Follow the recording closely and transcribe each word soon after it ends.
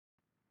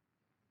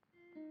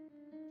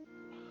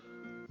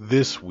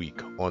This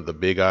week on the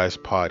Big Eyes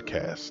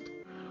podcast,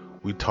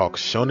 we talk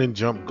Shonen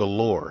Jump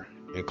galore,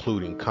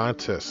 including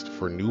contests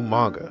for new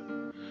manga,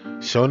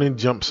 Shonen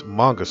Jump's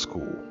manga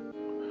school,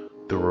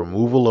 the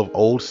removal of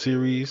old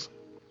series,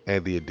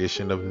 and the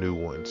addition of new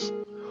ones.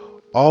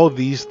 All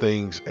these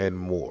things and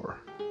more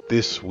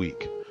this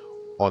week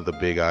on the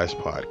Big Eyes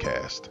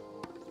podcast.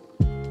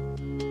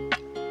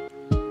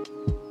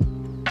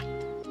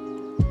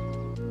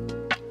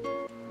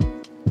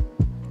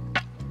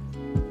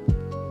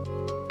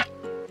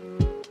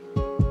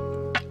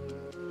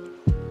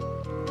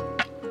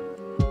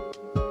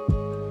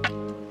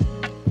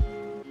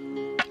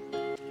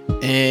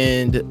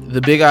 And the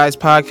Big Eyes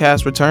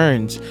podcast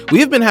returns. We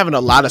have been having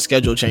a lot of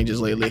schedule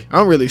changes lately.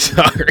 I'm really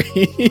sorry.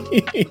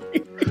 We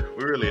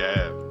really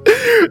have.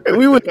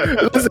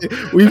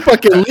 We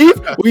fucking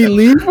leave. We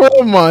leave for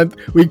a month.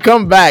 We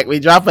come back. We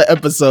drop an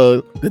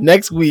episode. The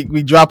next week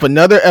we drop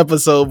another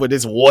episode, but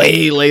it's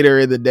way later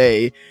in the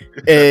day,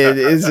 and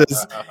it's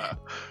just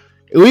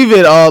we've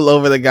been all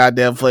over the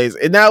goddamn place.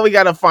 And now we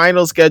got a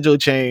final schedule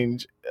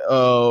change.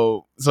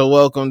 So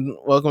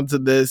welcome to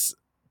this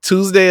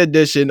Tuesday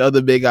edition of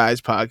the Big Eyes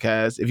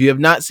podcast. If you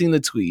have not seen the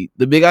tweet,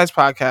 the Big Eyes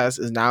podcast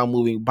is now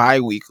moving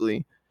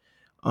bi-weekly.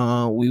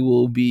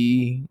 We'll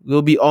be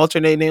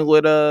alternating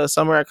with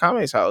Summer at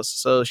Kame's house.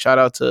 So shout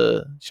out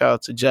to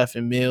Jeff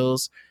and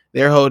Mills.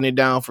 They're holding it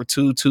down for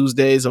 2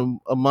 Tuesdays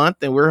a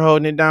month, and we're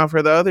holding it down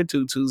for the other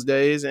 2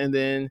 Tuesdays. And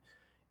then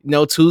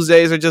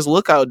Tuesdays are just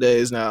lookout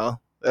days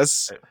now.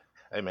 That's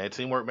Hey man,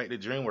 teamwork make the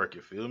dream work.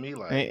 You feel me?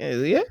 Like,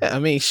 yeah. I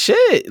mean,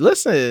 shit.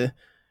 Listen.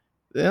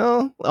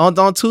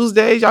 On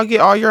Tuesdays, y'all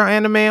get all your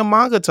anime and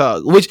manga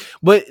talk.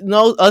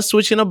 Us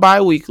switching to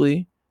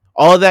bi-weekly,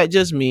 all that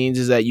just means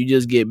is that you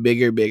just get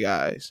bigger big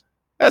eyes.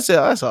 That's it.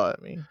 That's all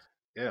it means.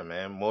 yeah,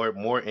 man,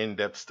 more in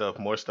depth stuff,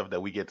 more stuff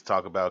that we get to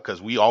talk about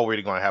because we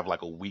already gonna have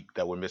like a week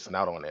that we're missing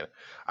out on it.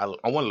 I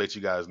want to let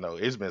you guys know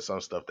it's been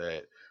some stuff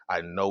that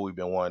I know we've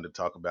been wanting to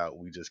talk about.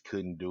 We just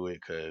couldn't do it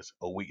because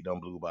a week done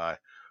blew by.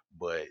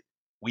 But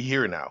we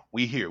here now.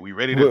 We here. We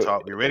ready to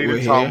talk. We ready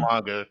to talk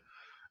manga.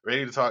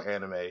 Ready to talk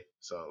anime.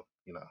 So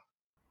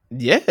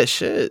Yeah,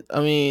 shit.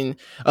 I mean,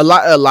 a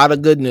lot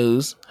of good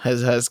news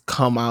has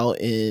come out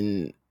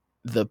in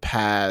the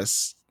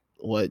past.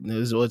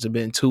 What's it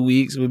been? 2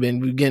 weeks. We're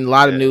getting a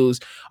lot of news.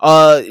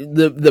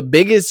 The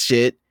biggest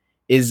shit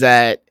is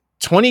that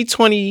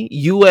 2020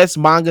 U.S.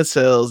 manga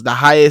sales the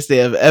highest they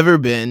have ever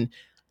been.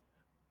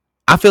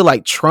 I feel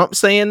like Trump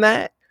saying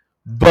that,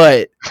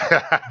 but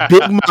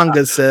big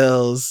manga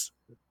sales.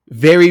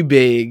 Very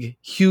big,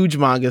 huge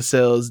manga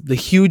sales,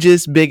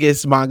 the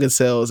biggest manga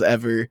sales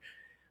ever.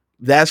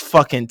 That's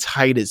fucking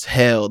tight as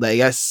hell. Like,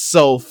 that's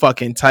so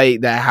fucking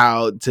tight that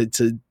how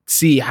to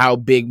see how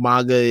big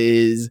manga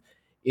is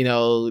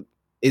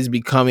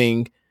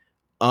becoming.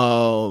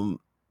 So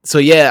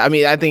yeah, I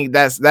mean, I think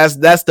that's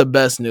the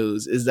best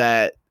news is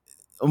that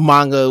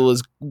manga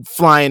was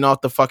flying off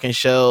the fucking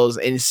shelves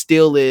and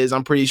still is.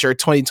 I'm pretty sure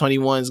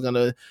 2021 is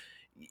gonna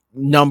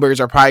numbers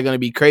are probably gonna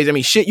be crazy. I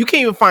mean, shit, you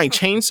can't even find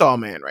Chainsaw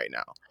Man right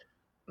now.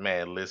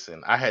 Man,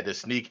 listen, I had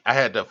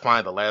to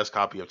find the last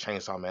copy of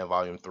Chainsaw Man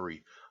Volume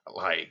 3.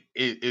 Like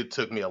it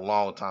took me a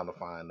long time to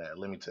find that.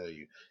 Let me tell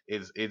you,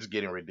 it's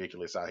getting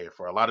ridiculous out here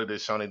for a lot of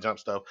this Shonen Jump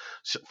stuff.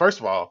 First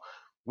of all,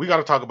 we got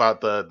to talk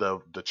about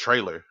the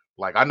trailer.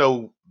 Like, I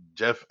know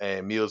Jeff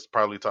and Mills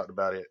probably talked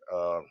about it.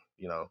 Go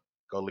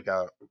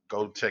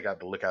check out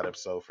the Lookout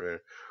episode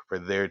for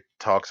their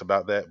talks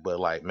about that. But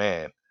like,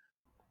 man,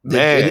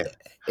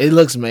 it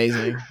looks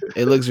amazing.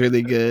 It looks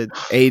really good.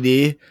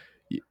 AD.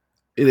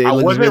 I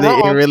wasn't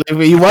wrong.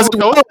 He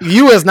wasn't wrong.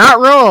 You was not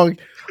wrong.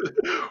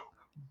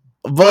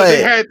 But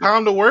they had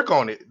time to work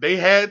on it. They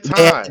had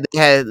time.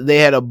 They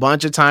had a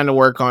bunch of time to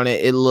work on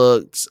it. It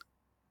looked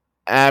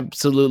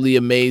absolutely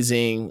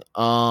amazing.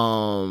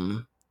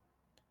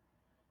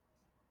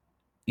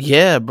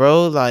 Yeah,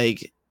 bro.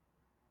 Like,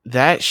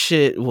 that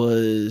shit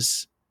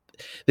was.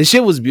 The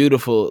shit was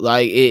beautiful.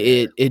 Like,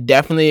 it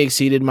definitely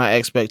exceeded my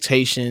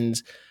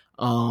expectations.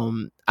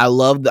 I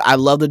love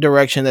the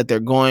direction that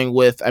they're going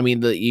with. I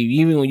mean,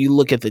 even when you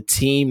look at the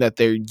team that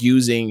they're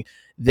using,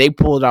 they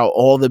pulled out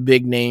all the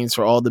big names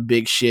for all the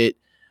big shit.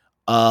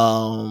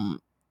 So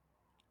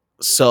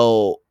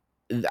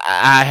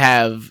I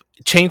have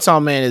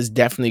Chainsaw Man is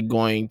definitely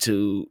going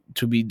to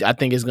be. I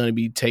think it's going to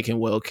be taken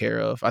well care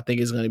of. I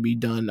think it's going to be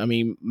done. I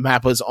mean,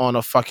 Mappa's on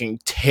a fucking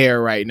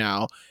tear right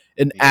now.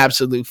 An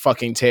absolute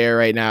fucking tear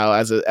right now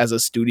as a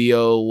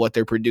studio, what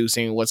they're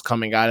producing, what's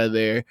coming out of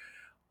there.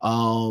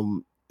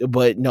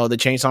 But no, the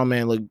Chainsaw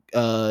Man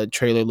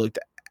trailer looked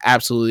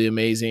absolutely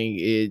amazing.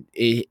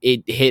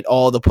 It hit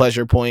all the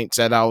pleasure points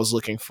that I was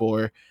looking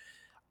for.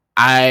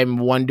 I'm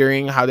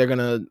wondering how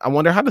I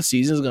wonder how the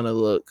season's gonna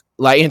look.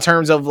 Like, in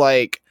terms of,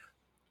 like,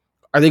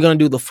 are they gonna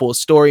do the full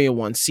story in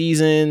one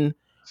season?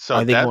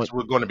 So that's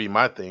going to be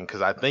my thing,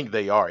 because I think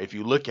they are. If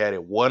you look at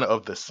it, one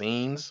of the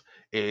scenes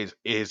it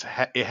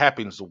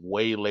happens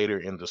way later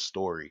in the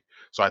story.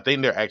 So I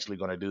think they're actually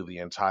going to do the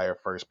entire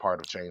first part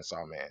of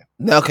Chainsaw Man.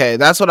 Okay,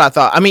 that's what I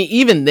thought. I mean,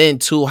 even then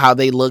too, how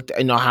they looked,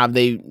 how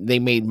they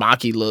made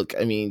Maki look.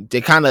 I mean, they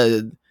kind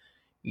of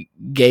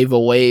gave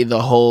away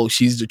the whole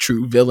she's the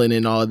true villain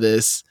in all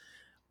this.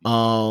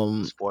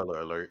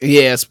 Spoiler alert.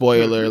 Yeah,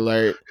 spoiler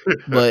alert.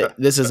 But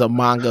this is a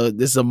manga.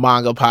 This is a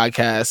manga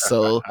podcast.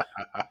 So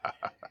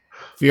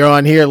if you're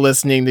on here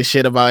listening to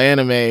shit about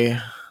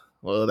anime,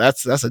 well,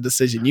 that's a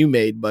decision you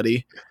made,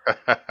 buddy.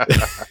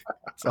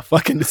 It's a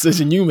fucking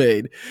decision you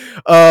made.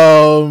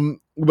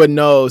 But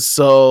no,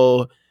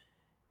 so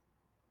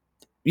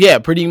yeah,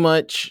 pretty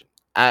much.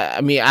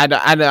 I mean,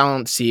 I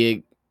don't see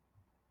it.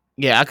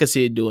 Yeah, I could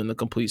see it doing the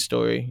complete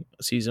story,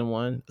 season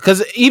 1.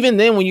 Because even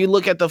then, when you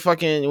look at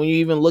when you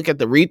even look at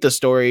the Rita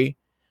story,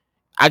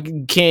 I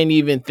can't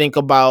even think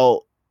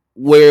about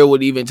where it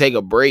would even take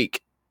a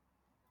break.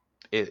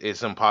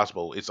 It's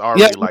impossible. It's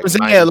already like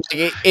 90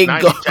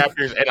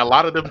 chapters, and a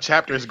lot of them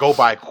chapters go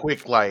by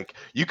quick. Like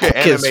you could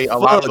animate a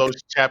lot of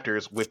those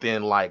chapters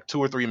within like 2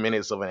 or 3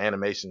 minutes of an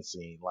animation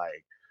scene.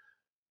 Like,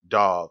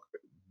 dog,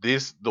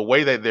 the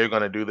way that they're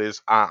gonna do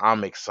this,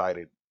 I'm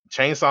excited.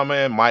 Chainsaw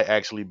Man might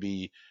actually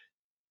be,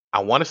 I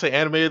want to say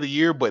anime of the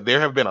year, but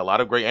there have been a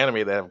lot of great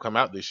anime that have come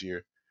out this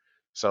year.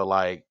 So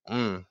like,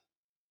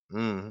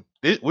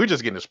 we're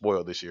just getting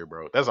spoiled this year,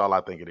 bro. That's all I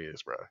think it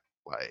is, bro.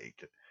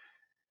 Like,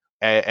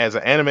 as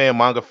an anime and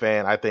manga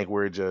fan, I think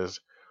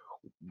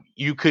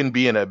you couldn't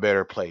be in a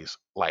better place.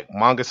 Like,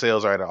 manga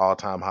sales are at an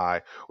all-time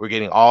high. We're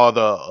getting all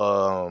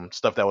the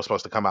stuff that was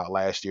supposed to come out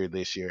last year,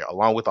 this year,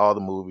 along with all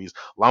the movies,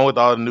 along with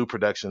all the new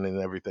production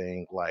and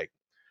everything. Like,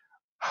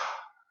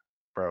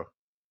 bro,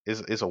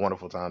 it's a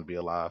wonderful time to be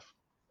alive.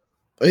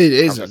 It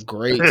is a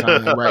great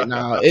time right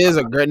now. It is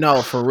a great,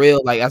 no, for real.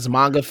 Like, as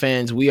manga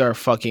fans, we are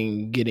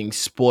fucking getting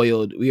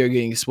spoiled. We are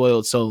getting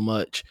spoiled so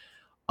much.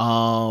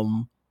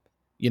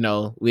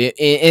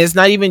 It's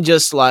not even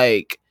just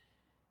like,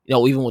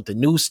 even with the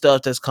new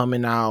stuff that's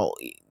coming out,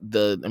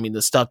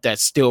 the stuff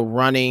that's still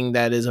running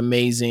that is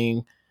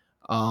amazing.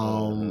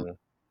 I'm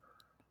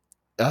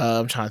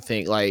trying to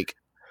think, like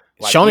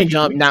Shonen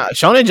Jump now.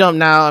 Shonen Jump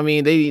now. I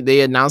mean,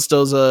 they announced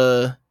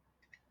those.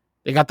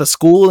 They got the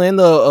school and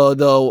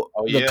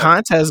the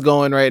contest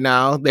going right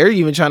now. They're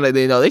even trying to,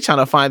 they trying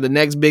to find the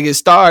next biggest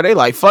star. They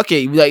like, fuck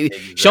it, like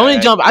exactly.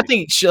 Shonen Jump. I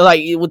think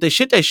like with the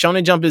shit that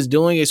Shonen Jump is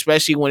doing,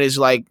 especially when it's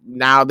like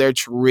now they're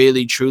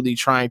really truly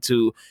trying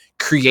to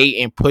create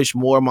and push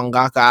more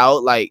mangaka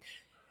out. Like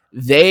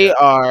they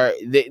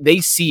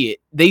see it.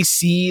 They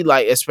see,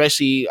 like,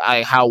 especially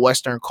how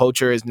Western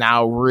culture is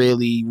now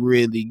really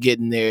really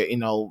getting there.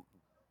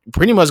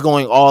 Pretty much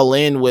going all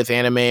in with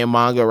anime and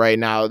manga right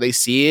now. They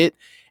see it.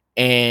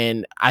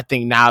 And I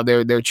think now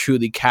they're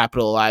truly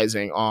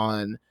capitalizing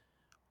on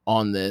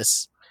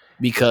this,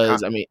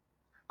 because I mean,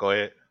 go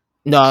ahead.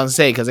 No, I was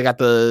saying, because they got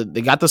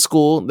the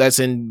school that's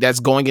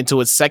going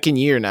into its second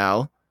year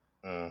now,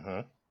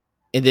 and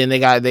then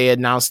they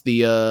announced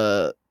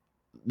the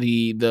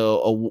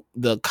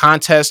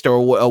contest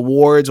or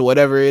awards or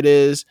whatever it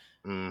is.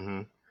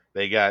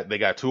 They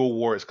got 2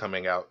 awards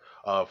coming out.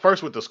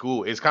 First with the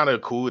school, it's kind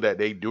of cool that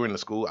they during the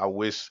school. I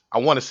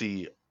want to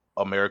see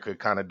America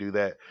kind of do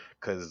that,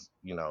 because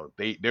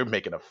they're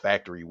making a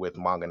factory with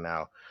manga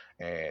now,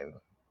 and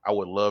I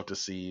would love to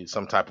see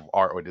some type of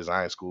art or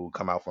design school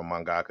come out from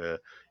mangaka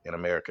in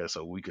America,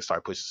 so we can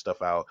start pushing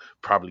stuff out,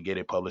 probably get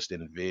it published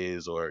in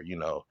Viz, or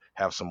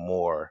have some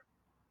more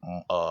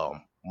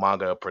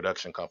manga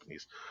production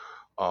companies.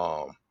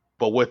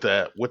 But with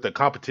the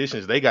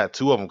competitions, they got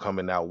 2 of them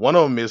coming out. One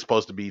of them is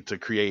supposed to be to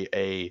create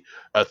a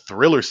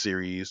thriller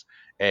series,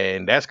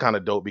 and that's kind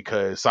of dope,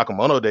 because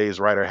Sakamoto Days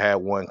writer had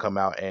one come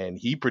out, and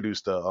he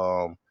produced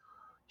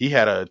he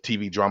had a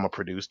TV drama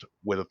produced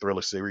with a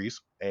thriller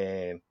series.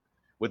 And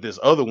with this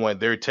other one,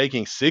 they're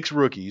taking 6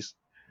 rookies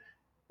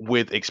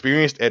with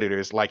experienced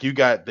editors. Like, you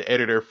got the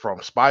editor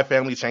from Spy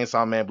Family,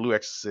 Chainsaw Man, Blue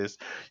Exorcist.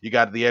 You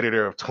got the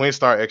editor of Twin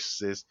Star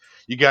Exorcist.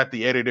 You got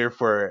the editor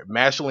for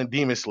Mashle and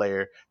Demon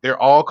Slayer.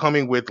 They're all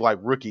coming with like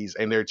rookies,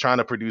 and they're trying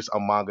to produce a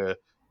manga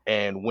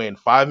and win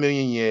 5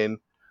 million yen,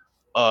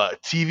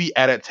 TV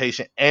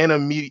adaptation, and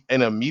an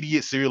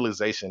immediate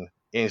serialization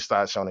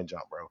inside Shonen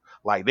Jump, bro.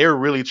 Like, they're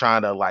really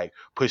trying to like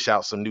push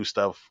out some new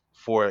stuff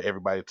for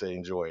everybody to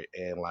enjoy,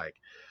 and like,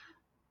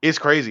 it's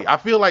crazy. I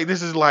feel like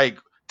this is like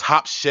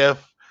Top Chef,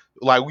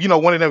 like,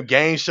 one of them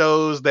game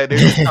shows that they're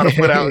just trying to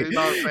put out. You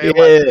know what I'm saying?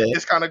 Yeah. Like,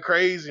 it's kind of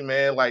crazy,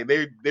 man. Like,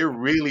 they're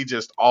really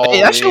just all.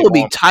 That shit would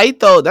be tight,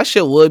 though. That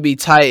shit would be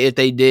tight if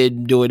they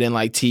did do it in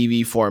like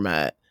TV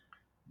format,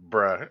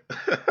 bruh.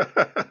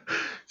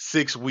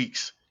 6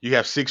 weeks. You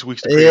have 6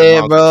 weeks to create.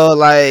 Yeah, bro.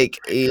 Like,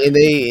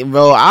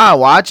 I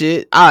watch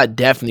it. I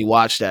definitely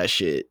watch that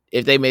shit.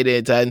 If they made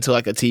it into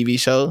like a TV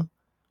show,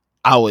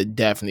 I would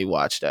definitely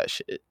watch that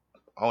shit.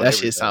 That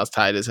shit sounds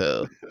tight as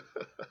hell.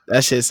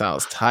 That shit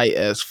sounds tight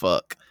as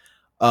fuck.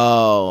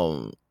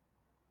 Yeah,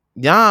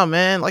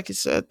 man. Like you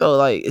said, though,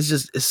 like,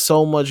 it's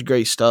so much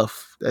great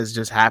stuff that's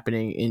just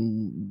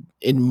happening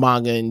in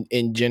manga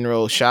in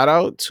general. Shout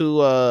out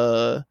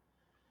to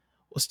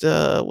what's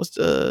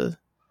the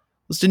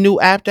What's the new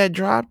app that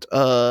dropped?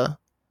 Azuki.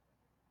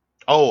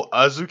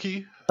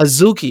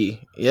 Azuki.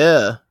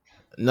 Yeah.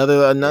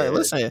 Another. Yeah.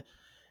 Listen.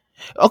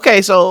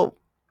 Okay, so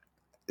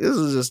this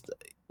is just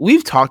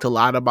we've talked a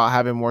lot about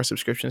having more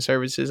subscription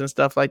services and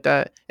stuff like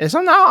that, and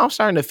so now I'm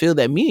starting to feel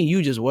that me and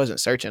you just wasn't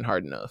searching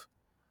hard enough.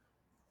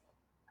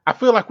 I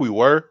feel like we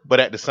were,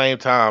 but at the same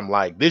time,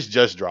 like this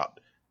just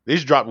dropped.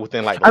 This dropped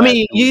within like the I last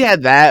mean, 2 weeks. you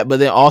had that, but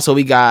then also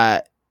we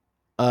got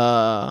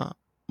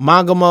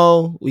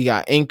Mangamo, we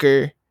got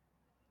Anchor,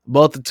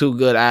 both the two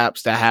good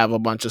apps that have a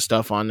bunch of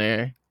stuff on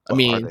there. I But are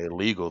mean, they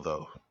legal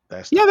though?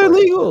 That's the yeah, they're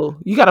question. legal.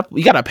 You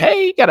gotta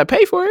pay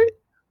for it.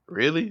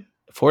 Really?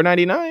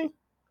 $4.99.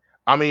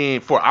 I mean,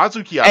 for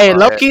Azuki, I Hey, saw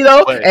low that, key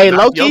though. but Hey, not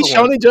low the key other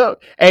ones. Shonen Jump.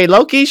 Hey,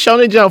 low key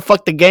Shonen Jump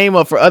fucked the game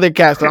up for other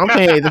cats. So I'm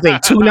paying the thing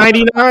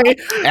 $2.99,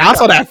 and I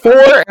saw that $4,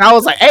 and I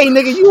was like, "Hey,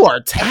 nigga, you are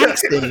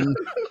taxing,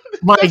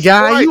 my That's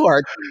guy. right. You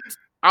are."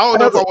 I don't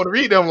know if I want to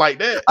read them like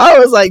that. I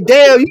was like,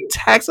 "Damn, you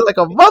taxing like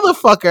a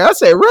motherfucker." I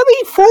said,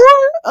 "Really, 4?"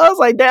 I was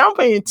like, "Damn, I'm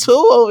paying 2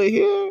 over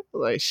here." I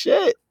was like,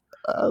 "Shit."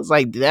 I was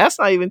like, "That's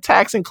not even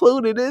tax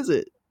included, is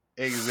it?"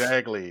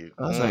 Exactly.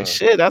 I was like,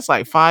 "Shit, that's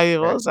like five."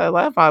 What was that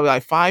last? Probably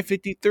like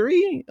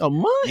 $5.53 a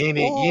month. You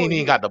Oh, ain't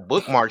even got the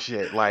bookmarks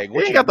yet. Like, you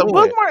what ain't you got the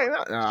doing?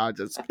 bookmark. No, I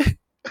just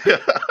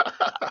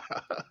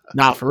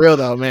nah, for real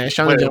though, man.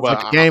 Shonen Jump But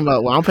fucked the game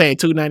up. Well, I'm paying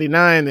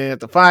 $2.99 and at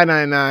the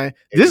 $5.99.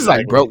 This is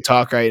like exactly, broke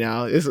talk right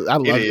now. I it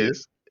love it.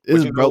 is. This But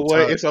is you know broke what?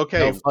 talk. It's okay.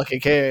 Don't fucking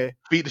care.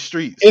 Feed the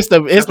streets. It's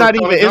That's what Shonen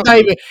Jump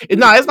do.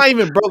 it's not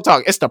even broke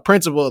talk. It's the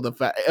principle of the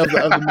fact of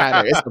the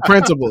matter. It's the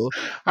principle.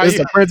 How It's you?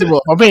 the principle.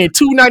 If I'm paying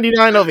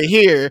 $2.99 over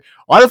here,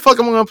 why the fuck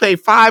am I gonna pay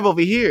 5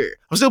 over here?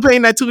 I'm still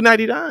paying that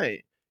 $2.99.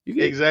 You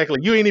get Exactly.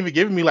 You ain't even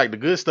giving me like the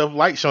good stuff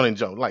like Shonen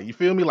Jump. Like, you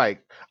feel me?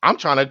 Like, I'm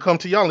trying to come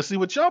to y'all and see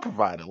what y'all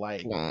provided.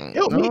 Like,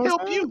 help me, no,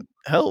 help you.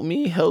 help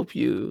me help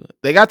you.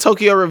 They got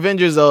Tokyo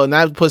Revengers though, and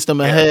that puts them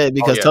Yeah. ahead Oh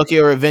because yeah.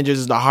 Tokyo Revengers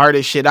is the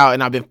hardest shit out,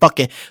 and I've been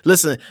fucking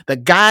listen.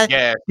 Gas.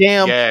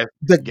 Gas.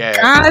 The Gas.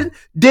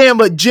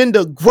 goddamn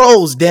agenda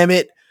grows. Damn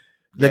it,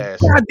 the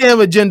Gas. goddamn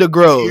agenda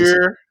grows.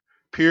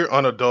 Pure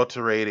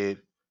unadulterated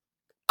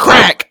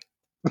Crack,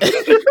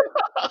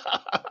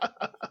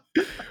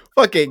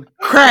 fucking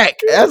crack.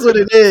 That's what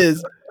it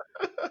is.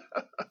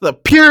 The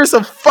purest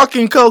of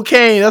fucking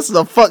cocaine. That's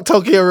what the fuck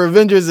Tokyo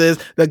Revengers is.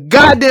 The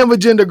goddamn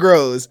agenda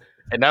grows.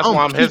 And that's I'm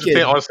why I'm hesitant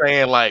peaking. on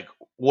saying like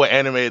what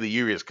anime of the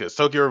year is, because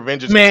Tokyo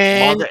Revengers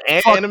Man, manga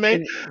and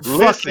anime. Listen,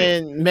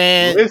 fucking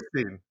man.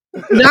 listen.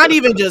 Not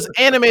even just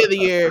anime of the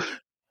year.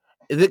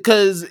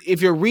 Because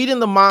if you're reading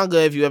the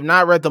manga, if you have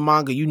not read the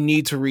manga, you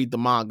need to read the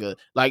manga.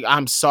 Like,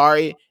 I'm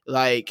sorry,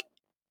 like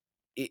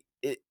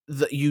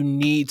you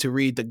need to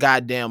read the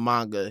goddamn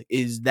manga.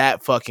 Is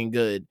that fucking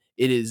good?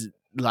 It is.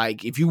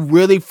 Like, if you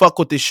really fuck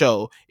with the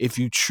show, if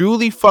you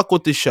truly fuck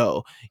with the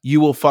show,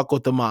 you will fuck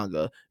with the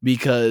manga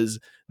because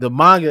the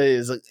manga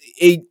is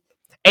a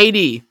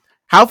AD.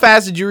 How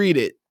fast did you read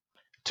it?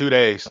 2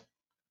 days.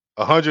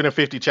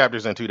 150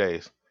 chapters in 2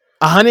 days.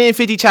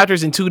 150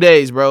 chapters in 2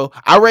 days, bro.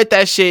 I read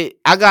that shit.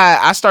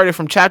 I started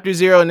from chapter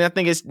 0, and I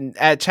think it's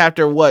at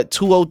chapter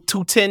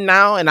 210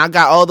 now, and I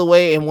got all the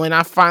way. And when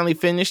I finally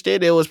finished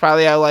it, it was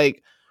probably at like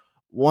It's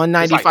like two,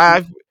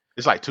 195,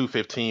 it's like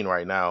 215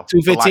 right now. But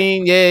like,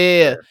 215.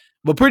 Yeah.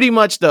 But pretty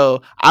much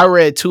though, I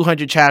read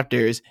 200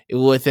 chapters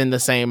within the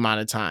same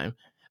amount of time.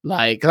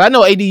 Like, cause I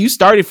know AD, you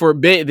started for a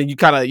bit, and then you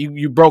kind of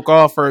you broke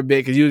off for a bit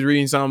because you was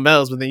reading something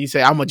else. But then you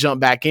say, "I'm gonna jump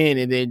back in,"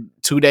 and then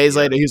 2 days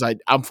yeah, later, he's like,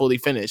 "I'm fully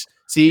finished."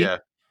 See, yeah.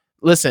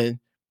 listen,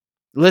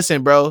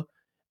 bro.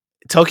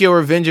 Tokyo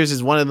Revengers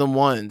is one of them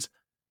ones.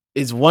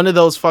 It's one of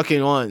those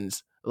fucking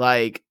ones.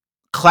 Like,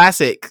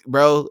 classic,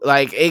 bro.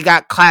 Like, it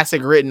got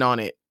classic written on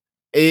it.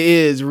 It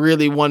is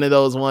really one of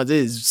those ones. It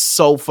is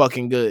so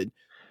fucking good.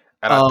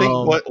 And I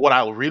think what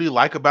I really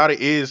like about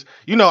it is,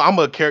 I'm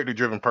a character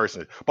driven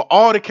person, but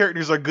all the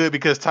characters are good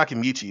because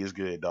Takemichi is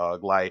good,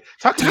 dog. Like,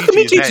 Takemichi is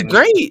Takemichi's that nigga.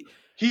 great.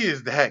 He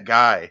is that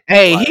guy.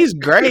 Hey, Like, he's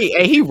great.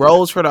 Hey, he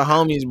rolls for the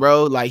homies,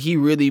 bro. Like, he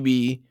really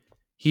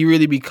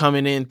be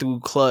coming in through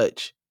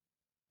clutch.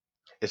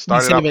 it Be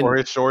started out for saving.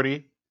 his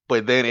shorty,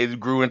 but then it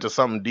grew into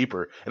something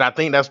deeper. And I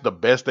think that's the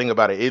best thing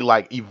about it. It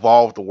like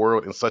evolved the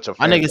world in such a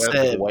My nigga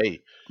fantastic said,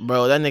 way.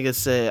 bro, that nigga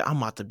said, I'm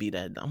about to be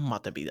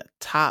the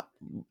top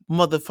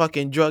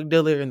motherfucking drug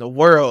dealer in the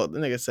world. The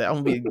nigga said,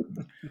 I'm gonna be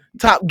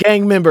top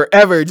gang member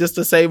ever just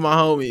to save my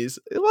homies.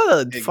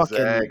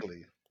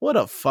 Exactly, What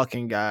a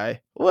fucking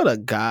guy. What a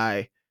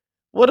guy.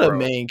 What a bro.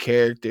 main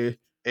character.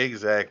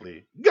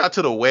 Exactly. Got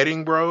to the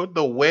wedding, bro.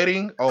 The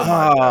wedding. Oh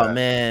my Oh god,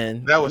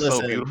 man. that was so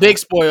Listen, beautiful. big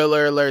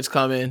spoiler alert's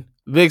coming.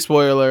 Big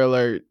spoiler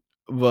alert.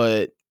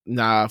 But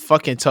nah,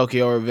 fucking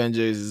Tokyo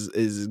Revengers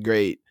is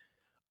great.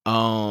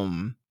 Yeah,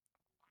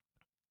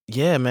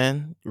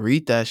 man.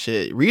 Read that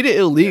shit. Read it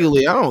Yeah,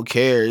 illegally. I don't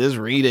care. Just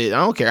read it. I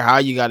don't care how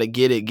you gotta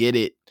get it. Get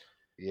it.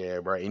 yeah,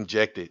 bro.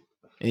 Inject it.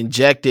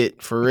 Inject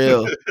it for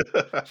real.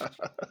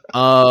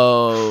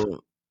 Oh,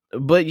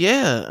 but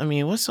yeah, I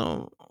mean, where's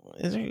some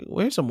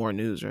more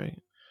news,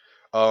 right?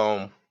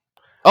 um,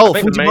 I Oh,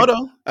 think the main.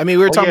 Fujimoto. I mean,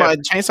 we were Oh talking yeah.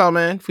 about Chainsaw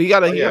Man. Oh He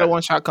got yeah. a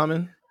one shot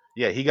coming.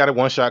 Yeah, he got a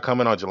one shot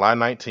coming on July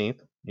 19th.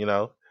 You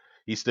know,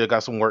 he still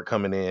got some work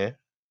coming in,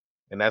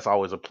 and that's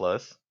always a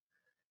plus.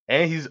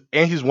 And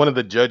he's one of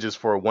the judges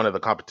for one of the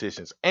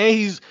competitions, and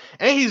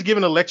he's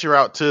giving a lecture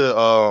out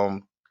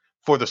to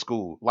for the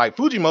school. Like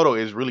Fujimoto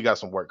is really got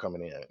some work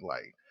coming in.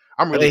 Like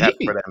I'm really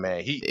happy for He that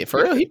man. He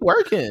for real, he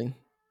working.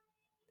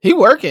 He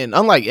working.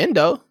 Unlike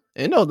Endo.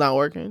 Endo's not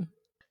working.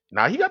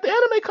 Now he got the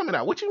anime coming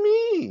out. What you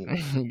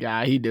mean?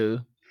 Yeah, he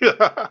do.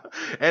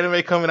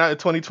 Anime coming out in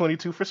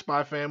 2022 for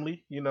Spy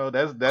Family. You know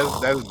that's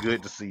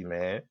good to see,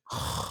 man.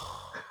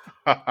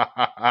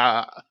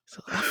 I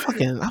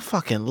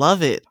fucking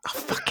love it. I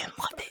fucking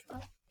love it. I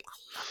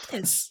love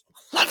this.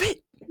 Love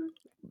it.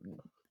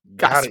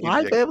 Got Gotta Spy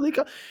inject. Family.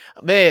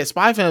 Man,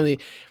 Spy Family.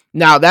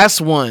 Now that's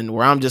one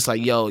where I'm just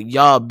like, yo,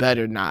 y'all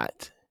better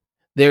not.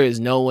 There is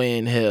no way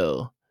in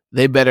hell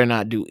they better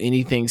not do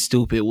anything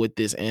stupid with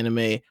this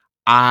anime.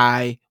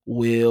 I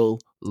will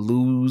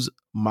lose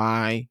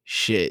my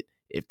shit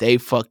if they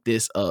fuck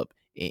this up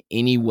in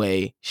any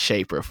way,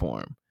 shape, or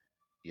form.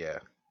 Yeah,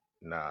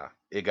 nah.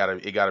 It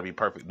gotta be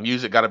perfect.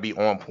 Music gotta be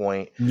on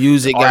point. The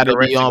Music art got to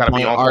be direction on gotta be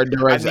point. on point. Art I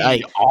direction, need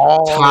like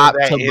all of top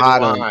that to in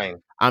bottom.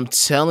 line. I'm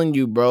telling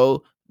you,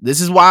 bro. This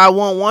is why I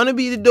want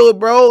Wannabe to do it,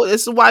 bro.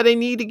 This is why they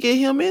need to get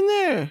him in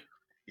there.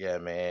 Yeah,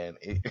 man.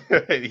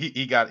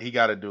 He got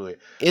to do it.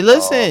 And Uh,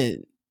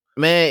 listen,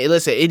 man,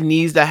 listen, it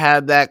needs to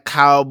have that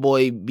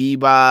cowboy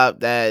bebop,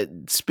 that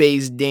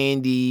space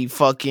dandy,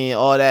 fucking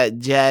all that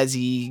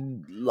jazzy,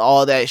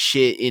 all that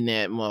shit in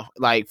that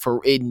like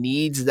for it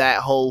needs that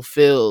whole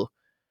feel.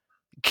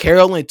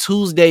 Carol and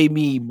Tuesday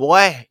me,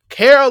 boy.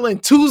 Carol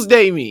and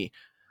Tuesday me.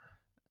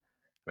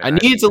 man, I I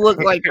need need to look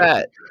like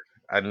that.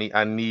 I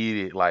need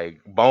it.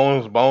 Like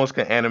Bones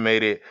can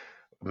animate it.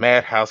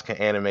 Madhouse can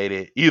animate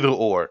it. Either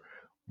or,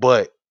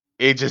 but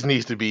it just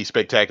needs to be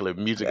spectacular.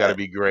 Music got to Uh,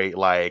 be great.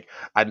 Like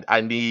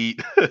I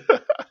need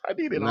I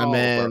need it Nah, all, bro.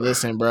 man,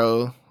 listen,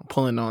 bro.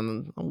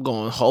 I'm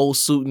going whole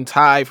suit and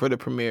tie for the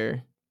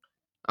premiere.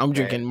 I'm Man,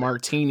 drinking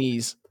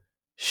martinis,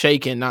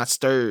 shaken, not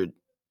stirred.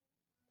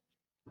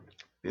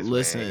 this man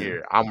Listen,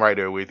 here, I'm right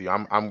there with you.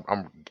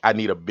 I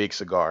need a big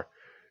cigar.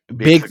 Big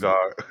big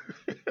cigar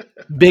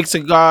big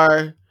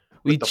cigar.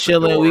 We with the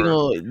chilling. We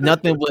fedora.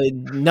 gonna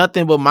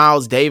nothing but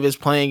Miles Davis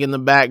playing in the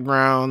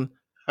background.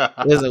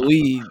 Listen,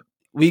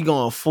 we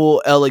going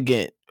full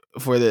elegant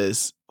for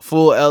this.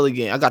 Full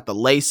elegant. I got the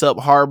lace up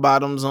hard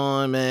bottoms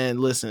on, man.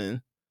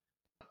 Listen,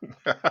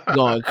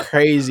 going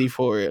crazy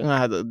for it.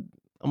 I'm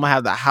gonna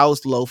have the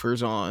house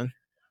loafers on.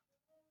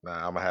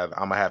 Nah, I'm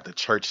gonna have the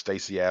church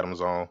Stacy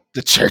Adams on.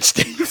 The church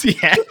days,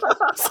 yeah.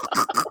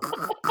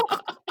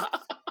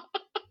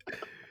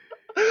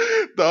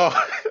 the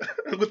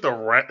with the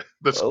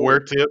Oh, square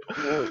tip.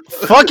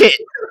 fuck it.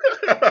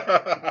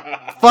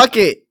 Fuck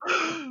it.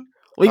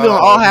 We gonna Oh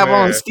all have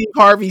on man. Steve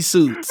Harvey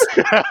suits.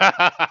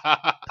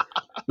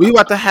 We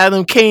about to have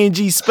them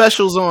K&G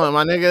specials on,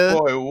 my nigga.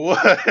 Boy,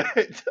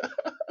 what?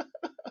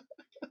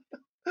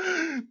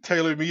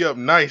 Tailor me up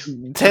nice.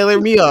 Taylor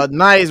me a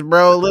nice,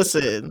 bro.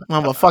 Listen, I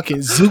have a fucking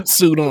zoot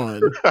suit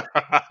on.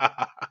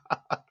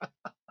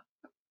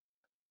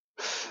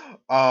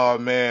 Oh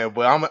man,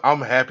 but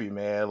I'm happy,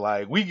 man.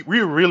 Like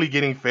we're really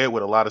getting fed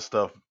with a lot of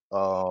stuff.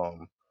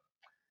 Um,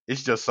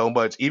 it's just so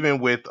much. Even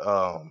with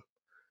I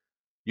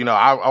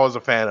was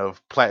a fan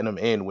of Platinum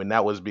End when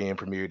that was being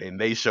premiered, and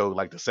they showed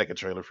like the second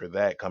trailer for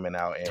that coming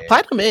out, and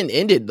Platinum End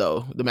ended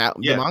though. The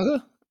yeah,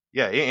 manga.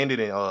 yeah, it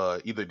ended in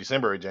either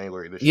December or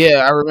January this year,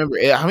 Yeah, I remember.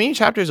 How many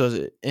chapters was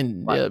it?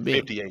 In like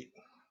being 58.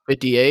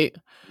 58.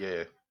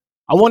 Yeah,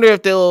 I wonder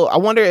if they'll. I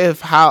wonder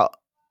if how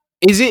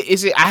is it?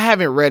 Is it? I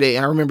haven't read it,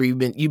 and I remember you've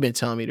been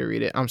telling me to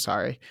read it. I'm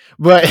sorry,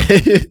 but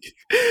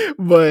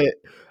but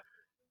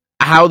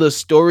how the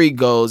story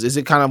goes, is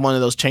it kind of one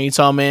of those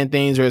Chainsaw Man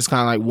things where it's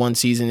kind of like one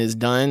season is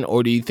done,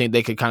 or do you think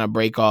they could kind of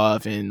break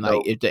off and like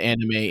no, if the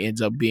anime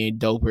ends up being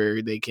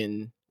doper, they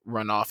can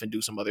run off and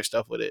do some other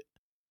stuff with it?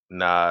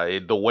 nah.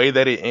 The way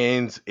that it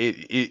ends, it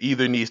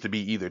either needs to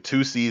be either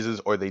two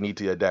seasons or they need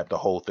to adapt the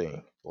whole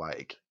thing.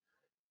 Like,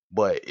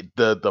 but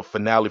the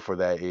finale for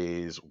that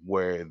is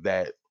where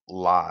that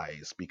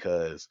lies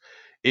because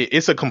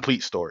it's a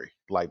complete story.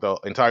 Like the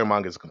entire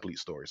manga is a complete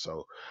story.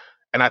 So,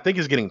 and I think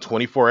it's getting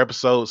 24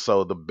 episodes.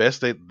 So the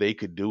best that they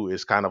could do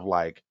is kind of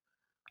like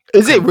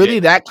Is it really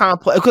condense. that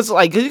complex? Because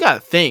like 'cause you gotta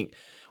think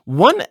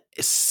one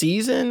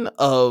season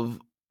of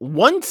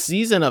one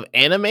season of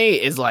anime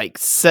is like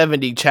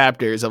 70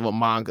 chapters of a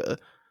manga,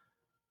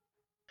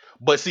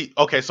 But see,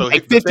 okay, so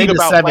like the 50 thing to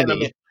about Platinum,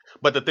 70.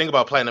 but the thing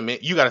about Platinum,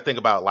 you got to think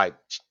about like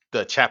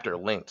the chapter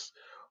lengths.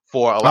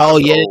 For a lot Oh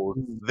of yeah, those,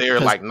 they're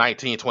because like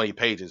 19, 20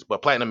 pages,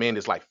 but Platinum End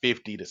is like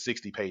 50 to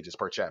 60 pages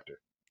per chapter.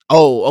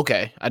 oh,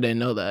 okay. I didn't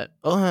know that.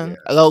 Yeah.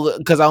 Oh,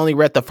 because I only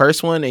read the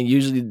first one, and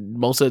usually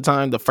most of the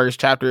time the first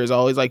chapter is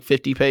always like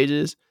 50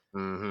 pages.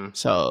 Hmm.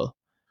 So,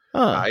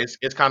 Nah, huh?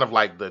 it's kind of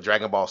like the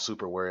Dragon Ball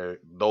Super where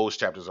those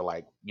chapters are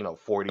like,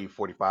 40,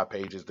 45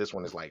 pages. This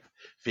one is like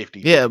 50,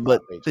 Yeah, 55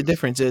 but the pages.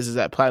 difference is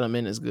that Platinum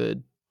Mint is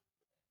good.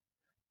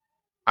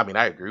 I mean,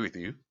 I agree with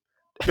you.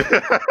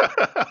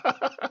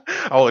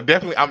 Oh,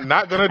 definitely. I'm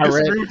not gonna I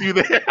read. disagree with you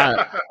there. I,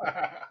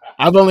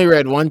 I've only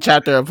read one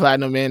chapter of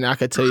Platinum Man. And I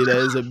could tell you that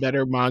is a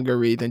better manga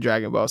read than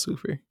Dragon Ball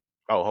Super.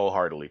 Oh,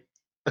 wholeheartedly.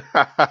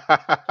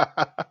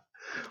 I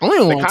don't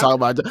even they want to kind talk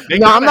about. they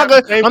No, kind I'm of not have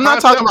the gonna. same I'm not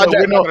talking concept, about. but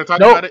we're not No, gonna talk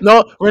no, about it.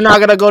 no. We're not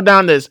gonna go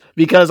down this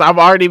because I've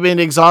already been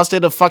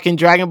exhausted of fucking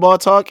Dragon Ball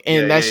talk,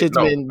 Yeah, and that yeah, shit's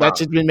no, been nah,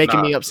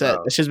 making nah, me upset.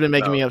 no, That shit's been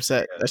making no, me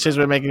upset. yeah, That shit's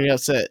nah. been making me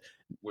upset.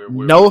 We're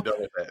No, done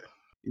with that.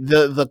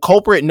 the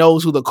culprit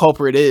knows who the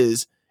culprit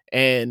is,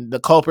 and the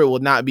culprit will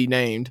not be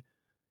named.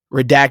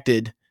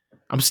 Redacted.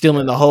 I'm Yeah,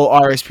 stealing the whole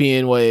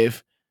RSPN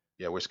wave.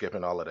 yeah, we're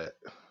skipping all of that.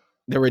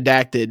 They're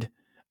redacted.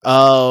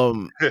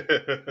 Um.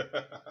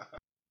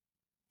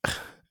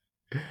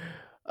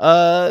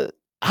 Uh.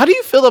 How do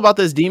you feel about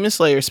this Demon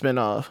Slayer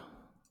spinoff?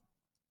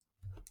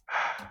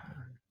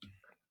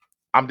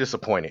 I'm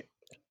disappointed.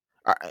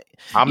 Uh,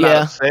 I'm not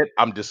yeah. upset.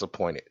 I'm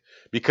disappointed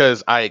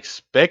because I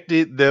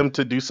expected them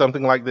to do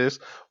something like this.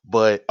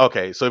 But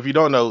okay, so if you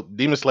don't know,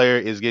 Demon Slayer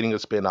is getting a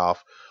spinoff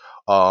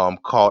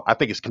called, I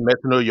think it's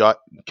Kimetsu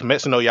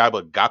no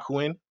Yaiba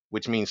Gakuen,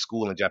 which means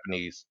school in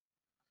Japanese.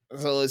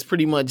 So it's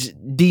pretty much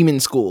demon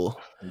school.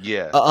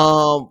 Yeah,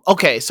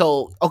 Okay.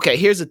 So okay.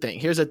 Here's the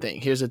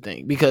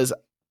thing. Because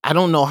I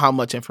don't know how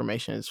much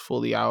information is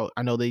fully out.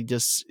 I know they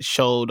just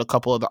showed a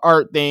couple of the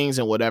art things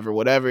and whatever.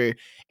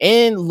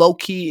 And low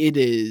key, it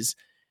is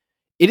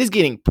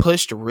getting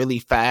pushed really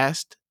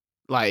fast.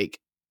 Like,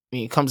 I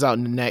mean, it comes out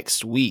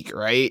next week,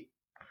 right?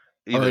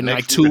 Or either in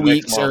like next week or two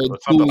next weeks or month or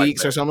two something like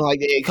weeks or that. something like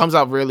that. It comes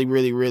out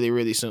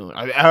really soon.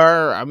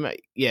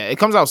 Yeah, it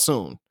comes out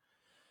soon.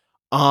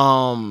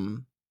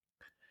 Um,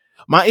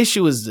 my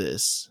issue is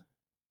this.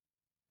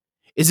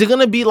 Is it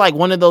gonna be like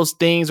one of those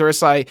things where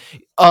it's like,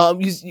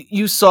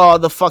 you saw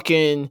the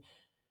fucking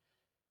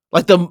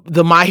like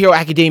the My Hero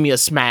Academia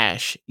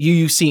smash?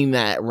 You seen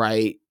that,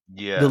 right? The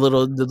Yeah,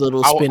 little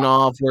I, w- spin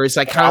off where it's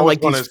like I kind of was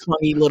like gonna. these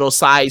funny little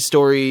side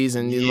stories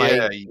and then Yeah,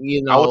 like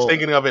you I was know.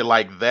 thinking of it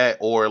like that,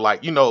 or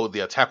like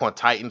the Attack on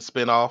Titan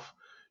spinoff.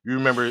 You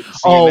remember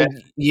seeing Oh that?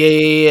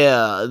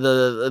 yeah.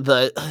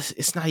 The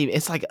it's not even,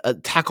 it's like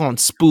Attack on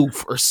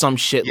Spoof or some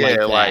shit like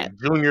Yeah, like that.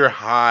 junior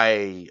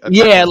high Attack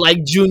Yeah, on.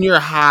 like Junior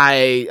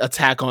High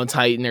Attack on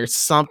Titan or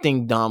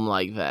something dumb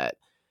like that.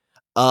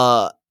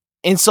 Uh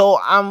and so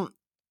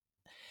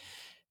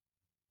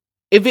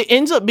if it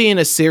ends up being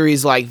a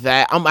series like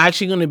that, I'm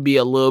actually going to be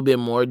a little bit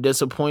more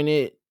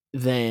disappointed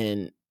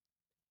than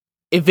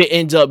if it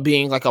ends up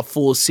being like a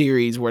full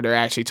series where they're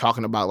actually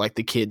talking about like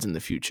the kids in the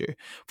future.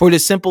 For the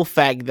simple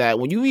fact that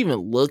when you even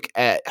look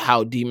at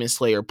how Demon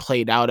Slayer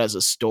played out as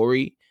a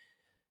story,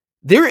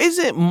 there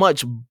isn't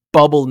much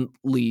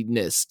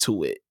bubbliness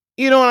to it.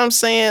 You know what I'm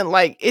saying?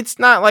 Like, it's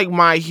not like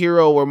My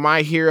Hero, where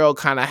My Hero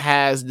kind of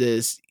has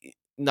this,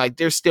 like,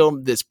 there's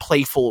still this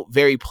playful,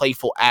 very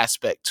playful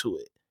aspect to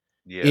it.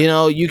 Yeah, You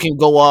know, you can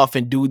go off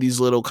and do these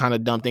little kind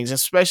of dumb things,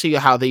 especially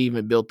how they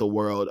even built the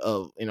world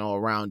of,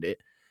 around it.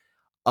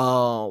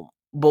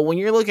 But when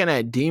you're looking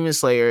at Demon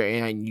Slayer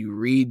and you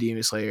read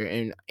Demon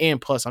Slayer,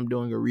 and plus I'm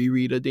doing a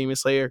reread of Demon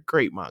Slayer,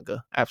 great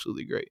manga,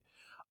 absolutely great.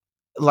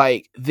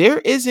 Like, there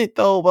isn't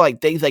though,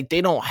 but they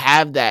don't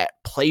have that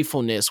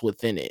playfulness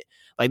within it.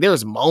 Like,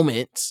 there's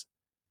moments,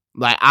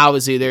 like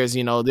obviously there's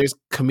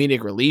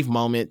comedic relief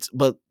moments,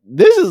 but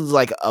this is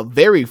like a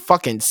very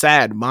fucking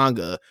sad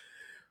manga.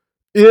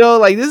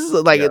 Like, this is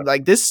yeah.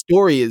 like this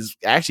story is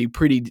actually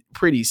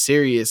pretty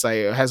serious. Like,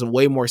 it has a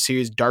way more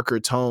serious,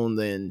 darker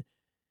tone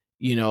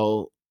you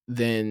know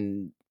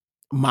than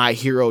My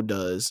Hero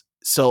does.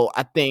 So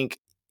I think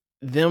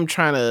them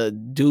trying to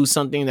do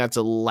something that's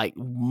a like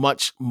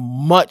much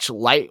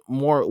way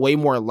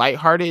more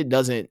lighthearted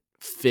doesn't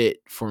fit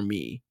for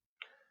me.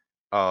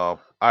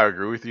 I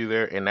agree with you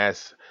there, and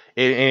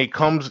it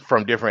comes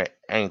from different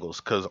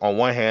angles. Because on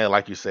one hand,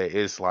 like you said,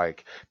 it's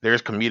like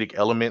there's comedic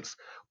elements,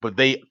 but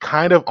they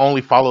kind of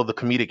only follow the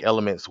comedic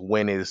elements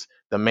when is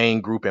the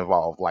main group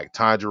involved, like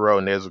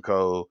Tanjiro,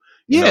 Nezuko,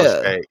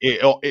 Yeah.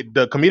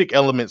 the comedic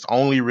elements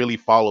only really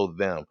follow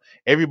them.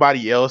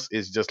 Everybody else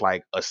is just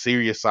like a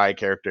serious side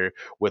character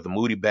with a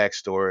moody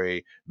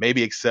backstory,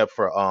 maybe except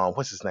for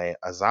what's his name,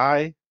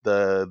 Azai,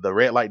 the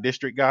red light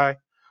district guy.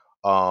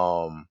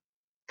 Um,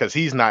 because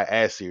he's not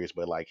as serious,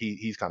 but like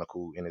he's kind of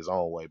cool in his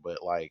own way.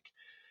 But like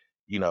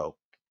you know,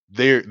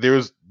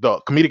 there's the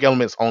comedic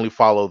elements only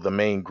follow the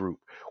main group,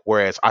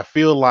 whereas I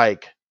feel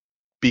like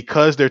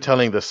because they're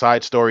telling the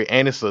side story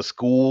and it's a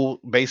school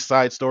based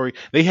side story,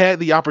 they had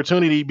the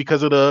opportunity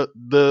because of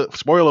the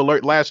spoiler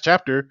alert last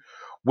chapter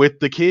with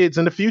the kids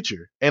in the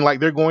future and like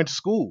they're going to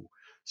school.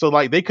 So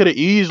like they could have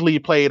easily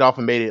played off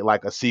and made it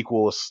like a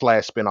sequel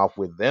slash spinoff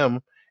with them,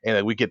 and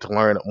then we get to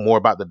learn more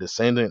about the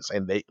descendants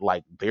and they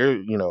like their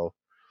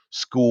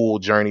school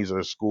journeys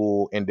or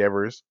school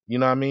endeavors. You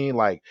know what I mean?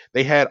 Like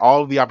they had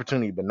all of the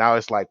opportunity, but now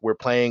it's like we're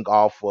playing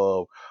off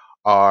of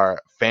are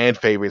fan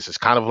favorites. It's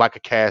kind of like a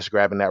cash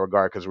grab in that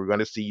regard because we're going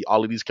to see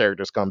all of these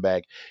characters come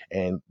back,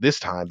 and this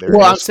time they're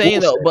Well, in a I'm school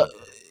saying though, but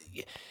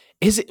setting.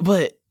 is it?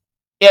 But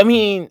I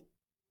mean,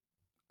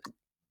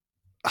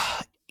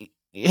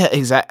 Yeah,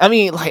 exactly. I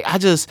mean, like, I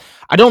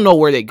don't know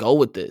where they go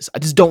with this. I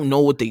just don't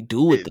know what they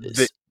do with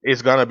this.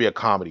 It's gonna be a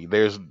comedy.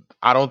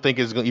 I don't think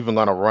it's even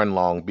gonna run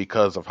long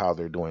because of how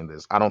they're doing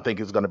this. I don't think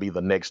it's gonna be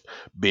the next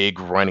big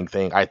running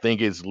thing. I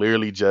think it's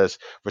literally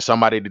just for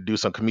somebody to do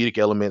some comedic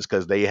elements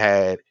because they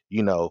had,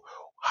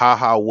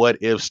 haha, what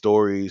if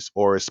stories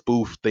or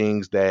spoof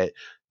things that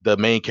the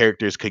main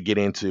characters could get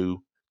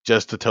into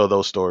just to tell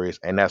those stories,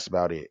 and that's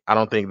about it. I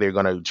don't think they're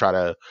gonna try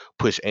to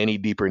push any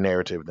deeper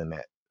narrative than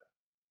that.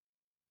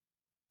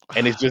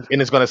 And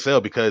it's gonna sell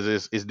because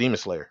it's Demon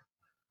Slayer.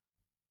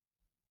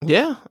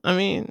 Yeah, I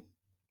mean,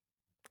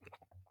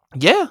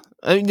 yeah,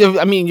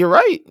 I mean, you're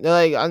right.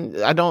 Like,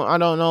 I don't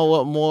know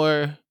what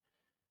more.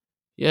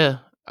 Yeah,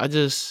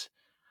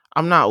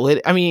 I'm not with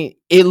it. I mean,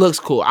 it looks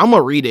cool. I'm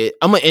gonna read it.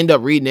 I'm gonna end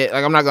up reading it.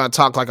 Like, I'm not gonna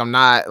talk like I'm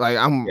not. Like,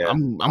 Yeah.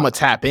 I'm gonna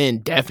tap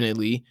in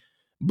definitely,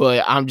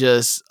 but I'm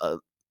just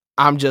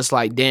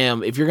like,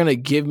 damn. If you're gonna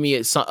give me a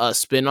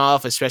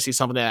spinoff, especially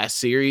something in that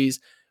series,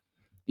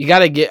 you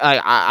gotta get.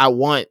 I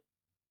want.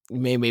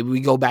 Maybe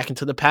we go back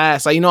into the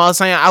past. Like, you know what I'm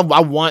saying? I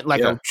want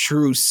like Yeah. a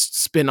true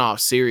spin-off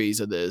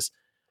series of this.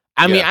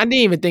 I mean, Yeah. I didn't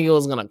even think it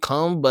was gonna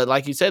come, but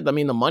like you said, I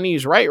mean, the money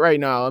is right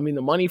now. I mean,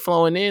 the money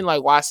flowing in.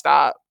 Like, why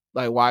stop?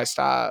 Like, why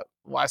stop?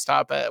 Why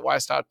stop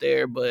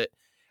there? But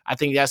I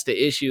think that's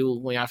the issue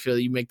when I feel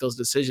you make those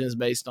decisions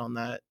based on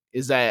that.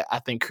 Is that I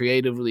think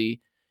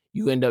creatively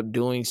you end up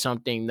doing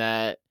something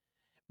that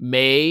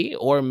may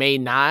or may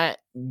not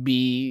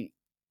be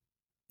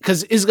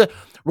because it's good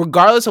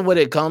regardless of what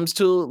it comes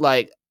to.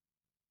 Like,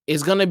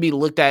 it's gonna be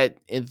looked at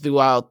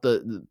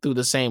through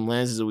the same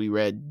lenses that we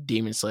read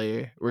Demon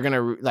Slayer. We're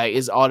gonna like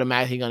it's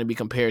automatically gonna be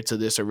compared to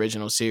this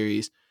original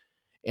series.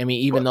 I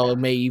mean, even But though it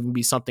may even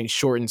be something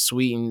short and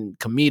sweet and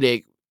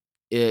comedic,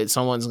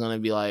 someone's gonna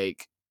be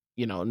like,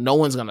 no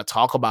one's gonna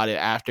talk about it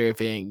after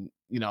if it ain't,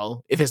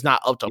 if it's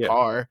not up to yeah.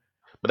 par.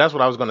 But that's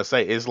what I was gonna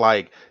say. It's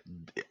like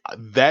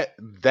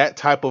that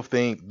type of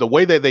thing. The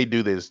way that they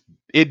do this,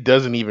 it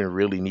doesn't even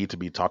really need to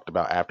be talked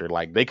about after.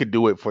 Like they could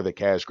do it for the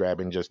cash grab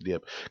and just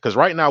dip. Because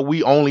right now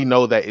we only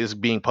know that it's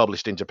being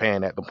published in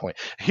Japan at the point.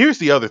 Here's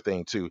the other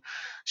thing too.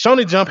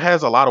 Shonen Jump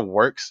has a lot of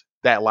works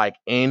that like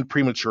end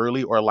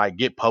prematurely or like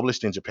get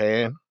published in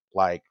Japan,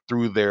 like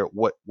through their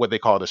what they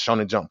call the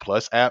Shonen Jump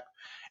Plus app.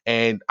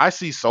 And I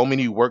see so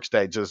many works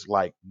that just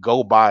like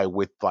go by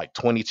with like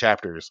 20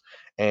 chapters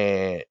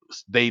and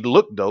they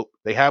look dope.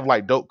 They have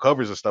like dope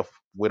covers and stuff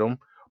with them,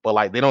 but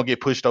like they don't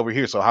get pushed over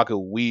here. So how could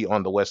we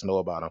on the West know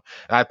about them?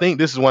 And I think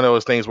this is one of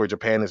those things where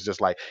Japan is just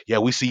like, yeah,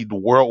 we see the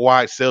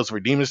worldwide sales for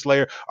Demon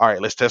Slayer. All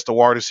right, let's test the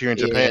waters here in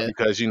Japan Yeah,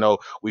 because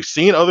we've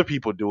seen other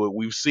people do it.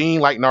 We've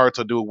seen like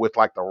Naruto do it with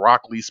like the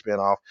Rock Lee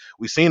spinoff.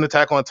 We've seen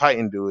Attack on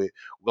Titan do it.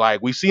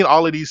 Like we've seen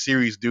all of these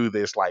series do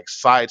this like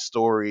side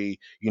story,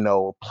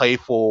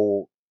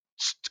 playful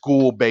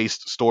school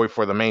based story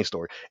for the main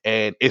story,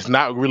 and it's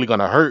not really going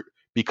to hurt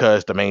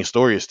because the main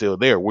story is still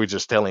there. We're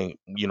just telling,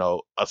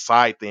 a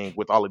side thing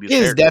with all of these it's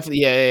characters.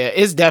 definitely yeah.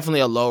 It's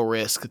definitely a low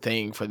risk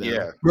thing for them,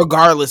 Yeah,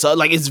 regardless of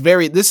like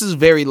this is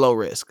very low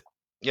risk.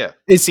 yeah,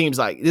 It seems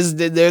like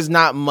there's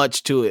not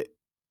much to it.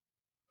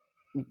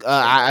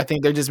 I exactly.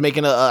 think they're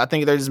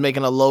just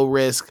making a low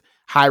risk,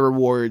 high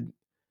reward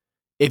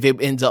if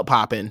it ends up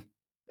popping.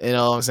 You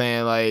know what I'm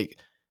saying? Like,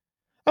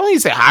 I don't even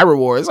say high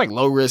reward. It's like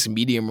low risk,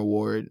 medium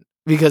reward.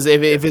 Because Yeah,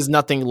 if it's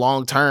nothing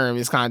long term,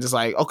 it's kind of just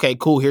like, okay,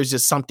 cool. Here's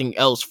just something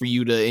else for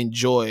you to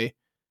enjoy.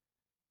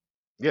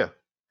 yeah.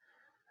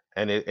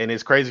 And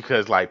it's crazy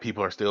because like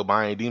people are still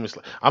buying Demon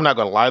Slayer. I'm not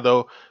gonna lie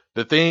though,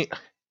 the thing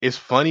is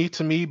funny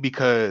to me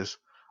because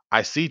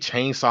I see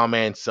Chainsaw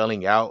Man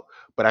selling out,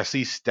 but I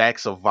see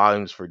stacks of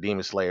volumes for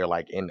Demon Slayer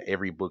like in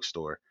every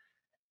bookstore.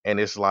 And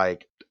it's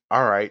like,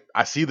 all right,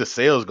 I see the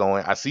sales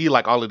going, I see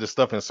like all of this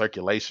stuff in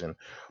circulation,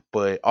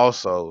 but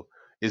also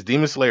is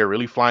Demon Slayer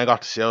really flying off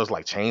the shelves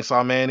like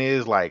Chainsaw Man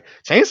is? Like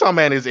Chainsaw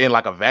Man is in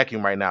like a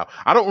vacuum right now.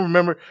 I don't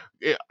remember.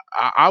 It's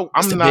the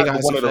I'm big not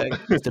eyes one of effect.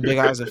 It's the big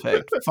eyes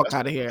effect. Fuck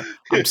out of here.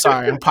 I'm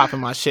sorry. I'm popping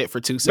my shit for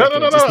two no, no,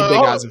 no, seconds. no. It's the big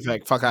Hold eyes on.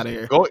 effect. Fuck out of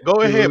here. Go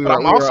ahead, but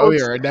I'm also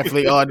We were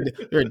definitely on.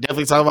 We were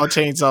definitely talking about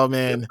Chainsaw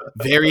Man.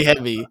 Very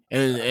heavy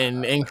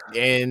and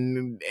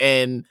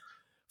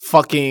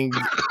fucking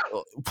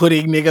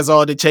putting niggas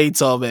on the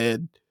Chainsaw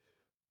Man.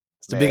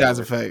 It's the big man, eyes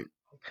effect.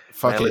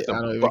 Fuck man. it. Listen, I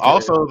don't but even care.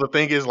 also the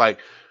thing is like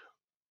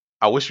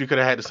I wish we could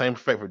have had the same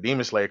effect for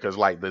Demon Slayer because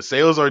like the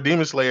sales of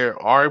Demon Slayer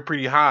are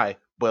pretty high,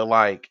 but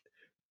like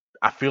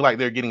I feel like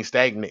they're getting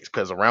stagnant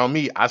because around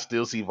me I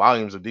still see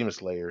volumes of Demon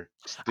Slayer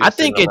I still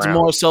sitting think it's around.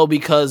 more so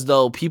because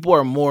though people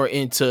are more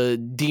into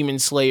Demon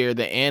Slayer,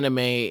 the anime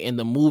and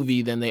the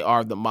movie than they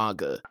are the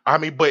manga. I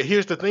mean, but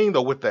here's the thing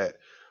though with that.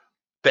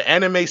 The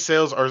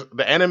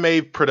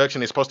anime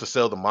production is supposed to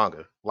sell the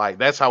manga. Like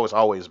that's how it's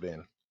always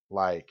been.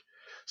 Like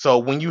so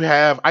when you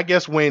have I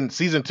guess when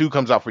season 2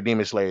 comes out for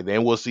Demon Slayer,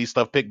 then we'll see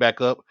stuff pick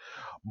back up.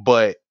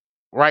 But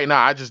right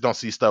now I just don't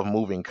see stuff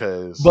moving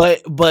cuz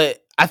But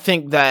I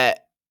think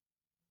that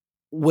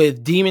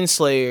with Demon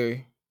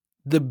Slayer,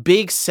 the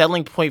big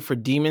selling point for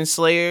Demon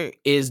Slayer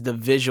is the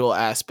visual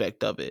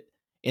aspect of it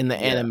and the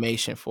yeah.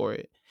 animation for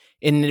it.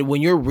 And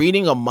when you're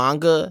reading a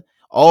manga,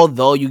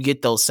 although you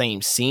get those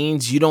same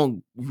scenes, you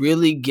don't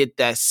really get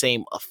that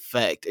same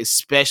effect,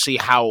 especially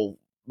how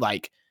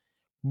like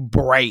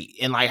bright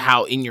and like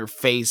how in your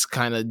face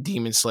kind of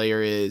Demon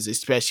Slayer is,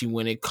 especially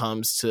when it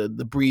comes to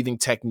the breathing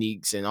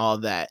techniques and all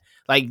that.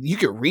 Like you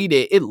could read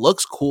it, it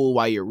looks cool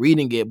while you're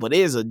reading it, but it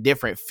is a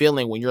different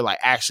feeling when you're like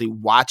actually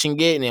watching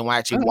it and then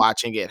actually Mhm.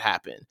 watching it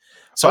happen.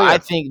 So Oh I yeah.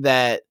 think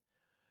that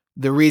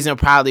the reason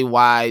probably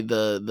why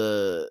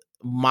the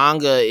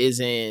manga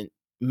isn't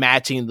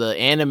matching the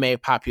anime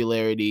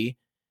popularity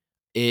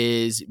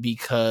is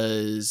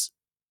because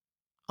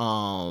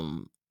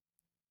um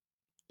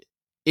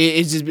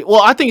it's just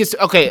well, I think it's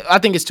okay. I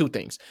think it's two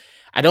things.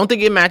 I don't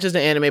think it matches the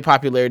anime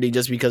popularity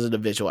just because of the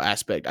visual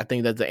aspect. I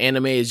think that the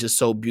anime is just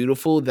so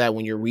beautiful that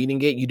when you're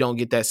reading it, you don't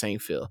get that same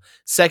feel.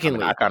 I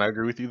mean, I Secondly, kind of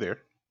agree with you there.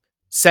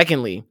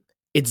 secondly,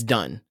 it's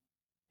done.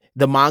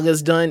 The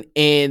manga's done,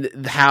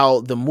 and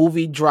how the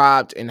movie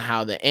dropped, and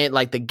how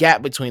like the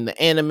gap between the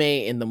anime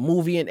and the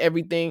movie and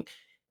everything,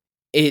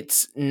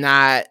 it's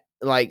not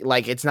like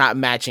it's not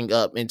matching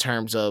up in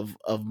terms of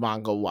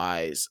manga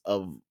wise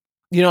of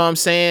you know what I'm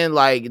saying?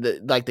 Like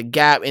the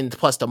gap, and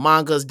plus the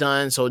manga's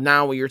done. So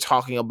now when you're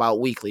talking about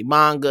weekly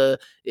manga,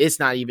 it's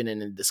not even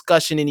in a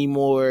discussion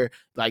anymore.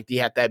 Like you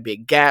had that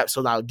big gap.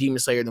 So now Demon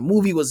Slayer the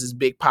movie was this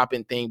big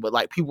popping thing, but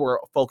like people were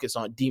focused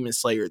on Demon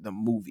Slayer the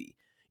movie.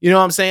 You know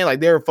what I'm saying?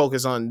 Like they were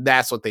focused on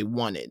that's what they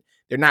wanted.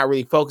 They're not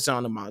really focusing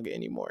on the manga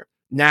anymore.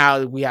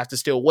 Now we have to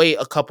still wait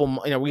a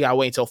couple, we gotta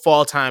wait until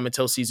fall time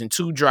until season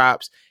 2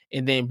 drops.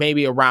 And then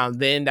maybe around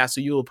then, that's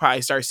when you will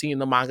probably start seeing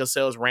the manga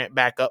sales ramp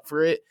back up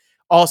for it.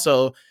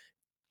 Also,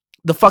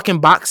 the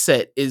fucking box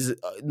set is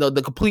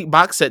the complete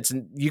box sets,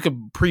 and you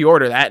can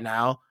pre-order that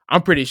now.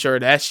 I'm pretty sure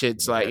that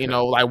shit's like,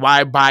 like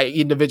why buy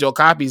individual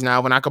copies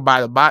now when I could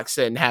buy the box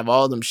set and have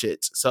all them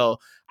shits. So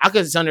I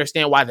could just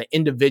understand why the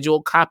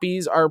individual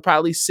copies are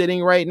probably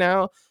sitting right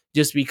now,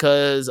 just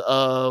because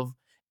of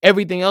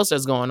everything else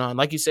that's going on.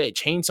 Like you said,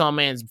 Chainsaw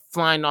Man's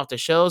flying off the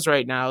shelves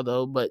right now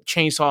though, but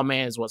Chainsaw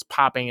Man is what's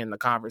popping in the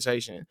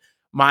conversation.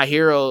 My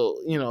Hero,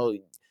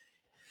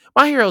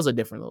 My Hero's a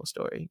different little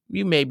story.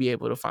 You may be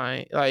able to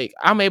find, like,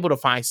 I'm able to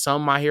find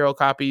some My Hero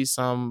copies,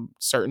 some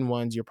certain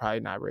ones you're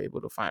probably not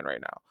able to find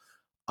right now.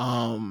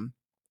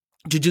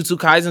 Jujutsu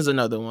Kaisen's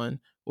another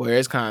one where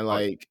it's kind of Oh,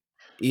 like,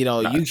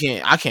 nah,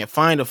 I can't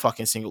find a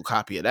fucking single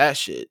copy of that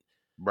shit.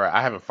 bro,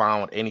 I haven't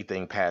found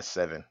anything past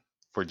 7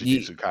 for You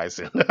Jujutsu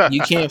Kaisen.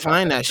 you can't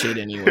find that shit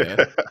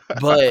anywhere.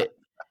 But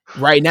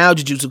right now,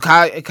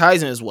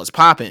 Kaisen is what's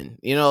popping.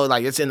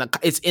 Like it's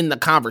in the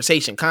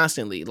conversation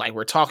constantly. Like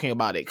we're talking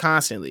about it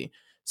constantly.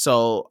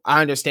 So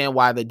I understand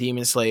why the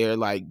Demon Slayer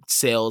like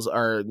sales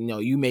are.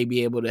 You may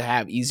be able to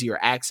have easier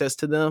access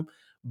to them,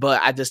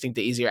 but I just think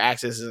the easier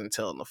access isn't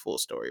telling the full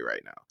story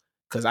right now.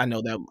 Because I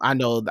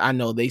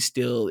know they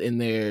still in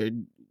there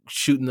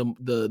shooting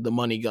the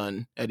money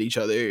gun at each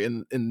other,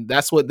 and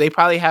that's what they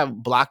probably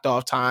have blocked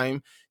off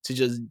time to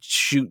just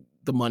shoot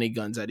the money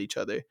guns at each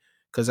other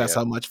because that's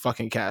Yeah, how much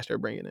fucking cash they're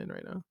bringing in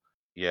right now.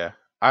 yeah.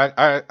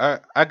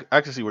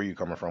 I can see where you're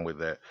coming from with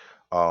that.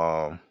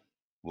 Um,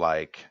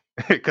 like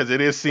because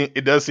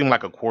it does seem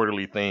like a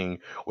quarterly thing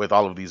with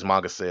all of these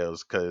manga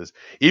sales. Because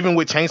even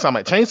with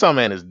Chainsaw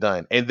Man is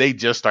done, and they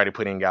just started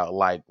putting out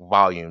like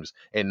volumes,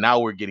 and now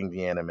we're getting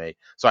the anime.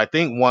 So I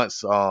think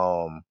once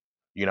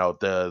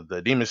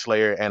the Demon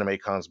Slayer anime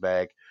comes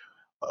back,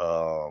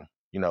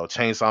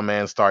 Chainsaw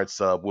Man starts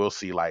up, we'll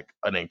see like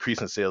an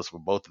increase in sales for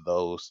both of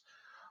those.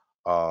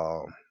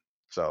 Um,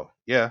 so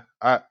yeah,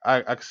 I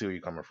can see where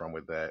you're coming from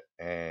with that,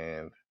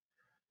 and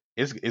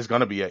it's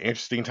gonna be an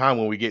interesting time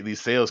when we get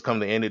these sales come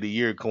the end of the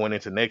year going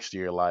into next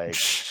year. Like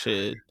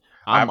Shit,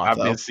 I've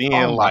been seeing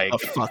I'm about to like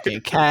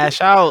fucking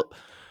cash out,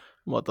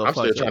 I'm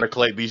still trying motherfucker. to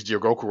collect these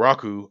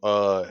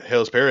Jigoku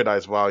Hell's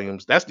Paradise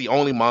volumes. That's the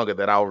only manga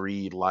that I'll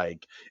read.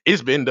 Like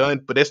it's been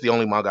done, but that's the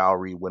only manga I'll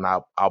read when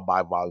I'll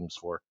buy volumes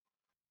for.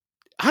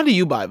 How do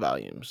you buy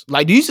volumes?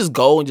 Like, do you just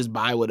go and just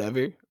buy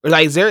whatever, or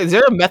like is there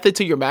a method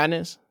to your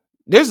madness?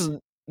 There's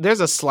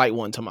there's a slight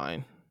one to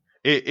mine.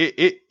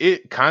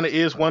 It kind of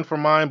is one for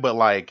mine, but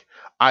like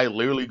I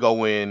literally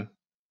go in,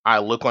 I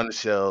look on the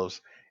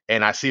shelves,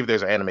 and I see if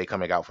there's an anime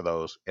coming out for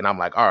those, and I'm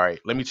like, all right,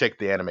 let me check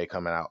the anime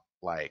coming out.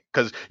 Like,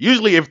 because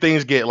usually if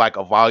things get like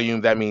a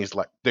volume, that means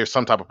like there's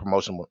some type of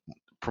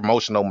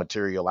promotional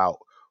material out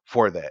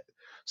for that.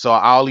 So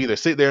I'll either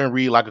sit there and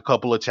read like a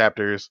couple of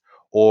chapters,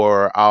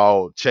 or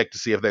I'll check to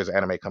see if there's an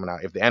anime coming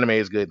out. If the anime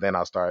is good, then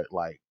I'll start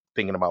like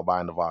thinking about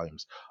buying the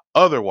volumes.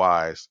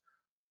 Otherwise,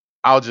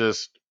 I'll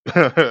just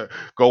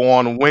go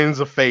on wins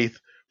of faith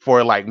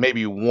for like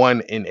maybe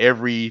one in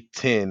every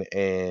 10,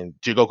 and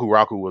Jigoku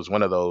Raku was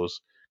one of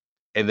those.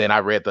 And then I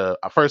read the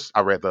first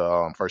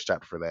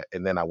chapter for that,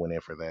 and then I went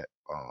in for that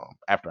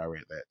after I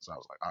read that. So I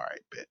was like, all right,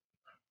 bet.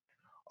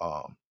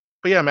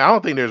 But yeah, man, I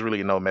don't think there's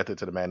really no method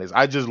to the madness.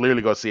 I just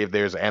literally go see if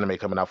there's an anime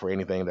coming out for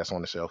anything that's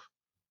on the shelf.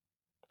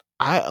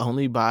 I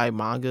only buy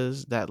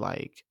mangas that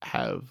like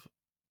have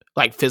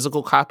like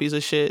physical copies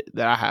of shit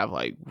that I have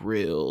like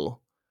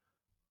real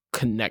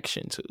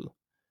connection to.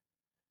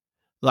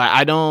 Like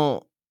I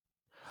don't.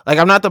 Like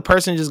I'm not the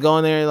person just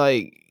going there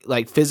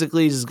like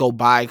physically just go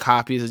buy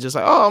copies. It's just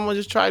like, oh, I'm gonna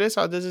just try this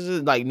out. This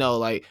is like no,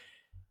 like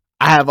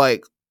I have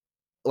like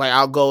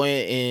I'll go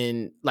in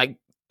and like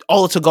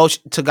all the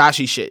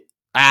Tagashi shit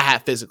I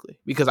have physically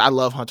because I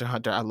love Hunter x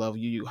Hunter. I love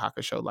Yu Yu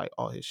Hakusho. Like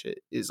all his shit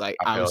is like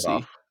I failed obviously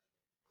off.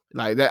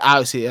 like that.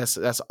 Obviously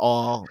that's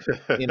all.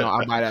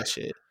 I'll buy that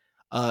shit.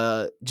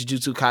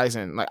 Jujutsu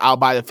Kaisen, like I'll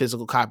buy the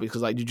physical copy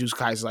because like Jujutsu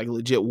Kaisen is like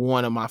legit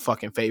one of my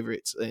fucking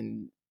favorites,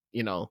 and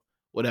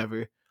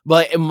whatever.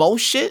 But in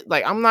most shit,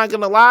 like I'm not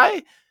gonna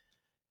lie,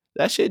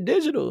 that shit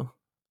digital.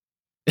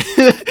 I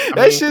That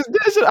mean, shit's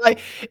digital. Like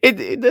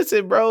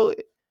listen, bro.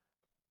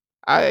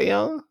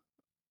 I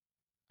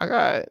I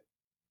got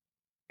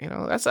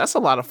that's a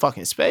lot of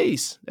fucking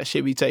space that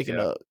should be taking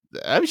yeah. up.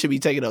 That should be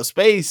taking up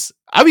space.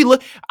 I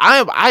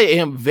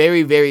am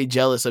very very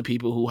jealous of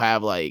people who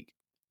have like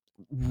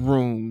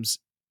rooms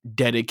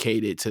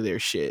dedicated to their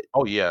shit.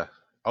 Oh yeah.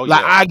 Oh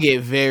Like yeah. I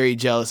get very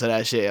jealous of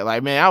that shit.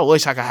 Like man, I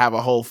wish I could have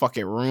a whole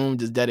fucking room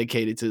just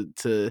dedicated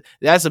to.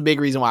 That's a big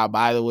reason why I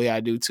buy the way I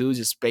do too,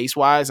 just space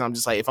wise. I'm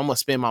just like, if I'm gonna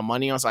spend my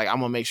money on, it's like I'm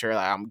gonna make sure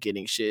like I'm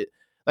getting shit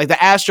like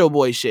the Astro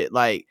Boy shit.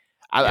 Like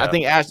I Yeah.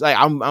 think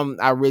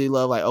I really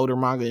love like older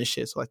manga and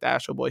shit. So like the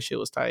Astro Boy shit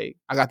was tight.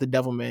 I got the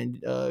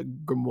Devilman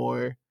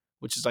Grimoire,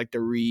 which is like the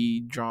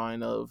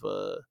redrawing of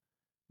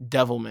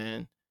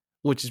Devilman,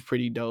 which is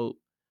pretty dope.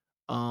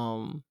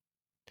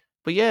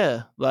 But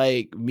yeah,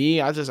 like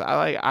me,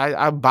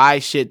 I buy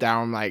shit that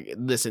I'm like,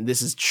 listen,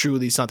 this is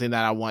truly something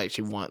that I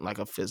actually want like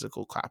a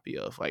physical copy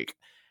of. Like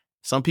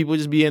some people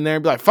just be in there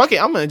and be like, fuck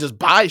it, I'm gonna just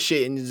buy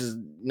shit and just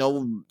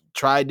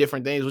try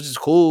different things, which is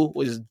cool,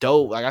 which is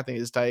dope. Like I think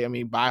it's tight. I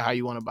mean, buy how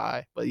you want to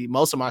buy. But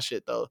most of my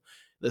shit though,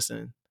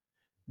 listen,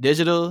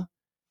 digital,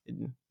 it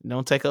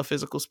don't take up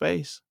physical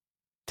space.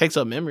 Takes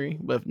up memory,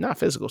 but not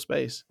physical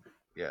space.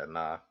 Yeah,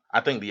 nah. I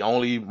think the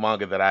only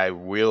manga that I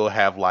will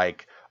have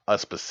like a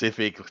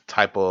specific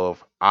type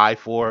of eye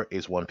for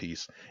is One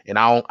Piece. And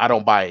I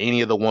don't buy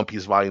any of the One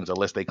Piece volumes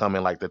unless they come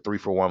in like the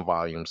 3-for-1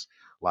 volumes,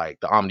 like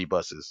the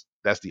omnibuses.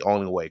 That's the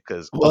only way,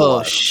 because Well,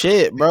 otherwise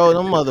shit, bro.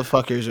 Them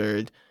motherfuckers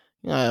are.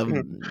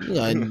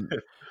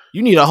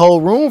 You need a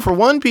whole room for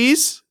One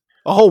Piece,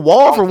 a whole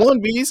wall for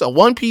One Piece, a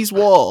One Piece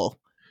wall.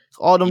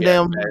 All them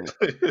yeah,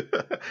 damn.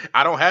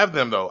 I don't have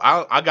them though.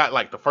 I got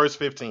like the first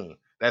 15.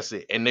 That's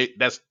it. And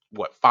that's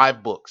what,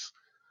 5 books.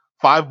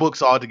 5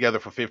 books all together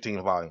for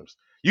 15 volumes.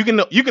 You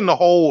can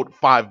hold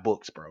 5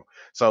 books, bro.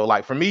 So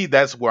like for me,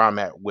 that's where I'm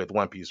at with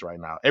One Piece right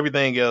now.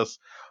 Everything else,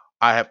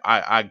 I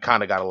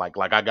kind of gotta like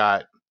I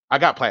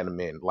got Platinum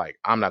Men. Like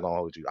I'm not gonna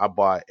hold you. I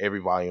bought every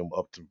volume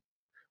up to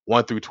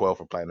 1 through 12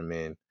 for Platinum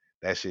Men.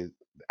 That shit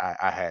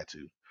I had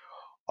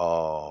to.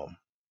 Um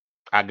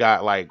I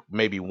got like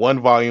maybe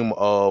 1 volume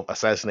of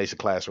Assassination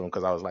Classroom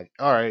because I was like,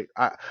 all right,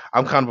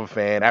 I'm kind of a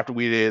fan. After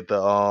we did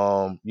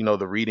the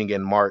reading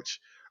in March,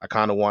 I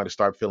kind of wanted to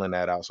start filling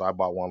that out, so I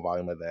bought 1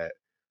 volume of that.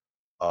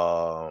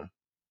 Um,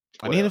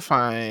 I what need to else?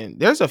 find.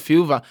 There's a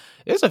few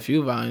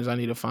volumes I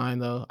need to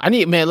find though.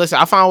 Man. Listen,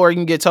 I found where you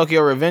can get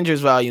Tokyo Revengers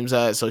volumes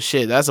at. So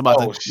shit, that's about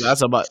to. Oh, That's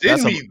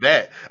send a. me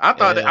that. I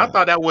Yeah.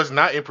 thought that was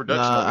not in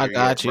production Nah, over I here yet,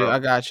 got you. bro. I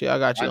got you. I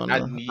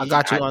I need.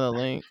 got you on the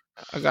link.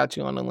 I got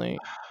you on the link.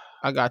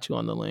 I got you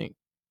on the link.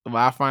 But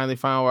I finally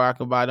found where I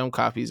can buy them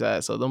copies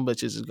at. So them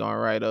bitches is going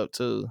right up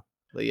too.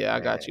 But yeah, I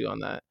got Man, you on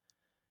that.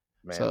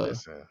 man, So,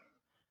 listen.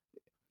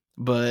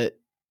 but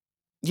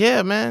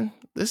yeah, man,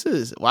 this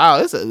is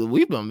wow.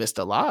 We've been missed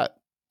a lot.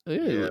 Yeah,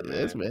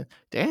 It's man.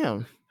 been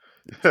damn.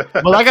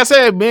 But like I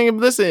said, being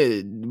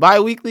listen,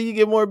 bi-weekly you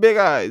get more big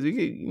eyes.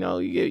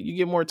 You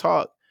get more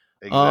talk.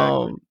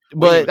 Exactly. We didn't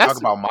But even talk that's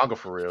about manga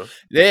for real.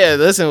 yeah.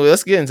 Listen,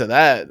 let's get into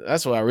that.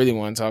 That's what I really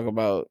want to talk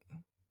about.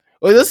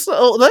 Well,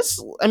 let's.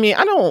 I mean,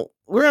 I don't.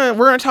 We're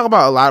gonna talk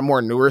about a lot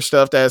more newer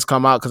stuff that has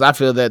come out because I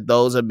feel that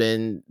those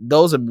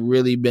have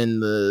really been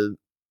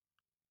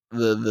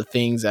the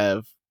things that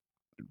have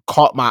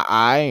caught my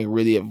eye and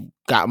really have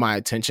got my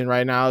attention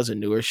right now is the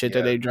newer shit that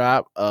Yeah. they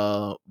drop.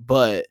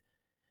 But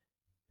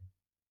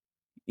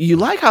you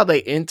like how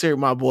they entered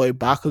my boy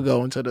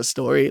Bakugo into the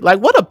story? Like,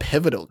 what a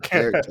pivotal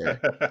character!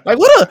 Like,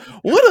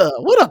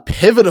 what a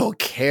pivotal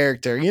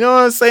character! You know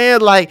what I'm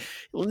saying? Like,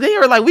 they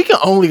are like, we can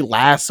only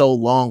last so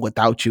long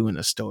without you in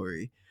the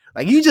story.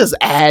 Like, you just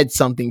add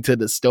something to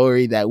the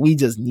story that we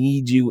just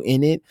need you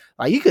in it.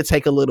 Like, you could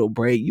take a little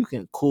break, you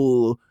can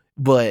cool,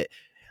 but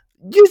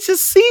you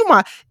just see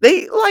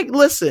they like They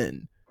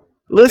listen,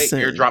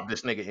 airdropped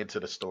this nigga into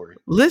the story.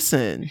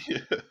 listen.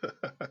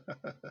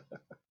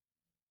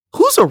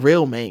 Who's a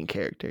real main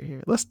character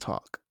here? Let's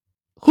talk.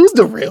 Who's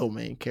the real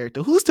main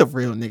character? Who's the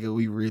real nigga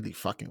we really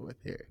fucking with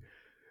here?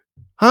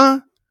 Huh?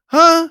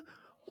 Huh?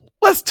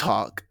 Let's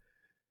talk.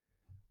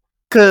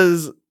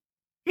 Cause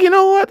you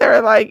know what?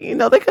 They're like,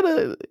 they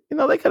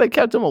could have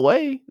kept him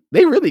away.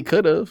 They really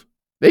could have.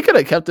 They could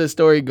have kept this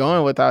story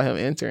going without him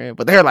entering.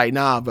 But they're like,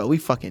 nah, bro, we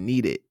fucking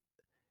need it.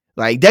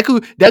 Like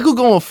Deku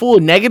going full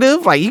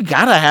negative. Like you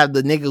gotta have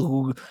the nigga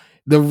who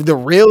the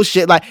real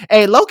shit. Like,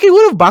 hey, Loki,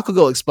 what if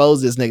Bakugo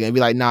expose this nigga and be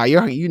like, nah,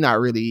 you're not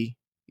really,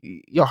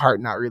 your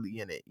heart not really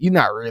in it. You're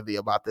not really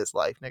about this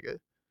life, nigga.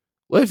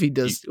 What if he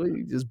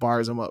You, just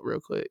bars him up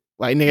real quick?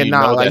 Like nigga, you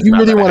nah. know Like that's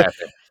not gonna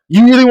happen.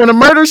 you really want to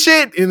murder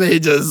shit, and then he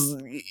just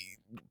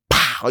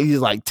pow, he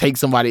just like take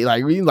somebody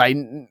like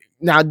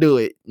now do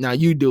it. Now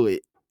you do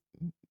it.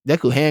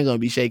 Deku hand gonna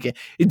be shaking.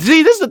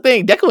 See, this is the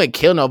thing. Deku ain't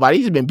kill nobody.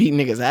 He's just been beating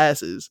niggas'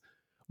 asses.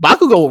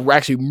 Bakugo will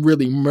actually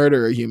really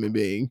murder a human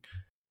being.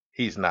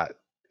 He's not.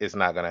 It's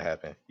not gonna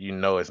happen. You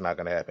know it's not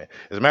gonna happen.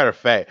 As a matter of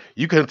fact,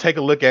 you can take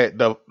a look at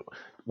the.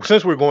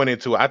 Since we're going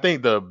into it, I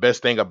think the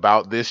best thing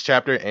about this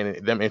chapter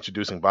and them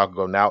introducing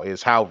Bakugo now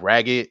is how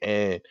ragged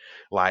and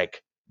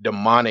like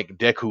demonic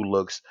Deku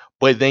looks.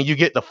 But then you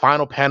get the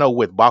final panel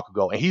with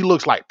Bakugo, and he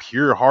looks like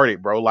pure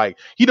hearted, bro. Like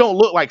he don't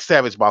look like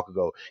Savage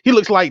Bakugo. He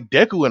looks like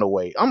Deku in a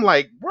way. I'm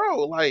like,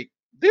 bro, like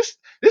this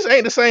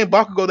ain't the same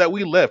Bakugo that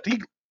we left.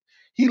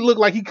 He looked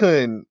like he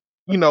couldn't,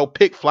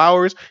 pick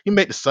flowers. He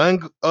made the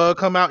sun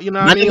come out. You know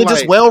what I My mean? nigga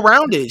just Like, well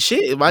rounded.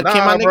 Shit, nah, bro. Like,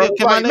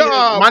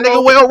 nah, my bro.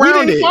 nigga well We didn't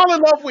rounded. fall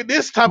in love with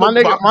this type My of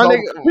nigga, my Bakugo.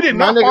 nigga, We did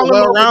my not nigga fall in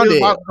well love with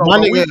this rounded. Bakugo,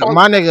 bro. We fall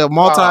My nigga uh,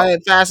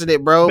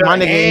 multifaceted, bro. the My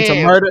nigga into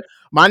hands. murder.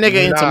 My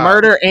nigga into Nah,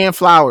 murder and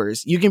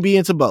flowers. You can be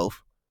into both.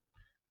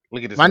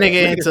 look at this My man.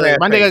 nigga Look at this man's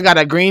my face. nigga got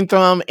a green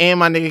thumb and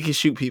my nigga can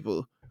shoot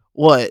people.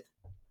 What?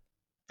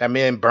 That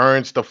man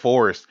burns the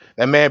forest.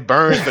 That man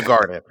burns the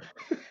garden.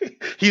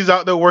 He's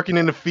out there working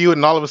in the field,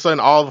 and all of a sudden,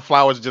 all the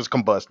flowers just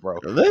combust, bro.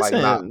 Like,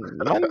 nah.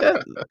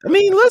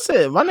 Listen,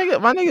 listen, my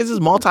nigga is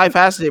just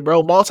multifaceted,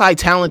 bro.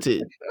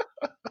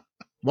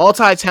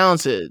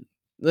 Multi-talented.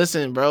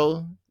 Listen,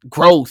 bro.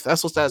 Growth.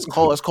 That's what that's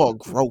called. It's called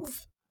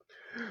growth.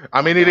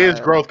 I My mean, it is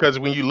God. growth because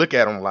when you look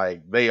at them,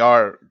 like they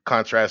are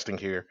contrasting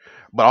here.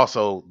 But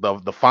also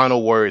the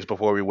final words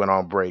before we went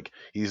on break,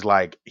 he's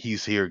like,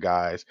 "He's here,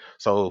 guys."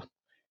 So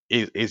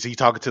is he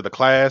talking to the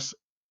class?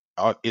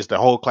 Is the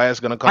whole class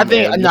gonna come and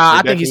look for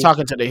I think he's Deku?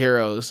 talking to the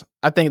heroes.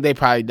 I think they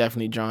probably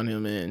definitely drawn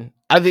him in.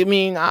 I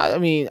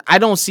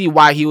don't see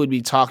why he would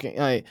be talking.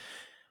 Like,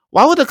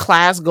 why would the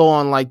class go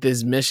on like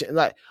this mission?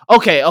 Like,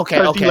 okay.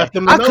 Because he left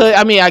them to know.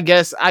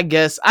 I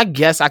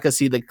guess I could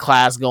see the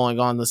class going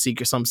on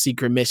some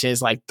secret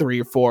missions, like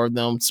 3 or 4 of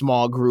them,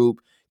 small group.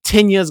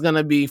 Tenya's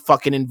gonna be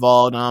fucking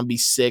involved. I'm gonna be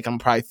sick. I'm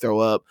probably throw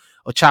up.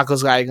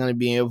 Ochako's guy gonna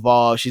be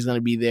involved. She's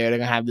gonna be there. They're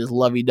gonna have this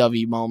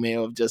lovey-dovey moment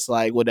of just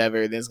like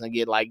whatever. Then it's gonna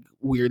get like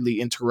weirdly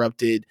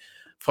interrupted.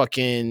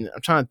 Fucking,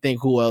 I'm trying to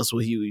think who else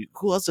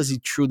does he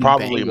truly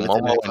Probably bang with in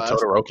Momo that and class?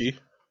 Todoroki.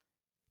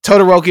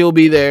 Todoroki will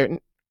be there.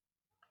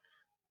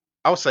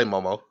 I would say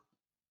Momo.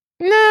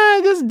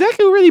 Nah, does Deku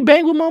really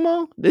bang with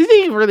Momo? Does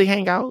he really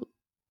hang out?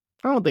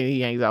 I don't think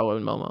he hangs out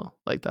with Momo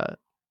like that.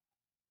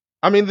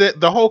 I mean,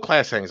 the whole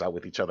class hangs out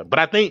with each other, but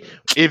I think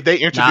if they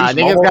Nah, introduce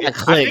niggas Momo, got I think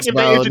clicks, if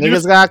they bro.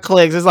 introduce Niggas got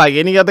clicks. It's like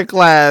any other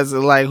class.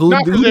 Like who no,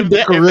 because did Deku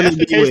if really that's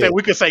the be case, then with?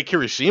 we could say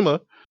Kirishima.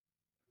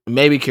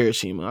 Maybe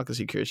Kirishima. I could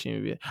see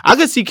Kirishima. I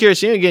could see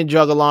Kirishima getting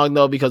drug along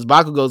though because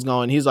Bakugo's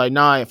going. He's like,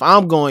 nah, if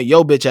I'm going,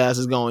 your bitch ass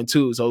is going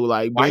too. So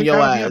like, Why bring he your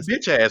trying to be a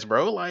ass. bitch ass,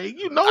 bro? Like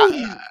you know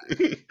I,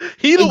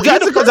 he the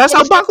because first that's one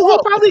how to step Bakugo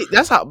up. probably.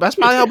 That's probably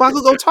how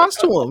Bakugo talks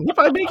to him. He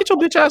probably get your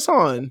bitch ass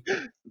on.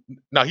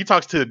 No, he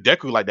talks to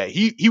Deku like that.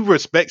 He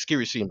respects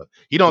Kirishima.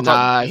 He don't talk.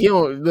 Nah, he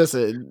don't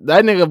listen.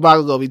 That nigga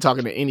Bakugo be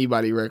talking to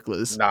anybody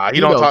reckless. Nah, he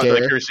He don't don't talk to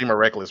care. Kirishima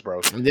reckless,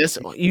 bro. This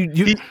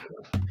you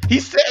He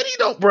said he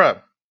don't, bro.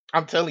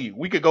 I'm telling you,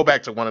 we could go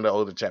back to one of the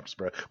older chapters,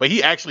 bro. But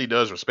he actually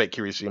does respect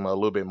Kirishima a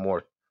little bit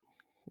more.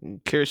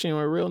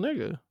 Kirishima a real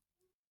nigga.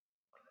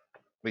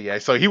 But yeah,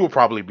 so he will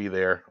probably be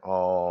there.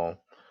 I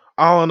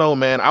don't know,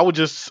 man. I would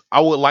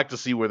like to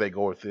see where they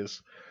go with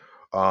this.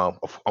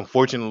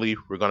 Unfortunately,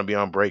 we're gonna be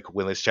on break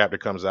when this chapter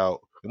comes out.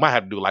 We might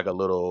have to do like a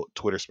little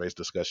Twitter space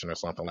discussion or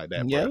something like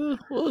that, Yeah, bro.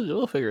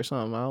 we'll figure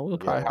something out. We'll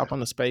probably Yeah, hop on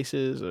the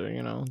spaces or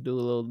do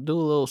a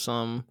little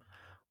something.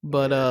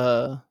 But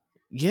yeah,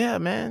 yeah,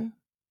 man.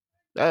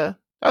 I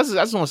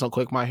just want some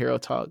quick My Hero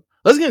talk.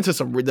 Let's get into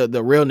some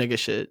the real nigga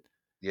shit.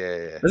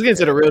 yeah, Let's get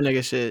into yeah. the real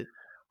nigga shit.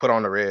 Put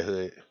on the red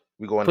hood.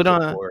 We going Put into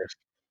the on. forest.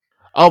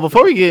 Oh,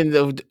 before we get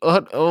into,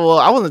 well,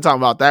 I wasn't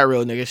talking about that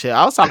real nigga shit.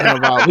 I was talking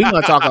about we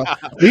gonna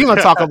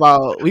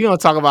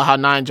talk about how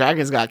Nine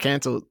Dragons got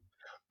canceled.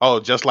 Oh,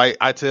 just like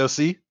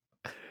ITLC.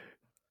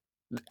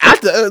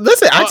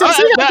 Listen,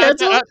 ITLC got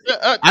canceled.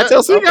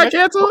 ITLC got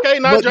canceled. Okay,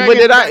 Nine But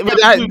Dragons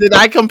got canceled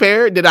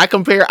did I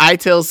compare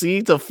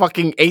ITLC to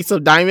fucking Ace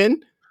of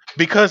Diamond?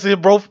 because they're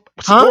both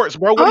Huh? sports,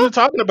 bro. What are you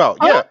talking about?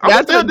 Huh? Yeah, I'm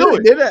gonna still do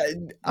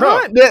it,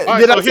 bro.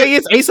 Did I say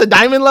it's Ace of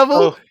Diamond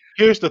level? So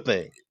here's the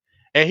thing,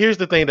 and here's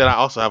the thing that I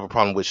also have a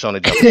problem with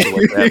Shonen Jump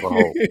situation as a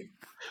whole.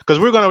 Because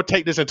we're going to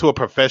take this into a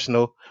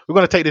professional, we're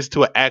going to take this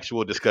to an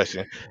actual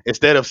discussion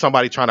instead of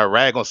somebody trying to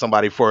rag on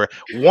somebody for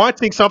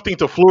wanting something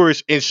to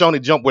flourish in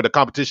Shonen Jump where the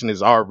competition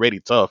is already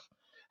tough.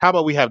 How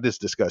about we have this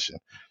discussion?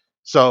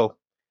 So,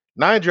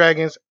 Nine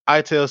Dragons,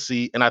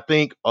 ITLC, and I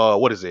think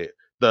what is it?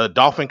 The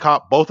Dolphin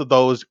Cop. Both of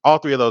those, all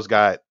 3 of those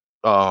got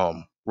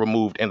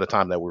removed in the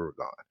time that we were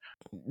gone.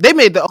 They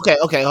made the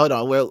okay. Hold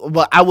on. Well,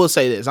 but I will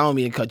say this. I don't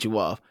mean to cut you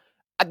off.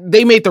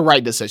 They made the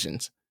right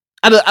decisions.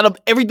 Out of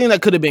everything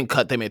that could have been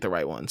cut, they made the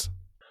right ones.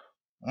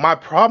 My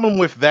problem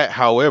with that,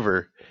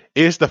 however,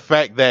 is the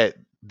fact that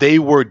they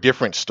were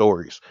different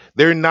stories.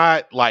 They're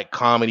not like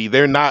comedy.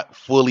 They're not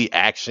fully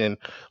action.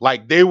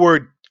 Like they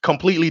were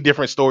completely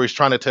different stories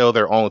trying to tell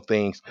their own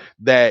things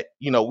that,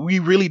 we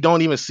really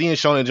don't even see in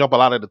Shonen Jump a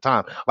lot of the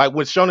time. Like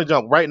with Shonen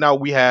Jump right now,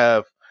 we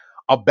have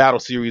a battle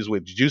series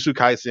with Jujutsu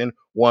Kaisen,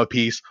 One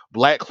Piece,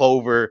 Black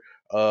Clover.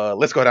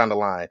 Let's go down the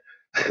line.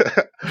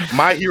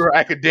 My Hero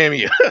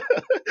Academia,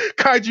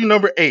 Kaiju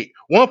number 8,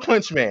 One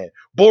Punch Man,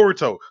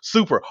 Boruto,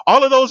 Super.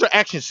 All of those are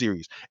action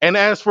series. And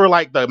as for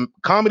like the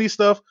comedy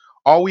stuff,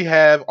 all we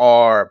have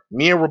are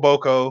Me and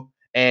Roboko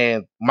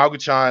and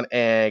Magu-chan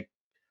and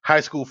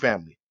High School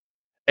Family.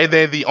 And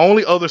then the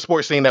only other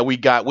sports thing that we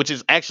got, which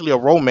is actually a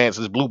romance,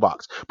 is Blue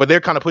Box. But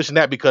they're kind of pushing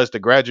that because the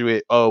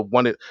graduate of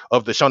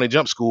of the Shonen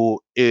Jump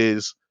school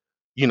is,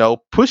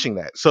 pushing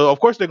that. So of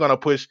course they're gonna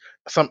push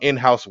some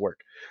in-house work.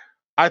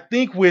 I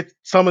think with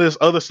some of this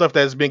other stuff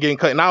that's been getting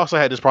cut, and I also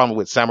had this problem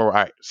with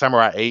Samurai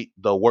 8,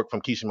 the work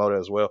from Kishimoto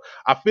as well.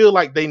 I feel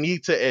like they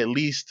need to at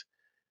least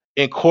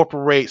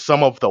incorporate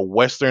some of the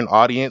Western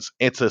audience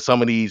into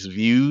some of these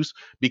views,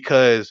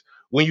 because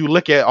when you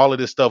look at all of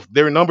this stuff,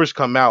 their numbers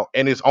come out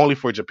and it's only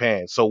for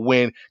Japan. So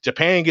when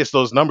Japan gets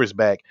those numbers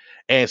back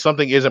and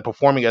something isn't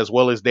performing as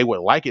well as they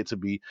would like it to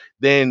be,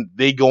 then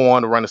they go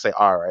on to run and say,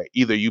 all right,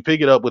 either you pick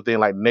it up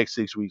within like the next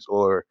 6 weeks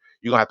or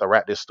you're gonna have to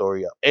wrap this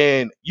story up.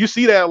 And you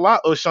see that a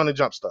lot of Shonen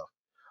Jump stuff.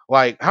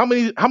 Like how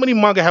many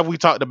manga have we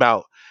talked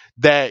about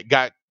that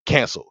got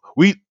canceled?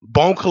 We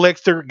Bone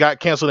Collector got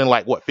canceled in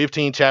like what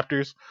 15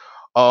 chapters.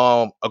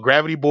 A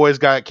Gravity Boys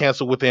got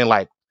canceled within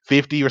like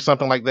 50 or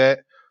something like that.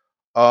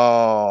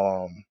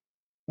 Um,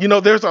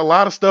 there's a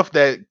lot of stuff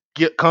that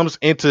comes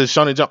into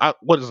Shonen Jump.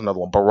 What is another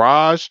one?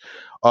 Barrage,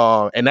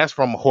 and that's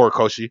from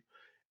Horikoshi.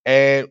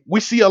 And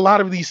we see a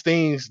lot of these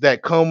things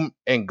that come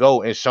and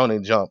go in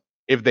Shonen Jump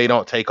if they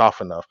don't take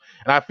off enough.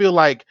 And I feel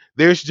like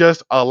there's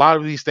just a lot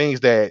of these things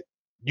that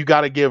you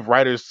got to give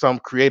writers some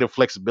creative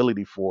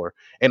flexibility for,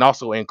 and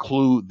also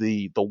include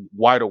the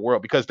wider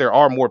world, because there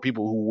are more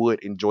people who would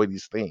enjoy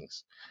these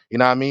things. You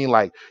know what I mean?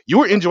 Like you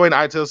were enjoying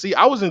ITLC,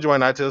 I was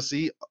enjoying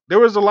ITLC. There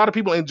was a lot of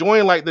people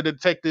enjoying like the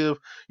detective,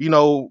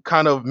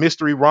 kind of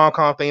mystery rom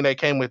com thing that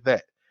came with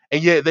that,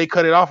 and yet they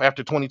cut it off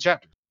after 20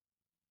 chapters.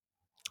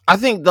 I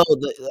think though,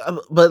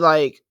 but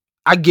like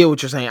I get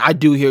what you're saying. I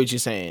do hear what you're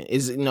saying.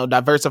 Is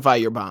diversify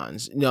your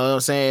bonds. You know what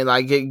I'm saying?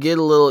 Like get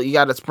a little. You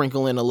got to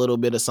sprinkle in a little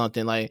bit of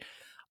something. Like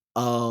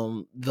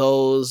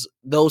those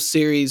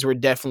series were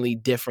definitely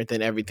different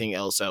than everything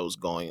else that was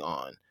going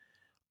on.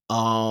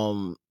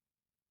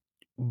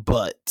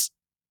 But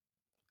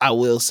I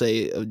will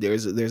say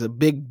there's a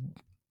big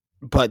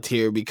but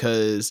here,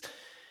 because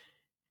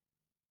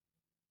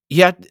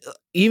yeah,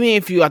 even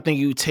if I think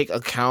you take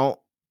account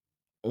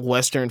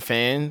Western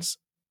fans,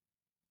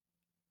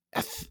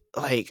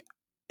 like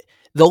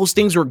those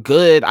things were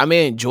good. I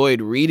may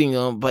enjoyed reading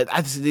them, but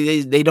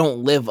they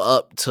don't live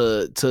up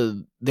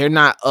to they're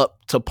not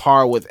up to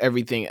par with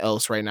everything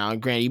else right now. And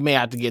granted, you may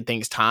have to get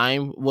things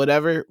time,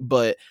 whatever,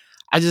 but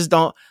I just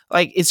don't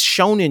like it's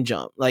Shonen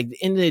Jump. Like the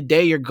end of the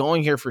day, you're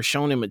going here for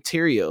shonen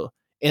material.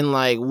 And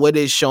like, what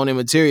is shonen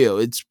material?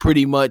 It's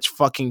pretty much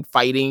fucking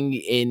fighting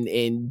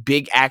in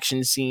big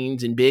action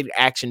scenes and big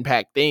action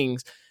packed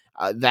things.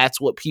 That's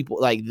what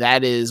people like.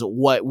 That is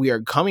what we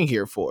are coming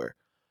here for.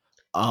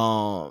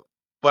 Um,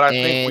 But I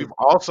think and we've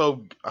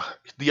also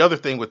the other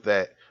thing with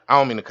that. I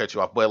don't mean to cut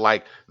you off, but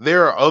like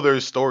there are other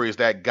stories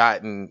that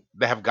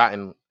have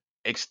gotten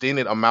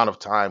extended amount of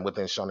time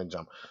within Shonen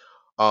Jump.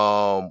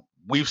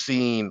 We've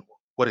seen,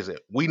 what is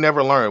it? We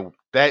Never Learn,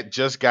 that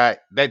just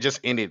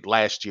ended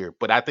last year,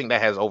 but I think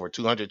that has over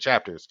 200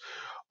 chapters.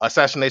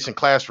 Assassination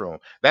Classroom.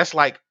 That's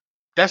not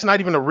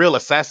even a real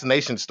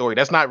assassination story.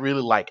 That's not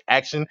really like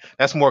action.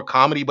 That's more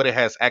comedy, but it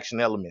has action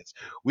elements.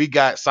 We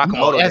got no,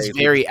 Sakamoto that's Days,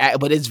 which very,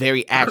 but it's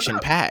very action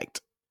packed.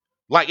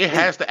 like it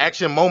has the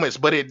action moments,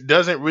 but it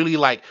doesn't really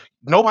like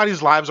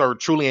nobody's lives are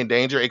truly in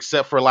danger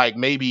except for like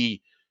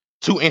maybe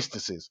two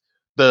instances.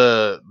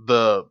 The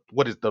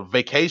what is the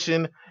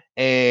vacation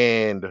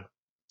and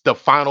the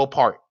final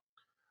part.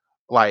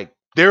 Like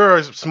there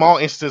are small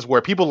instances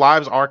where people's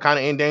lives are kind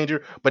of in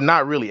danger, but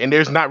not really. And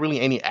there's not really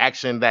any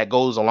action that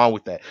goes along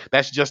with that.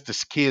 That's just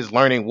the kids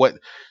learning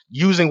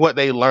using what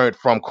they learned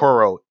from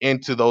Koro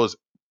into those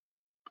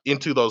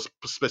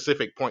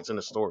specific points in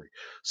the story.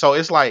 So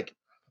it's like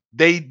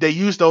they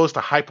use those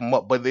to hype them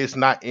up, but it's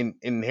not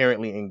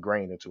inherently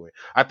ingrained into it.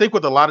 I think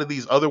with a lot of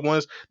these other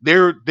ones,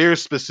 they're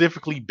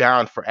specifically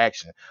bound for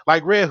action.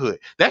 Like Red Hood,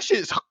 that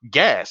shit's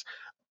gas.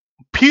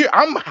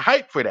 I'm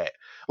hyped for that.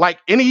 Like,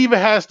 and it even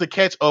has the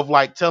catch of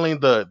like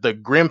telling the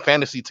grim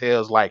fantasy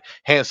tales like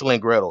Hansel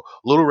and Gretel,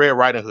 Little Red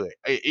Riding Hood.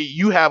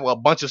 You have a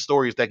bunch of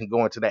stories that can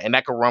go into that, and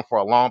that can run for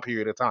a long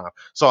period of time.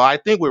 So I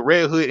think with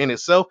Red Hood in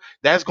itself,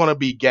 that's gonna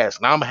be gas,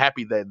 and I'm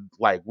happy that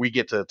like we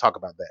get to talk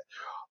about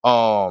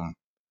that.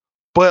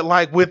 But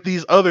like with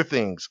these other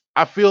things,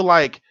 I feel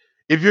like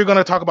if you're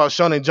gonna talk about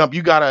Shonen Jump,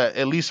 you gotta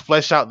at least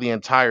flesh out the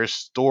entire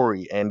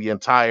story and the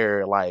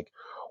entire like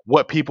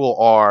what people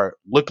are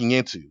looking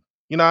into.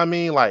 You know what I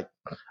mean? Like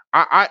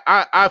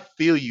I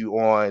feel you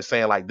on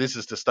saying like this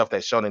is the stuff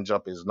that Shonen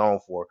Jump is known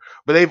for,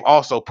 but they've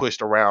also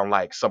pushed around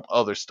like some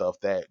other stuff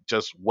that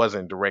just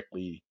wasn't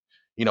directly,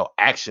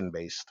 action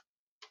based.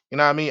 You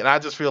know what I mean? And I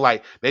just feel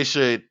like they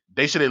should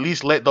at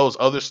least let those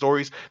other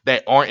stories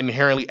that aren't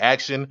inherently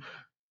action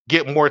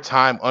get more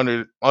time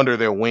under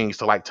their wings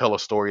to like tell a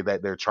story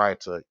that they're trying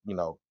to,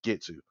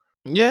 get to.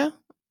 Yeah,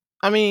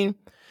 I mean,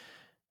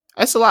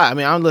 that's a lot. I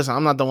mean,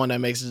 I'm not the one that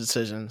makes the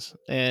decisions,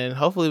 and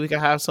hopefully, we can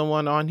have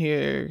someone on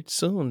here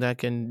soon that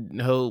can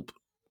help,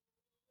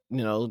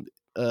 you know,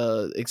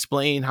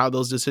 explain how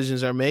those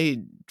decisions are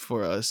made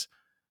for us.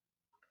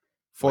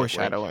 Wink, wink,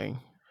 Foreshadowing,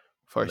 nudge,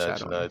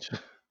 foreshadowing, nudge.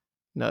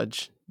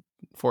 nudge,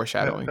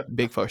 foreshadowing,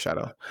 big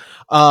foreshadow.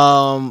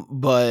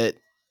 But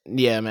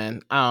yeah,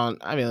 man, I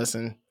don't. I mean,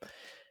 listen.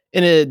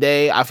 End of the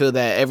day, I feel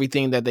that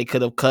everything that they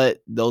could have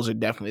cut, those are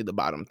definitely the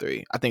bottom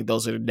three. I think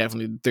those are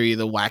definitely the three of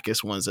the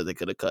wackest ones that they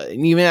could have cut.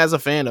 And even as a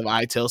fan of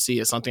ITLC,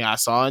 it's something I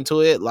saw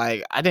into it.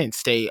 Like I didn't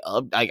stay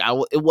up. Like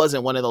it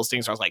wasn't one of those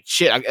things where I was like,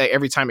 shit.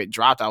 Every time it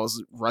dropped, I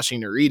was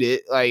rushing to read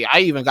it. Like I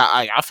even got,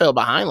 I fell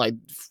behind like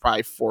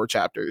probably 4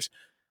 chapters.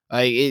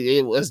 Like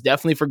it was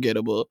definitely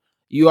forgettable.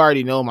 You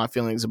already know my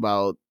feelings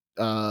about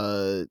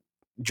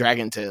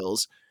Dragon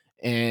Tales,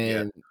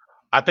 Yeah. and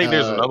I think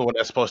there's uh another one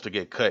that's supposed to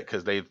get cut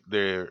because they're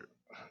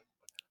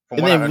from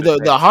and what I then the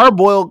understand. hard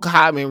boiled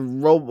cop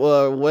and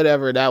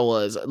whatever that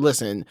was.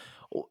 Listen,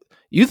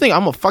 you think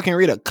I'm gonna fucking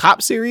read a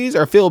cop series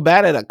or feel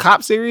bad at a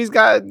cop series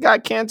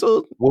got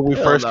canceled? When we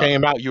Hell first no.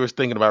 came out, you were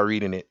thinking about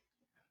reading it.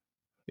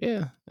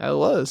 Yeah, that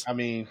was. I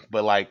mean,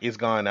 but like it's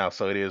gone now,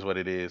 so it is what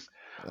it is.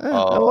 Yeah,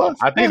 that was.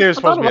 I think Yeah, there's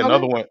I supposed thought to be about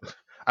another it. one.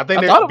 I think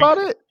I there, thought about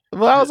it,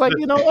 but I was like,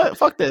 you know what?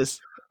 Fuck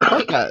this.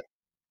 Fuck that.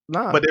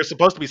 Nah. but there's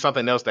supposed to be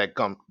something else that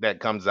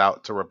comes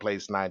out to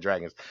replace Nine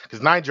Dragons because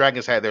Nine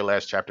Dragons had their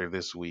last chapter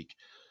this week.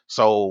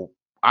 So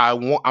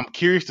I'm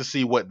curious to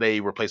see what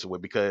they replace it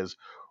with because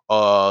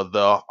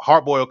the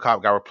Hardboiled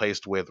Cop got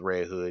replaced with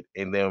Red Hood,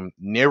 and then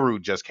Neru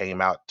just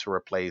came out to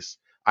replace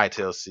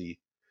ITLC.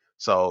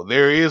 So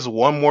there is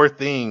one more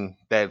thing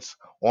that's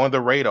on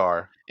the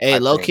radar. Hey, I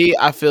low think. key,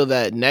 I feel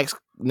that next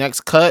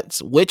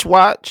cuts, Witch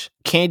Watch,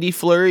 Candy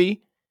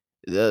Flurry.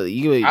 I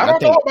I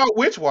don't know think. about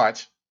Witch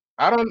Watch.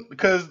 I don't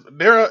because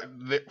there are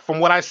from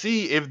what I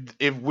see,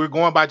 if we're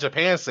going by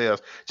Japan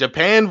sales,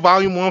 Japan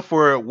Volume 1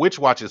 for Witch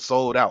Watch is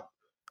sold out,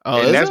 Oh,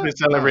 and is that's it? been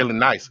selling Oh. really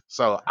nice.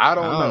 So I I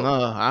don't don't know.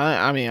 know.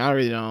 I mean, I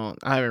really don't.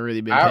 I haven't really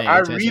been I paying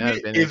attention. read I've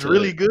it. been It's into it.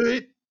 really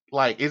good.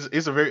 Like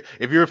it's a very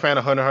if you're a fan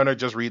of Hunter x Hunter,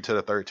 just read to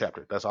the third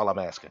chapter. That's all I'm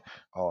asking.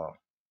 Uh, All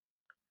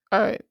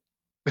right.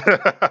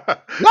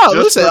 No, just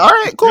listen. for All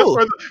right, cool.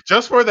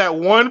 just for that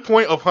one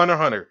point of Hunter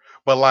x Hunter.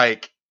 But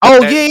like Oh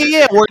that, yeah,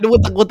 yeah,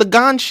 yeah. With the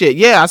Gon shit.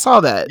 Yeah, I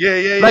saw that. yeah,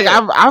 yeah, Like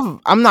yeah.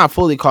 I'm not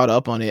fully caught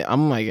up on it.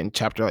 I'm like in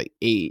chapter like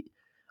 8.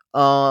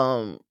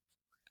 I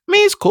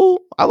mean it's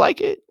cool. I like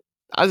it.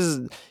 I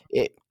just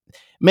it,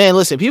 man,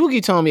 listen. People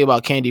keep telling me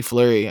about Candy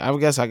Flurry. I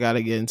guess I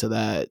gotta get into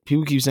that.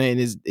 People keep saying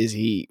is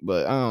heat,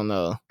 but I don't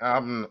know.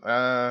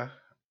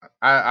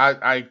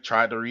 I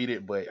tried to read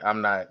it, but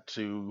I'm not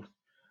too.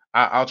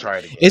 I'll try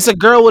it again. It's a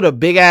girl with a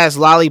big ass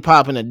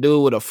lollipop and a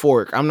dude with a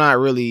fork. I'm not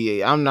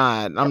really. I'm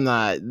not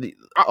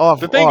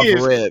The thing off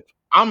is, rip.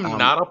 I'm Um,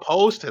 not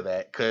opposed to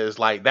that because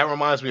like that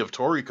reminds me of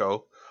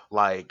Toriko,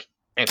 like,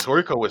 and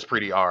Toriko was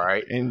pretty all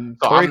right. and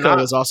So I'm Toriko not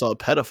was also a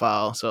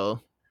pedophile, so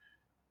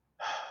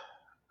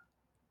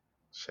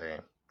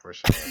shame for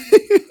shame.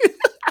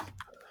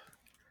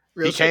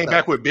 real He shit came though.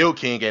 back with Bill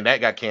King, and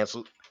that got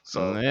canceled.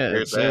 So Yeah,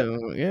 there's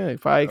that. yeah,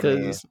 probably I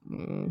mean, because.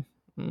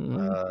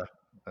 Mhm.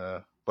 uh,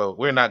 but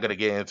we're not gonna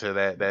get into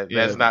that.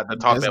 Yeah, That's not the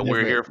talk that's that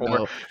we're different.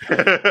 here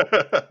for.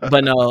 No,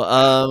 but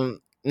no,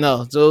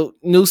 no. So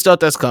new stuff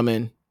that's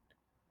coming.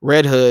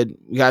 Red Hood.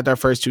 We got our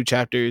first 2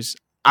 chapters.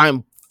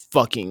 I'm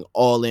fucking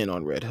all in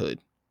on Red Hood.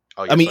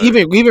 Oh I yes, mean, sir.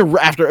 even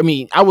after, I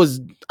mean, I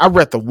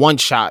read the one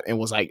shot and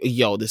was like,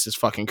 yo, this is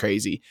fucking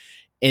crazy.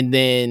 And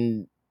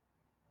then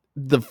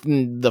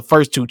the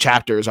first 2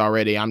 chapters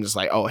already, I'm just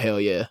like, oh hell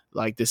yeah,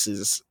 like this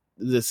is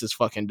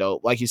fucking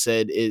dope. Like you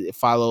said, it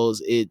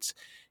follows. It's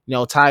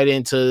tied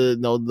into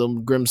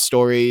the Grimm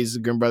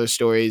Brothers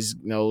stories.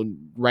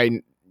 Right,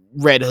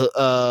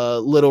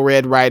 Little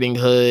Red Riding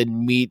Hood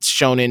meets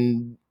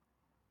Shonen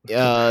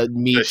The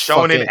meets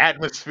shonen fucking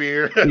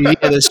atmosphere. yeah,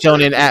 the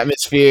Shonen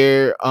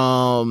atmosphere.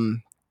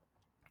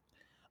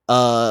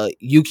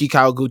 Yuki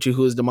Kawaguchi,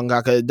 who is the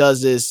mangaka that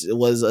does this,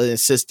 was an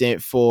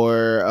assistant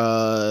for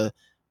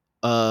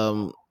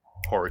um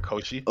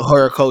Horikoshi.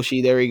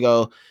 Horikoshi. There we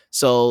go.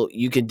 So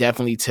you can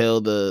definitely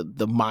tell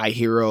the My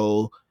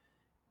Hero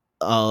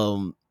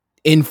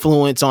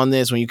influence on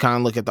this when you kind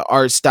of look at the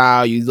art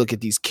style, you look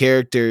at these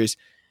characters.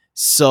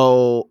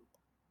 So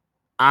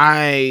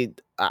I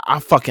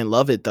fucking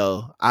love it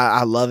though.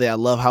 I love it. I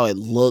love how it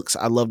looks.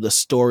 I love the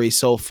story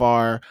so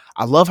far.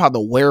 I love how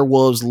the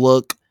werewolves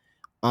look.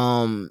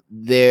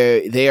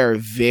 They are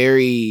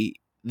very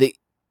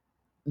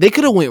they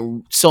could have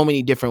went so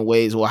many different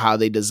ways with how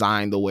they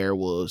designed the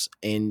werewolves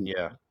and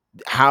Yeah.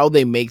 how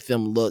they make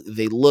them look.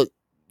 They look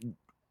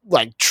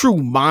like true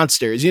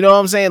monsters. You know what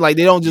I'm saying? Like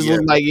they don't just Yeah,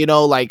 look like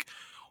like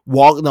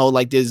walk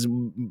like this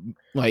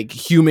like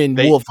human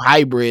they wolf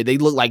hybrid. They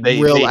look like they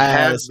real they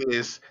have ass.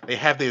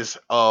 this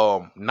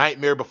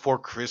Nightmare Before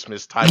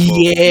Christmas type of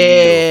feel.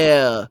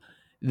 Yeah,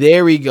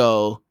 there we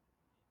go.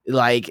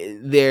 Like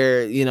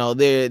they're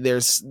they're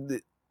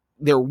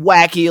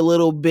wacky a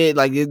little bit.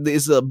 Like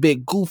it's a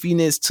bit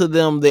goofiness to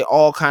them. They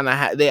all kind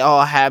of they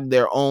all have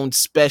their own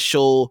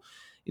special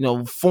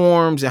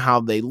forms and how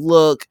they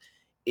look.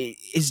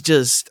 It's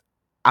just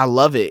I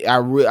love it.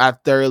 I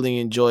thoroughly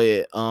enjoy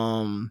it.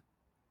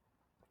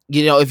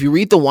 If you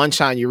read the one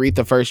shot, you read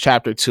the first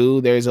chapter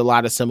too. There's a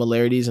lot of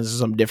similarities and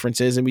some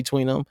differences in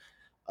between them.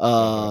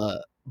 Uh-huh.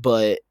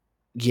 But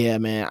yeah,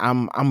 man,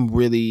 I'm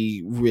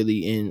really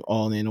really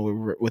all in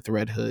with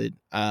Red Hood.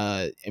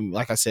 And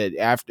like I said,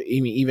 after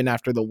even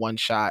after the one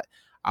shot,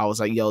 I was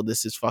like, yo,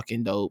 this is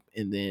fucking dope.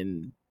 And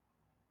then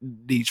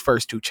these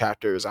first two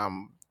chapters,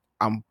 I'm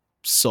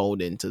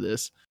sold into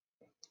this.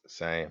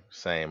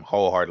 Same,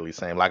 wholeheartedly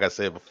same. Like I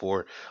said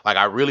before, like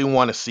I really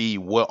want to see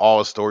what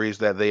all stories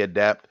that they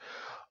adapt.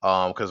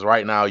 Because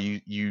right now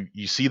you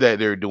see that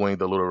they're doing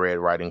the Little Red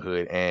Riding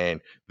Hood and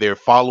they're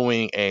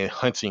following and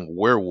hunting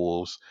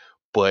werewolves,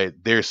 but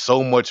there's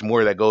so much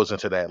more that goes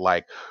into that.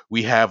 Like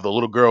we have the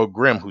little girl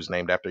Grimm, who's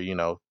named after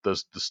the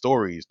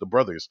stories, the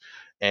brothers,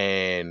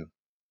 and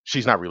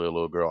she's not really a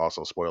little girl.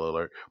 Also, spoiler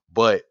alert,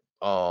 but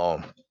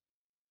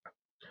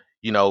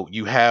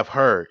you have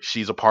her.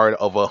 She's a part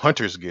of a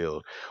hunters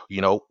guild.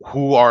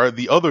 Who are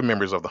the other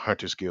members of the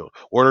hunters guild?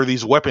 What are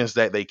these weapons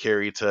that they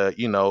carry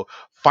to,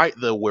 fight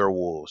the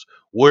werewolves?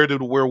 Where do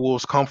the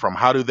werewolves come from?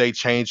 How do they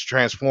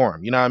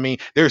transform? You know what I mean?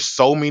 There's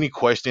so many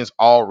questions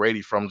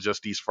already from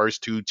just these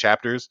first two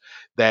chapters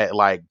that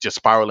like just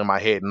spiral in my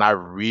head. And I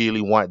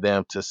really want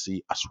them to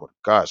see, I swear to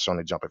God,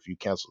 Shonen Jump, if you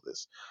cancel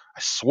this, I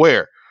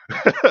swear.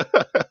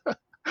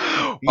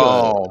 Good.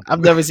 um I've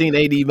never seen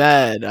AD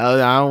mad.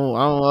 I don't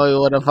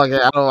know what the fuck.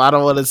 I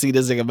don't want to see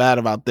this nigga mad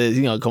about this.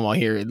 Come on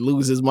here and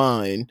lose his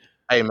mind.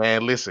 Hey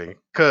man, listen,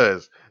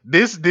 cause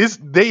this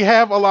they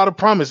have a lot of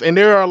promise, and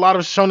there are a lot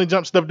of Shonen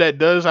Jump stuff that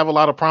does have a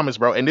lot of promise,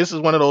 bro. And this is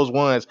one of those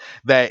ones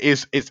that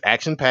it's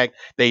action packed.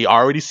 They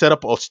already set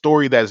up a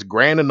story that's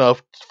grand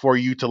enough for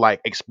you to like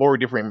explore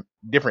different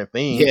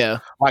things. Yeah.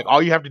 Like all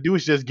you have to do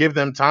is just give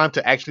them time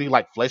to actually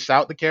like flesh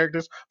out the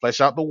characters, flesh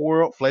out the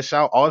world, flesh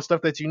out all the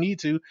stuff that you need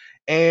to,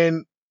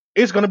 and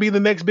it's gonna be the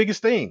next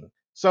biggest thing.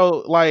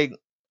 So like,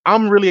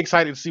 I'm really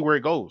excited to see where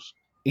it goes.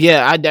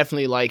 Yeah, I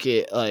definitely like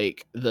it,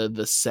 like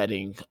the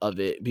setting of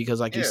it, because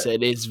like you Yeah, said,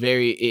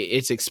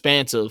 it's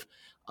expansive.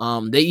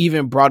 They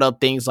even brought up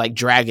things like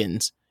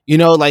dragons.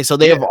 Like so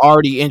they have yeah.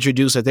 already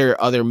introduced that there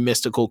are other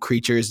mystical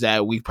creatures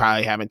that we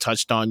probably haven't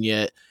touched on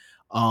yet.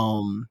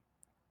 Um,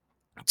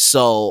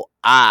 so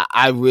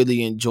I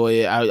really enjoy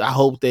it. I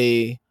hope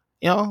they,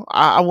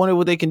 I wonder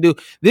what they can do.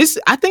 This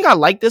I think I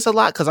like this a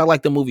lot because I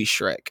like the movie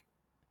Shrek.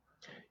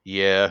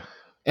 Yeah.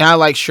 And I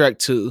like Shrek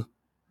 2.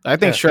 I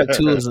think Shrek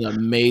 2 is an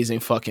amazing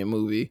fucking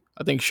movie.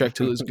 I think Shrek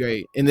 2 is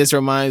great. And this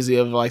reminds me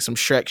of like some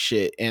Shrek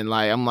shit. And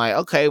like I'm like,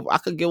 okay, I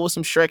could get with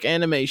some Shrek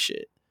anime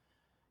shit.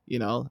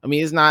 I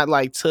mean it's not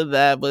like to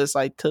that, but it's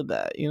like to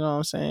that. You know what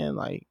I'm saying?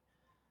 Like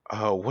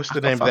What's I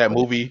the could name of fuck that with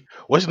it. movie?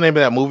 What's the name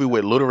of that movie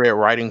with Little Red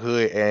Riding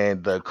Hood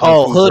and the Kung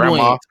Oh, Fu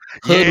grandma?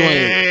 Hoodwinked. Hoodwinked.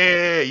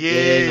 Yeah,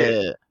 yeah.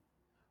 Yeah.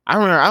 I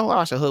remember I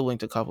watched a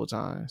Hoodwinked a couple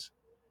times.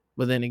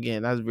 But then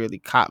again, that's really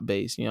cop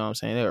based. You know what I'm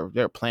saying?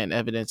 They're planting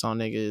evidence on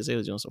niggas. They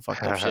was doing some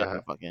fucked up shit in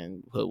the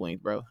fucking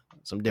Hoodwinked, bro.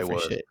 Some It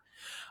different was. shit.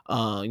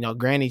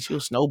 Granny, she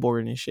was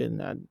snowboarding and shit and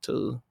that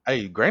too.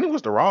 Hey, Granny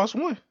was the rawest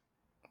one.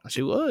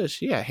 She was.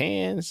 She had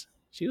hands.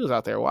 She was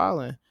out there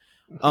wilding.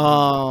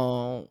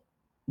 Um,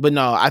 but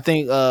no, I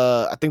think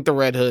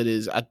Red Hood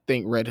is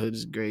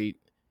great.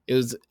 It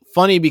was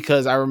funny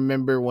because I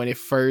remember when it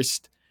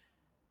first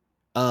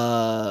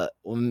it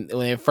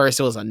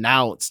was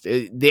announced,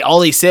 they all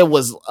they said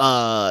was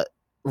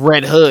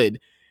Red Hood,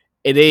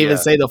 and they even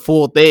Yeah. say the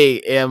full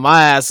thing. And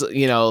my ass,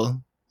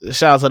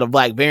 shout out to the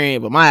black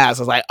variant, but my ass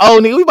was like, "Oh,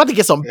 nigga, we about to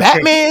get some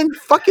Batman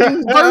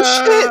fucking verse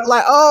shit."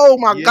 Like, oh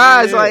my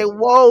gosh, Yeah. like,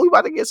 whoa, we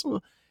about to get some.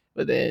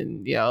 But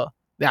then,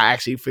 then I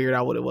actually figured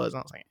out what it was. I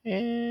was like,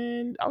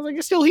 and I was like,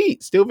 it's still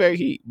heat, still very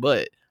heat,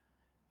 but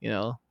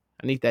I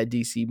need that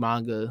DC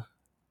manga.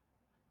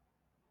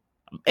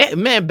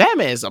 Man,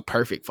 Batman is a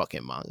perfect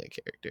fucking manga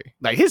character.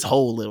 Like his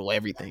whole little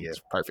everything Yeah.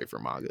 is perfect for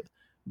manga.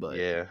 But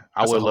Yeah.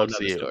 I that's a would whole love to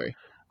nother see it. story.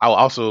 I would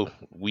also I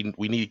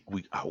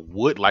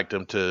would like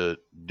them to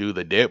do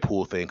the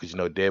Deadpool thing because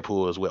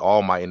Deadpool is with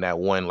All Might in that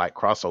one like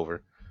crossover.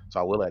 So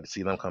I would like to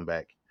see them come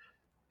back.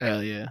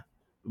 Hell yeah.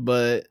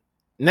 But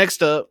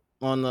next up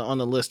on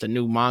the list of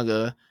new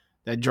manga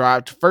that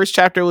dropped. First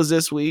chapter was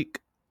this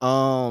week.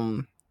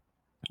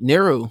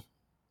 Neru,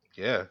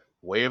 Yeah.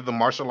 Way of the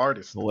Martial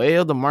Artist. Way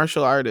of the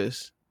Martial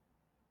Artist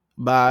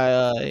by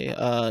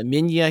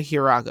Minya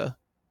Hiraga.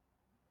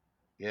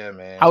 Yeah, How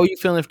man. are you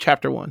feeling with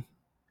chapter one?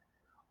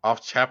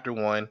 Off chapter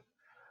one.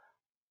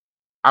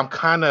 I'm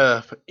kind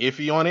of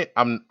iffy on it.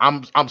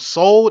 I'm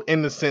sold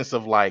in the sense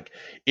of like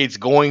it's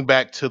going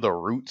back to the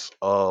roots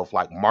of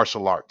like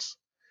martial arts,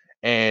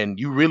 and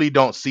you really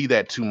don't see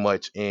that too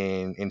much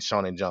in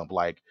Shonen Jump.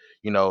 Like,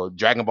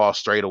 Dragon Ball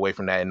strayed away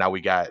from that, and now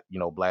we got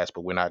Blast,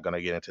 but we're not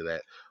gonna get into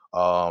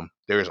that.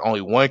 There's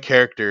only one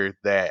character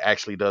that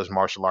actually does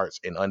martial arts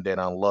in Undead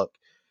Unluck.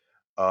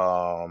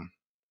 Um,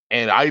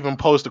 and I even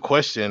posed the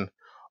question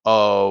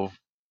of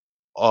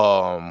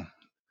um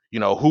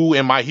who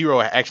in my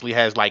hero actually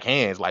has like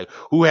hands, like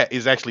who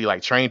is actually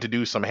like trained to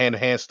do some hand to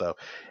hand stuff.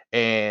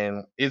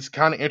 And it's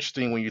kind of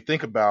interesting when you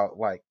think about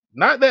like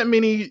not that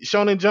many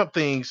Shonen Jump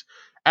things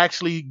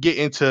actually get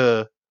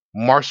into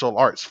martial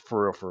arts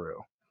for real, for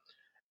real.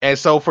 And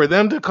so for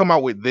them to come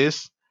out with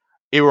this,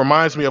 it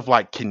reminds me of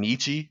like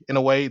Kenichi in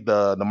a way,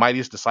 the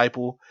mightiest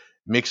disciple,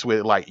 mixed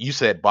with like you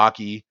said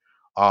Baki.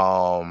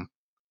 um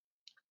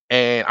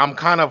and I'm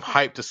kind of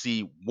hyped to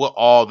see what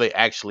all they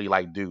actually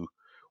like do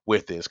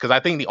with this, because I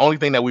think the only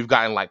thing that we've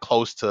gotten like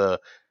close to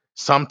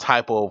some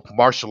type of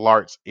martial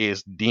arts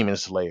is Demon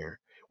Slayer,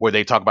 where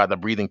they talk about the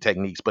breathing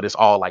techniques, but it's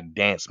all like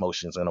dance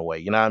motions in a way.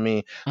 You know what I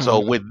mean?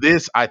 So Mhm. with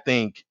this, I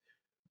think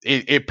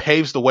it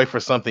paves the way for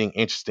something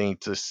interesting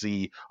to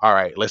see. All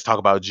right, let's talk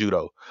about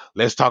judo.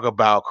 Let's talk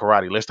about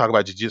karate. Let's talk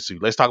about jiu-jitsu.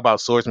 Let's talk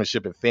about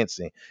swordsmanship and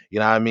fencing. You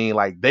know what I mean?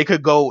 Like they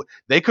could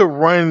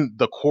run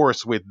the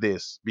course with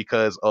this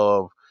because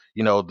of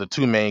the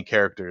two main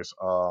characters.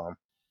 So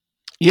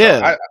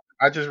Yeah.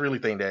 I just really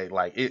think that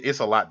like it's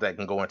a lot that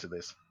can go into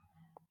this.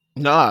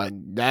 Nah,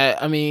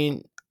 that I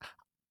mean,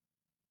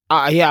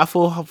 yeah,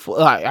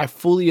 I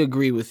fully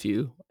agree with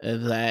you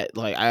that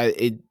like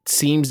it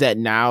seems that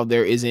now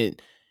there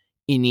isn't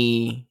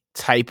any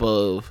type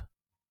of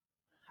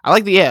I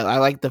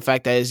like the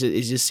fact that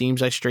it just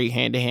seems like straight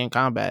hand to hand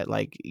combat.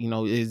 Like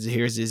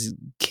here's this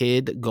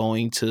kid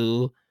going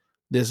to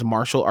this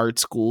martial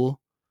arts school.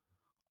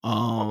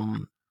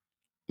 Um,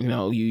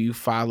 you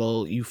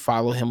follow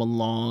him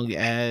along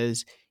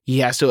as he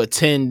has to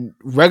attend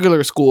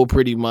regular school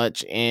pretty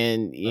much,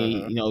 and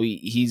Hmm.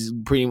 he's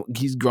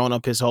grown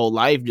up his whole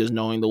life just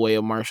knowing the way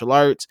of martial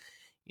arts.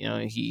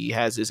 He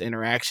has this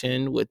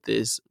interaction with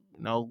this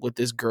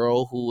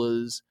girl who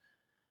was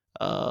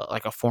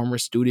like a former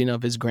student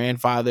of his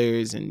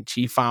grandfather's, and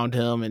she found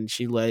him, and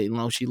she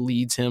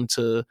leads him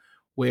to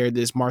where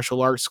this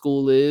martial arts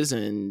school is.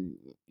 And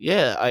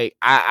yeah,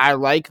 I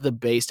like the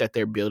base that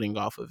they're building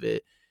off of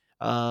it.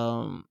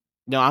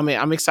 I mean,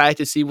 I'm excited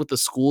to see what the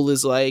school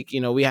is like.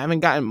 We haven't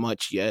gotten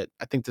much yet.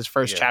 I think this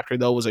first Yeah. chapter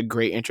though was a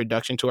great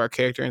introduction to our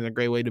character and a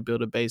great way to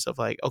build a base of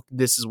like, oh,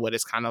 this is what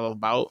it's kind of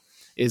about.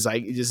 Is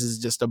like this is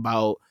just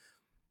about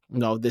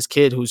this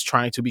kid who's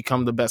trying to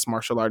become the best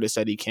martial artist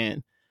that he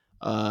can.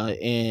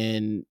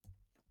 And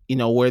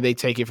where they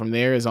take it from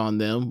there is on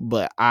them.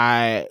 But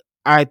I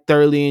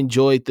thoroughly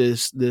enjoyed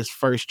this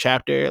first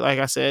chapter. Like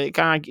I said,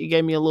 it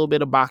gave me a little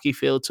bit of Baki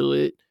feel to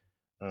it.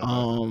 Hmm.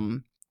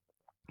 Um,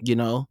 you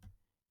know,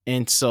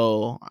 and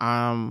so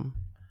I'm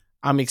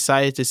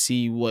excited to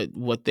see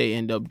what they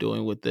end up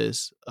doing with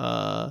this.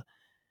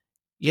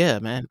 Yeah,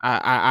 man.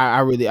 I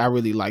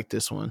really like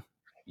this one.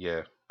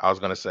 Yeah. I was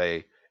gonna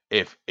say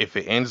if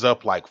it ends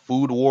up like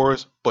Food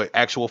Wars but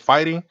actual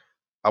fighting,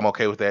 I'm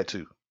okay with that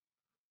too.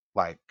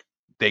 Like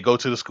they go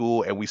to the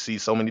school and we see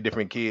so many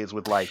different kids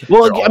with like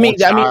Well, their own I mean,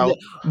 style.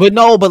 but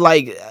no, but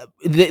like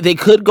they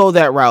could go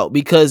that route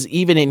because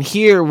even in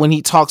here, when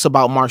he talks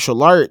about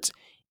martial arts,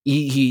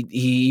 he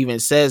even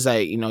says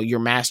that you're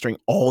mastering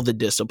all the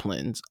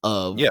disciplines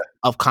Yeah.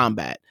 of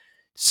combat.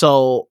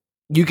 So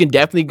you can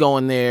definitely go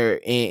in there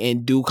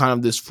and do kind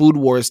of this food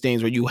wars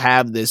things where you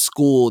have this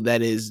school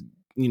that is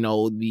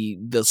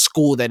the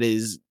school that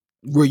is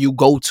where you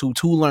go to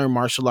learn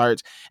martial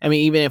arts. I mean,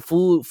 even in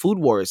food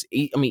wars,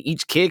 I mean,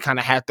 each kid kind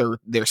of had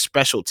their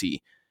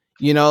specialty,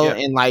 Yeah.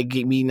 and like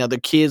meeting other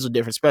kids with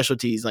different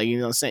specialties. Like,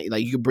 what I'm saying?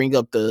 Like you could bring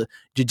up the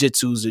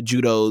jiu-jitsus, the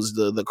judos,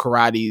 the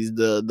karates,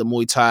 the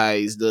Muay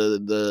Thais,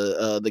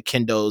 the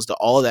kendos, the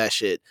all that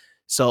shit.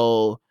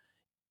 So,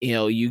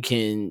 you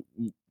can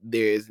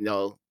there's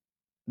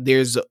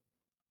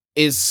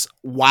it's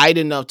wide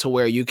enough to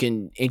where you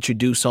can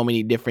introduce so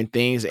many different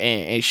things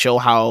and show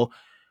how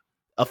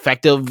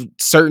effective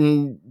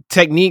certain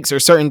techniques or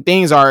certain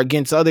things are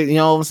against other, what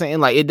I'm saying?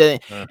 Like it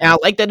doesn't, and Hmm. I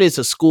like that it's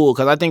a school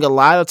because I think a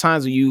lot of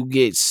times when you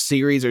get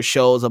series or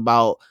shows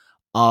about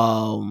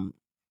um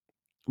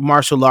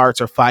martial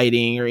arts or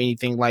fighting or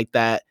anything like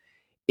that,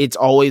 it's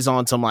always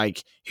on some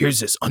like, here's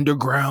this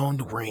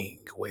underground ring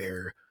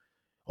where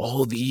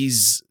all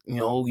these,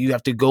 you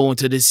have to go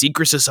into this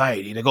secret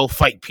society to go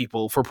fight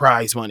people for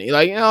prize money.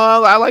 Like,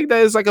 I like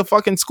that it's like a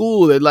fucking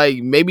school that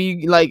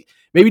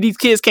maybe these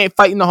kids can't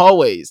fight in the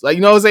hallways.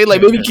 Like, what I'm saying?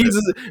 Like maybe kids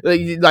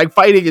is, like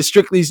fighting is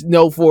strictly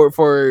for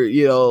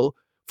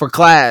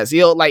class.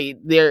 Like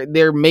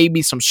there may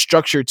be some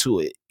structure to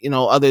it,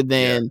 other Yeah.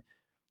 than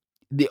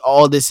the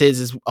all this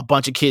is a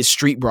bunch of kids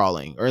street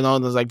brawling or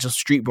there's like just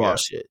street brawl Yeah.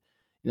 shit.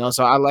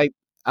 So I like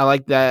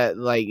that,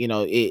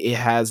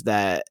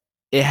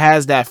 it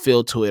has that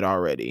feel to it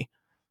already.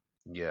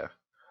 Yeah.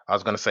 I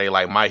was gonna say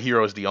like My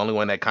Hero is the only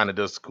one that kind of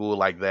does school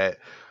like that.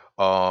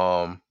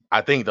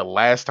 I think the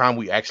last time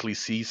we actually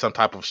see some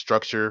type of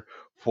structure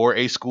for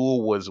a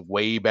school was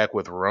way back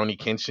with Rurouni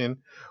Kenshin,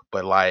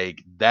 but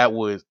like that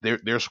was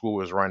their school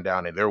was run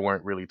down and there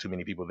weren't really too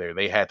many people there.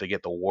 They had to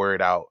get the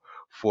word out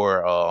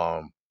for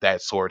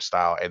that sword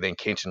style, and then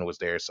Kenshin was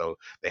there, so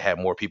they had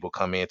more people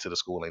come into the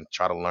school and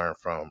try to learn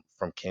from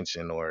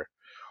Kenshin or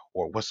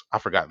what's I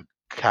forgot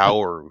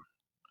Kaoru,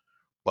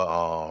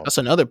 but That's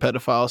another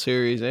pedophile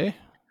series, eh?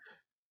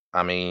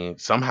 I mean,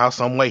 somehow,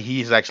 some way,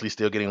 he's actually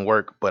still getting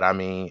work. But I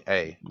mean,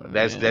 hey,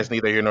 Yeah, that's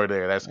neither here nor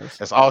there. that's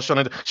That's all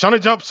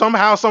Shonen Jump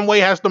somehow, some way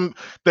has the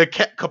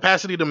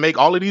capacity to make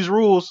all of these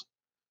rules.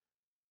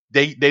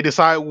 They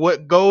decide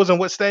what goes and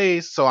what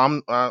stays. So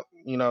I'm,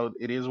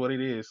 it is what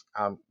it is.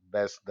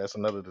 That's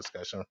another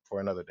discussion for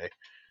another day.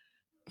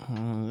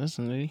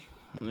 listen,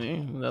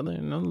 another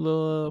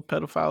little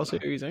pedophile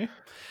series, eh?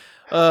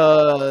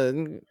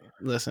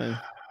 Listen,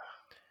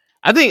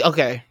 I think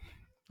okay.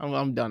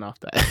 I'm done off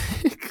that.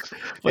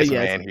 But It's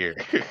yes, man here.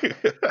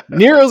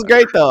 Nero's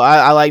great though.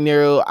 I like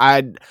Nero.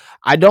 I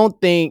don't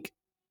think.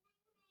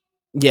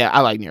 Yeah, I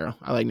like Nero.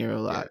 I like Nero a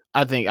Yeah, lot. I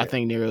yeah.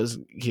 think Nero's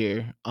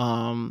here.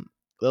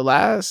 The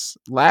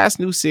last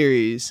new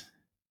series.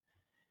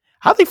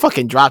 How they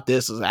fucking dropped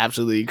this was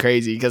absolutely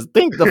crazy. Because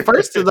think the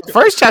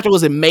first chapter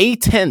was in May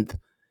 10th.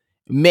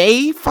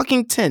 May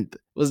fucking 10th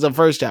was the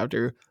first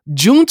chapter.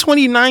 June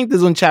 29th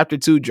is when chapter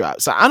 2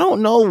 dropped. So I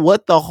don't know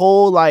what the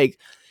whole like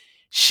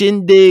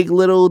shindig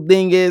little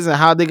thing is and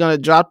how they're gonna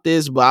drop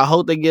this, but I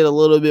hope they get a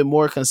little bit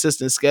more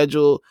consistent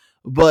schedule.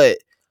 But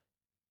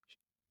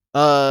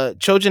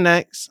Choujin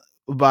X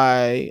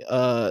by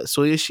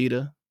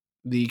Soyashida,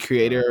 the Mhm.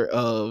 creator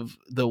of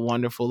the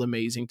wonderful,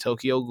 amazing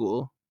Tokyo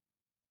Ghoul,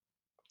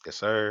 Yes,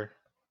 sir.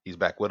 He's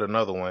back with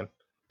another one.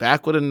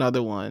 back with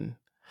another one,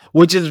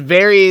 which is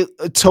very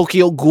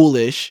Tokyo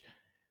Ghoulish.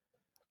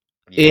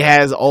 It Yeah.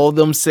 has all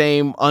them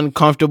same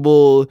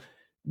uncomfortable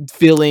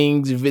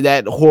feelings.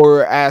 That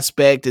horror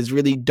aspect is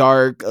really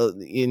dark.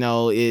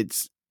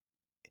 It's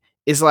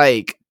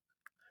like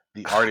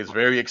The art is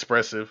very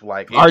expressive.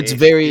 Like art's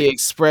very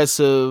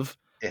expressive.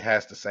 it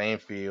has the same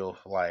feel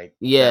like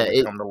Yeah, that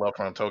we come to love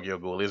from Tokyo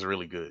Ghoul. Is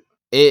really good.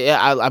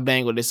 I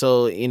bang with it.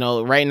 So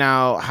right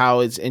now, how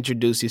it's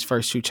introduced these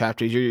first two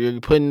chapters, you're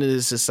put into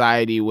this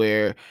society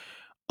where,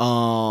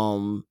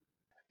 um,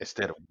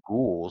 Instead of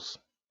ghouls,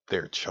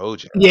 they're yeah,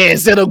 Chojins.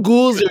 instead of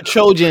ghouls, they're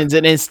Trojans,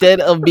 and instead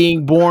of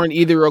being born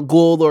either a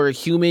ghoul or a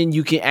human,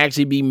 you can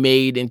actually be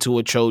made into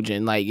a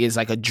Trojan. Like it's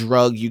like a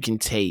drug you can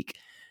take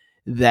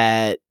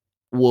that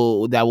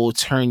will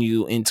turn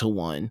you into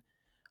one.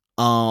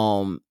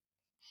 Um,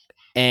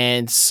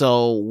 and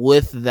so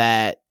with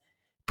that,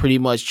 pretty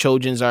much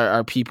Trojans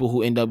are people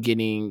who end up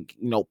getting,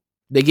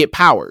 they get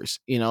powers,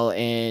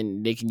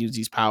 and they can use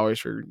these powers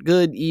for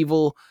good,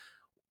 evil.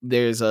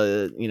 There's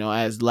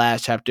as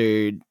last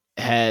chapter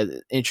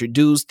had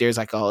introduced, there's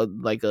like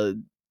a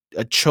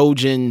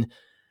Trojan,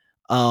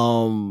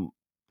 um,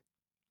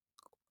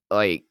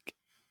 like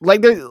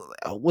there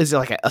was it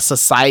like a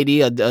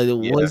society, what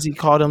Yeah. does he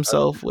call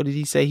himself? What did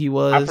he say he I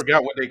was?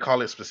 forgot what they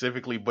call it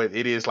specifically, but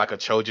it is like a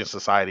Trojan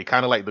society,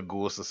 kind of like the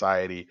Ghoul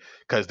Society,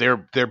 because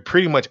they're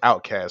pretty much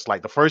outcasts.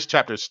 Like the first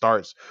chapter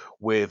starts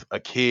with a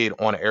kid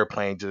on an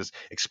airplane just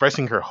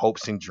expressing her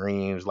hopes and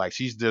dreams. Like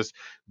she's just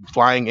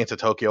flying into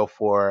Tokyo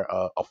for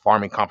a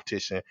farming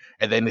competition,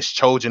 and then this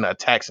Trojan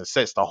attacks and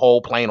sets the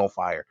whole plane on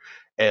fire.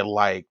 And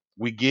like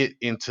we get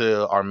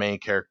into our main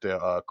character,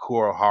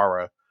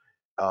 Kurohara.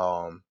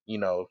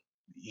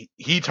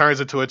 He turns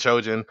into a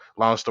Trojan.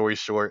 Long story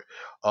short,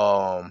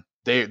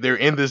 they're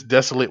in this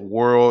desolate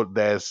world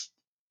that's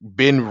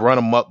been run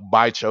amok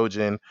by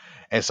Chojin,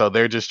 and so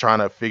they're just trying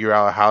to figure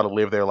out how to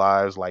live their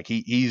lives. Like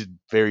he's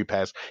very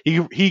past.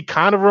 He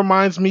kind of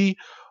reminds me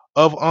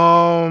of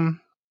God,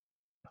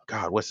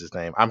 what's his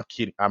name? I'm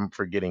kidding. I'm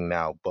forgetting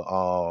now, but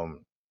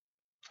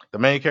the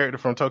main character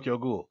from Tokyo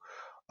Ghoul.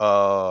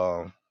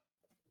 Um,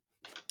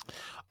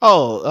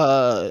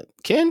 Oh,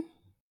 Ken.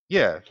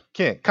 Yeah,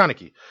 Ken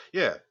Kaneki.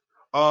 Yeah.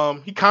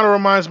 He kind of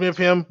reminds me of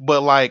him,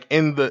 but like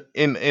in the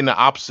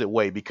opposite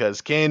way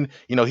because Ken,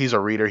 he's a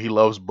reader. He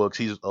loves books.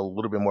 He's a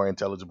little bit more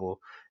intelligible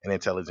and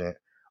intelligent.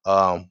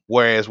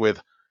 Whereas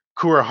with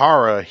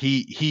Kurihara,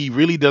 he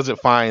really doesn't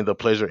find the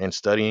pleasure in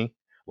studying.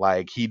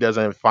 Like he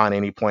doesn't find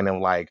any point in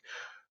like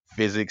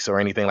physics or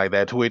anything like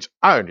that. To which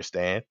I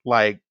understand.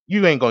 Like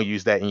you ain't gonna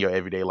use that in your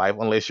everyday life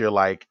unless you're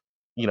like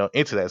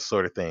into that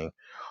sort of thing.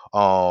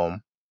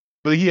 Um,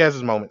 but he has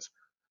his moments.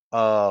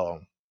 But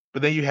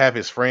then you have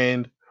his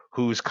friend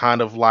who's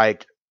kind of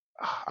like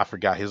I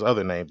forgot his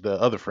other name, the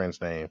other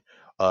friend's name.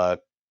 Uh,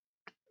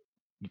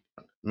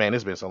 man,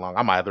 it's been so long.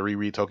 I might have to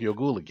reread Tokyo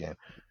Ghoul again.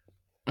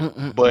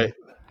 Mm-mm-mm. But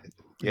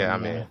yeah, I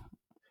mean,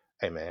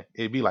 hey man,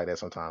 it'd be like that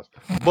sometimes.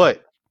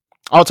 But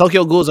Oh,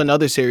 Tokyo Ghoul is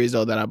another series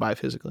though that I buy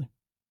physically.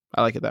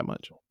 I like it that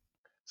much.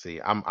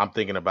 see, I'm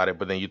thinking about it,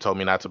 but then you told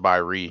me not to buy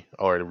re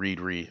or to read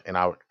re, and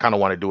I kind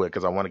of want to do it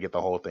because I want to get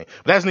the whole thing.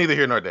 But that's neither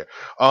here nor there.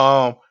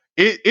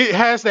 It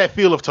has that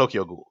feel of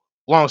Tokyo Ghoul.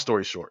 Long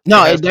story short, it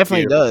No, has it to be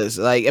definitely does.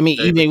 Like, I mean,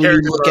 the even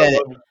characters are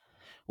lovely.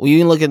 when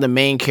you look at the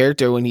main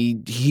character when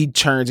he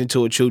turns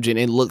into a Choujin,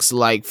 it looks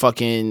like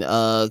fucking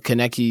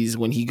Kaneki's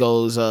when he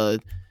goes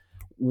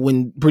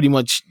when pretty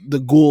much the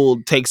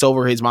ghoul takes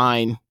over his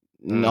mind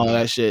and all Mm-hmm.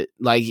 that shit.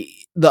 Like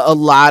a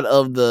lot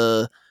of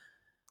a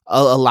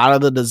lot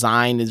of the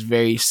design is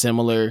very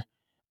similar.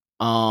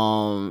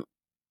 Um,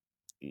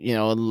 you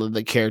know,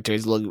 the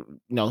characters look, you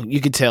know,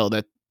 you could tell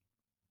that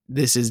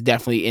this is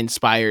definitely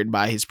inspired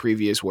by his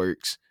previous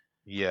works.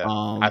 Yeah,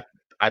 Um,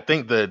 I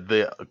think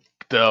the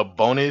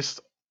bonus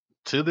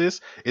to this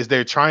is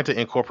they're trying to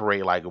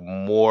incorporate like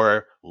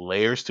more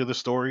layers to the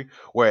story.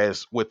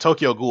 Whereas with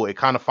Tokyo Ghoul, it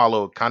kind of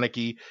followed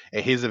Kaneki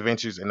and his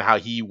adventures and how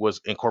he was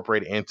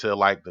incorporated into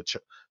like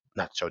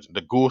not children,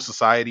 the Ghoul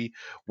Society,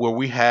 where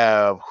we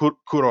have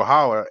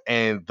Kurohara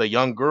and the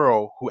young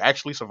girl who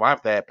actually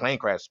survived that plane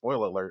crash.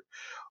 Spoiler alert.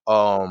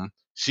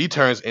 She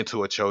turns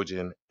into a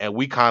Choujin, and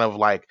we kind of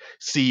like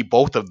see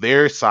both of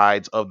their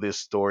sides of this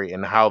story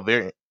and how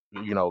they're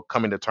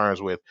coming to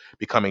terms with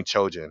becoming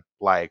Choujin.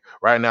 Like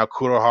right now,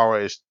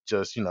 Kurohara is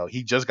just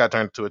he just got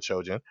turned into a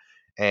Choujin,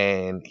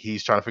 and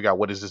he's trying to figure out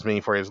what does this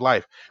mean for his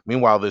life.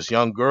 Meanwhile, this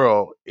young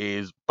girl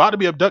is about to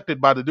be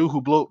abducted by the dude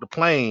who blew up the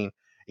plane.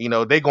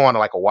 They go on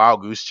like a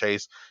wild goose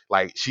chase.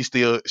 Like she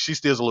steals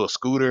a little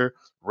scooter,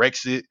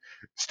 wrecks it,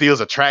 steals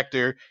a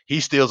tractor. He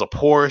steals a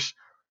Porsche.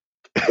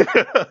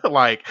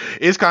 Like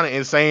it's kind of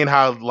insane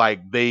how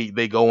like they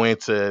go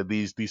into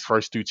these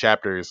first two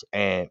chapters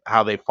and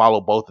how they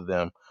follow both of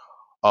them,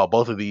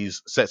 both of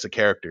these sets of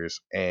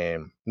characters.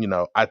 And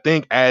I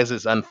think as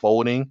it's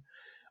unfolding,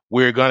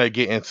 we're gonna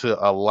get into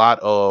a lot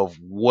of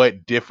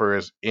what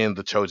differs in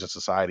the Chosen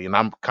Society, and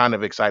I'm kind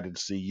of excited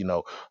to see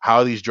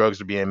how these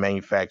drugs are being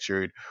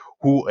manufactured.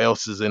 Who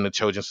else is in the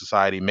Chosen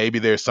Society? Maybe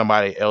there's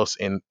somebody else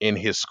in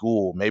his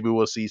school. Maybe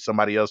we'll see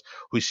somebody else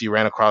who she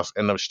ran across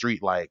in the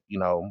street, like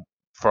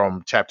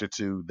from chapter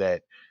 2,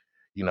 that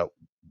you know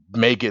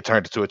may get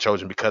turned into a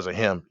Trojan because of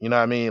him. You know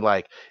what I mean?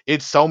 Like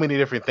it's so many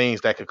different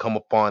things that could come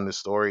upon this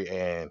story,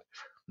 and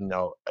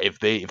if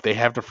they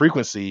have the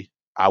frequency,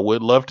 I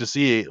would love to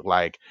see it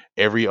like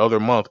every other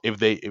month.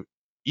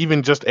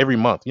 Even just every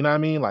month. You know what I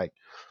mean? Like,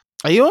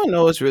 you want to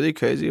know what's really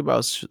crazy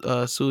about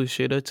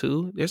Suishida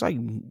too? There's like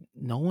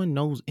no one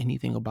knows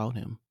anything about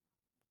him.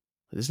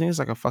 This nigga's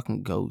like a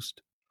fucking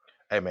ghost.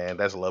 hey man,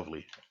 that's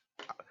lovely.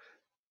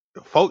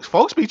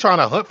 Folks be trying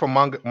to hunt for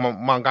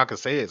mangaka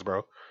says,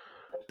 bro.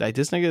 Like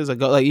this nigga is a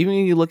ghost. Like even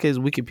when you look at his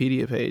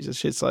Wikipedia page, this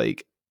shit's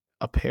like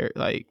a pair.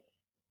 Like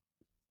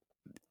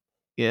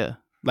yeah,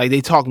 like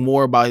they talk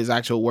more about his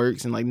actual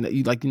works and like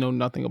you know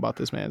nothing about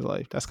this man's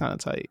life. That's kind of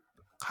tight.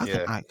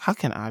 Yeah, How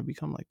can I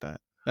become like that?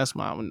 That's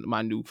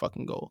my new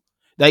fucking goal.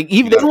 Like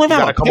even they don't even you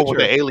have gotta a come up with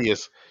picture. the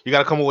alias. You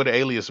gotta come up with the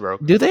alias, bro.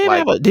 Do they even Like,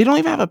 have a? They don't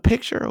even have a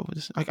picture of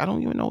this. Like I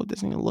don't even know what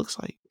this thing looks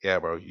like. yeah,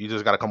 bro. You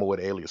just gotta come up with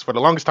an alias. For the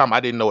longest time, I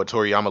didn't know what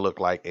Toriyama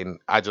looked like, and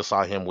I just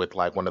saw him with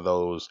like one of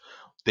those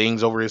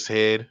things over his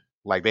head.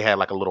 Like they had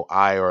like a little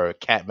eye or a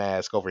cat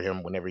mask over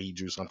him whenever he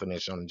drew something in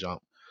Shonen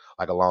Jump,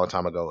 like a long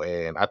time ago.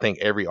 And I think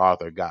every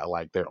author got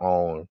like their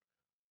own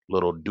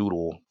little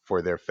doodle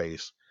for their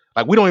face.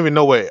 Like we don't even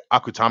know what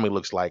Akutami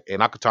looks like,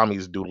 and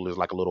Akutami's doodle is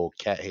like a little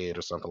cat head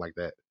or something like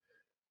that.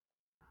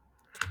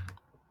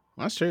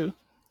 That's true.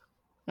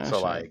 That So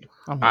shit. like,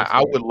 I'm here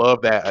I for would it.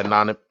 love that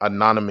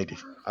anonymity.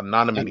 And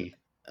Anonymity.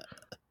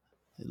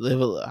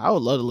 I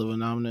would love to live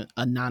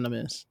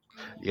anonymous.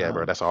 Yeah,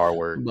 bro, Um, that's a hard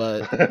word.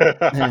 but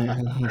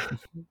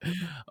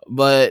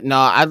but no,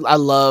 I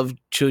love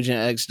Children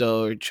X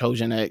though, or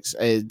Choujin X.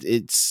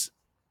 It's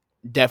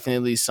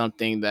definitely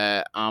something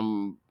that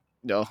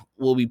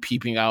we'll be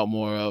peeping out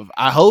more of.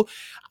 I hope.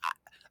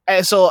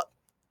 And so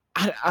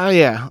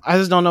yeah, I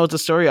just don't know what the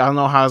story. I don't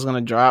know how it's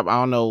gonna drop. I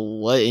don't know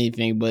what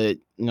anything, but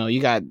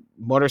you got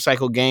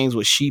motorcycle gangs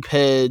with sheep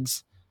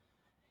heads.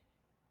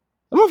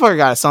 The motherfucker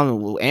got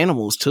something with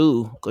animals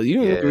too, because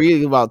you Yeah,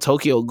 read about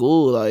Tokyo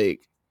Ghoul,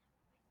 like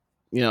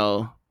you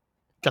know,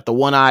 got the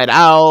one-eyed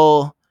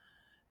owl.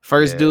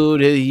 First yeah,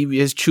 dude,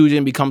 his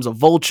children becomes a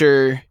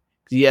vulture.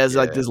 He has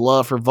like yeah, this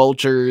love for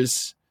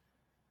vultures.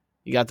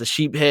 You got the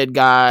sheephead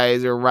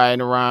guys are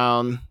riding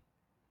around.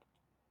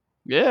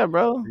 Yeah,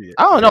 bro. yeah,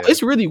 I don't know. yeah,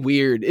 It's really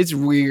weird. It's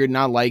weird, and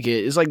I like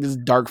it. It's like this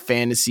dark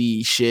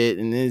fantasy shit,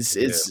 and yeah. it's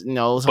a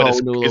But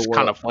whole new it's little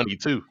kind world. of funny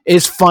too.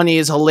 It's funny.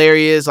 It's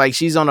hilarious. Like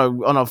she's on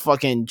a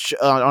fucking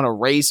on a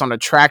race on a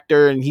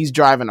tractor, and he's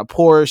driving a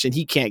Porsche, and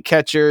he can't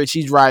catch her.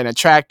 She's riding a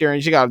tractor,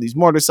 and she got all these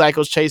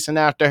motorcycles chasing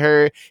after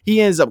her.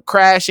 He ends up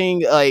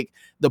crashing like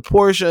the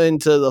Porsche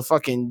into the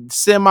fucking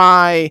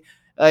semi.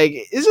 Like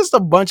it's just a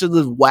bunch of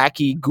this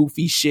wacky,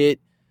 goofy shit.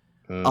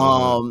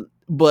 Hmm.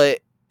 But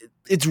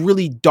it's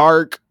really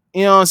dark.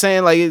 You know what I'm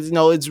saying? Like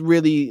it's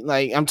really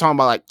like I'm talking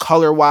about like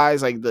color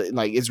wise, like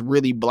it's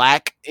really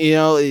black.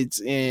 It's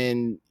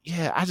in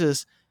yeah.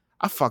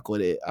 I fuck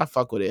with it. I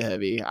fuck with it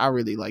heavy. I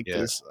really like Yeah,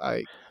 this.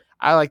 Like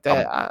I like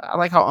that. I'm. I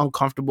like how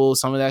uncomfortable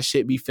some of that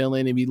shit be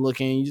feeling and be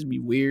looking. You just be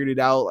weirded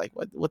out. Like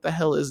what the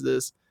hell is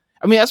this?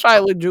 I mean, that's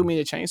probably what drew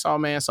me to Chainsaw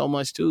Man so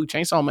much too.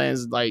 Chainsaw Man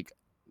is like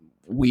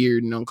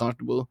weird and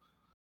uncomfortable.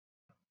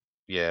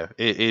 Yeah,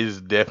 it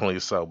is definitely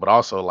so. But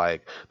also,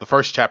 like, the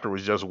first chapter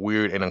was just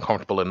weird and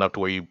uncomfortable enough to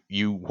where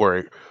you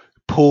were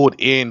pulled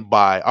in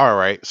by, all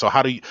right, so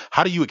how do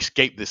you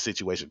escape this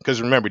situation?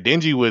 Because remember,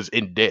 Denji was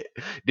in debt.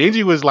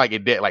 Denji was like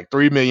in debt, like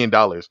 $3 million.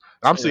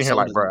 I'm So, sitting here so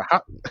like, bro,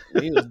 how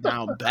he was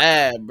down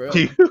bad, bro.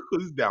 he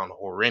was down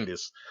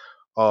horrendous.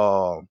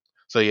 Um,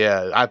 so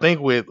yeah, I think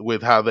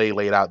with how they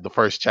laid out the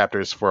first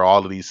chapters for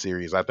all of these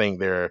series, I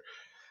think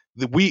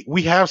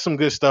we have some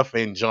good stuff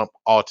in Jump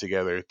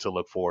altogether to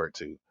look forward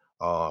to.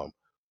 Um,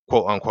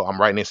 quote unquote, I'm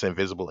writing this in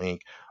Invisible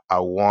Ink. I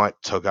want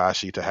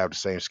Togashi to have the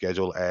same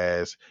schedule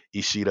as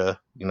Ishida.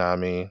 You know what I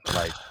mean?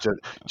 Like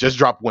just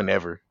drop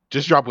whenever.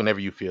 Just drop whenever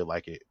you feel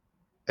like it.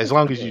 As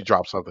long as you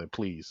drop something,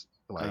 please.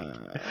 Like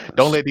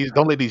don't let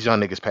these young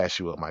niggas pass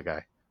you up, my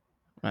guy.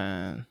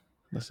 Man,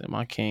 listen,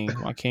 my king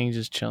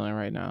just chilling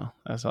right now.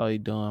 That's all he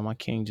doing. My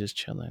king just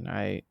chilling.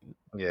 Right,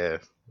 Yeah,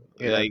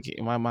 yeah. like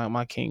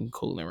my king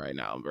cooling right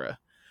now, bro.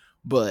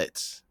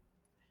 But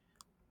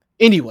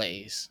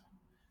anyways,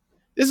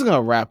 this is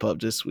gonna wrap up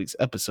this week's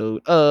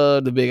episode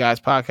of the Big Eyes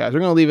Podcast. We're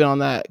gonna leave it on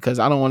that because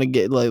I don't want to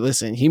get like,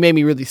 listen, he made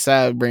me really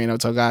sad bringing up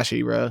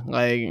Togashi, bro.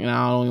 Like, I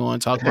don't even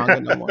want to talk manga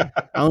no more.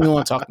 I don't even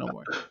want to talk no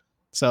more.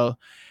 So,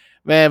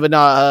 man, but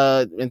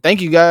no, and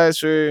thank you guys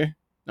for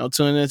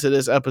tuning into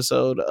this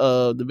episode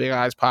of the Big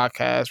Eyes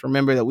Podcast.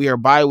 Remember that we are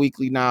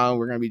bi-weekly now.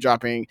 We're gonna be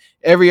dropping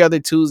every other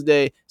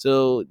Tuesday.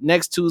 So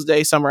next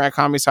Tuesday, Summer at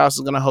Kami's house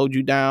is gonna hold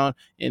you down.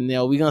 And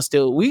we gonna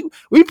still we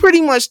pretty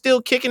much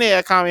still kicking it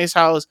at Kami's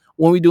house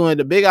when we doing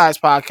the Big Eyes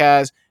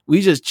Podcast.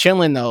 We just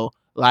chilling though.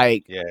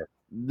 Like, Yeah,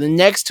 the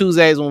next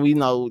Tuesdays when we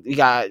we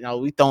got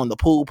we throwing the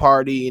pool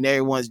party and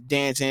everyone's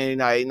dancing.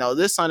 Like,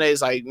 this Sunday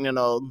is like, you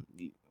know,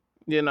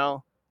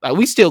 like,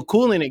 we still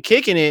cooling and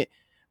kicking it,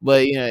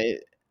 but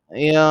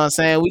you know what I'm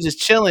saying? We just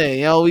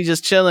chilling, we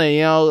just chilling,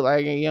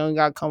 like, you don't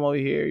gotta come over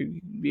here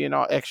being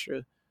all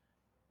extra,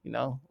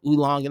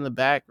 oolong in the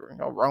back, or,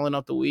 rolling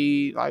up the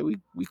weed. Like,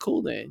 we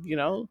cooling.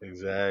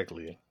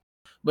 exactly.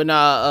 But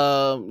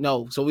nah,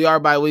 no. So we are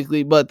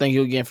bi-weekly, but thank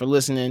you again for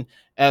listening.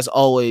 As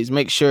always,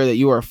 make sure that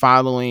you are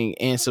following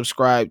and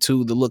subscribe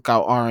to the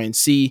Lookout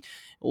RNC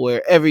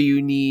wherever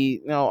you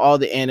need, all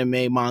the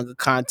anime manga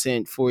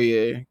content for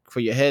your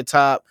head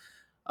top.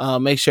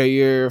 Make sure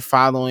you're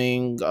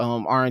following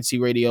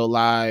RNC Radio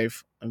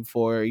Live and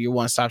for your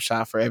one-stop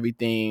shop for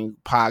everything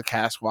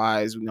podcast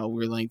wise.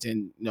 We're linked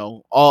in,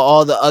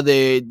 all the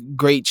other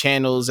great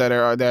channels that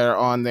are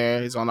on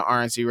there is on the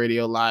RNC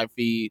Radio Live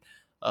feed.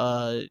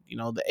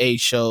 The A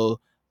Show,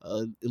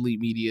 Elite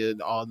Media,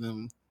 all of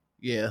them,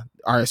 yeah,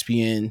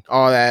 RSPN,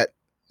 all that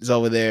is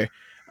over there.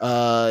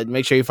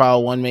 Make sure you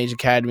follow One Mage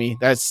Academy.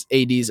 That's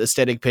AD's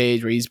aesthetic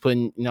page where he's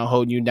putting,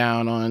 holding you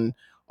down on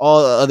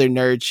all the other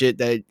nerd shit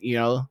that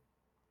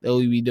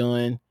we be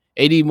doing.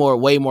 AD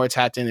way more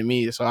tapped in than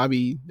me, so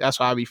that's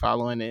why I be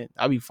following it.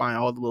 I be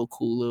finding all the little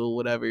cool little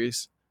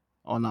whatevers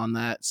on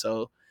that.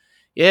 So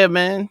yeah,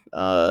 man.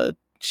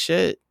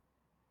 Shit.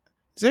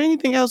 Is there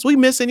anything else we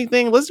miss?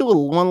 Anything? Let's do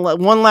one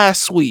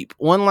last sweep.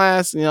 One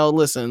last,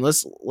 listen.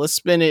 Let's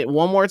spin it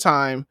one more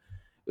time.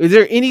 Is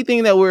there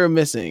anything that we're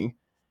missing?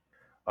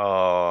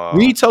 Uh,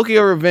 Read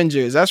Tokyo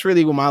Revengers. That's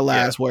really my yeah.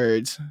 last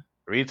words.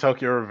 Read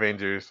Tokyo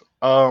Revengers.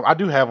 I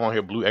do have on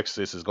here Blue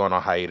Exorcist is going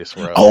on hiatus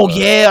for Oh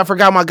yeah, I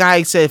forgot my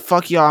guy said,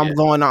 "Fuck y'all, yeah.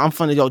 I'm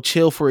finna go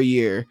chill for a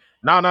year."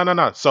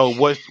 No. So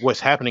what's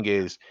happening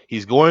is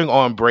he's going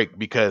on break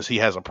because he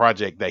has a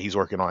project that he's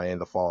working on in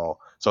the fall.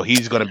 So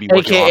he's gonna be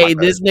working on AKA, like a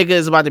this nigga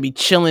is about to be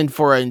chilling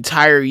for an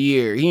entire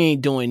year. He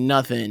ain't doing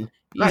nothing.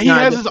 nah, He's he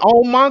not. has his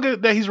own manga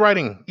that he's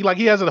writing.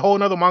 He has a whole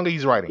nother manga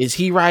he's writing. Is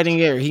he writing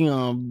it, or he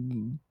gonna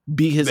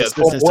beat his That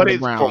assistants to the from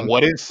ground?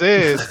 what it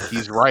says,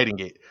 he's writing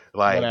it.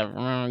 Like Whatever.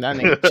 That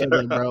nigga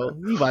chilling, bro.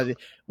 He about to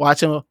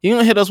watch him. He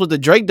gonna hit us with the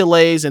Drake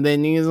delays, and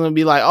then he's gonna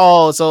be like,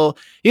 "Oh, so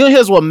he gonna hit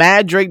us with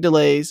mad Drake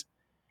delays."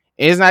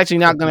 And it's actually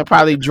not gonna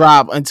probably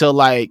drop until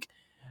like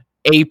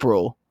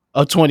April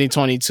of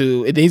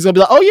 2022, and then he's gonna be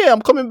like, "Oh yeah,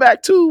 I'm coming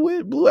back too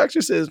with Blue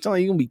Exorcist." I'm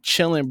telling you, you're gonna be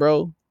chilling,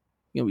 bro.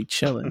 You're gonna be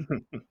chilling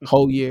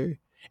whole year.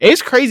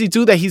 It's crazy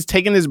too that he's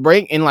taking this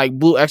break and like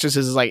Blue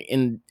Exorcist is like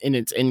in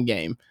its end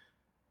game.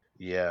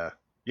 yeah.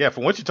 Yeah,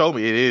 from what you told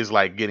me, it is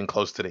like getting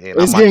close to the end.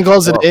 I'm It's like, getting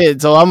close to well, the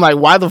end, so I'm like,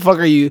 why the fuck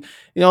are you?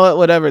 You know what?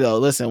 Whatever though.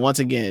 Listen, once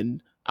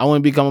again, I want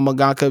to become a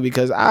mangaka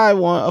because I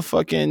want a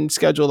fucking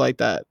schedule like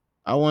that.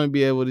 I want to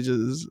be able to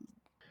just.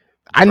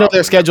 I know drop their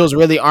whenever. schedules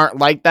really aren't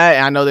like that.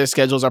 And I know their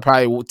schedules are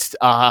probably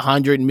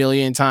 100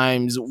 million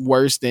times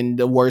worse than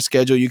the worst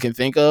schedule you can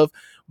think of.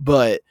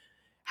 But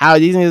how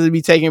these niggas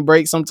be taking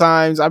breaks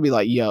sometimes, I'd be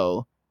like,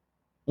 yo,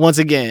 once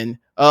again,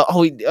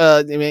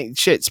 I mean,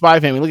 shit, Spy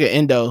Family. Look at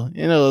Endo.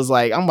 Endo was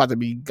like, I'm about to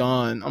be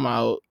gone. I'm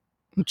out.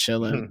 I'm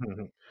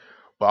chilling.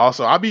 But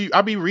also, I'll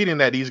be reading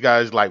that these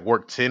guys like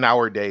work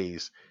 10-hour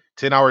days,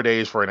 10-hour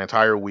days for an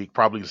entire week,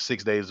 probably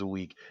 6 days a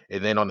week,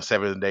 and then on the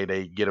seventh day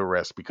they get a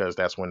rest because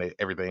that's when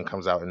everything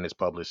comes out and is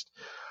published.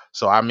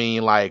 So I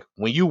mean, like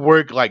when you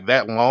work like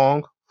that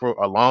long for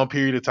a long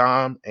period of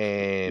time,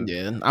 and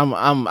Yeah,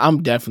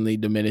 I'm definitely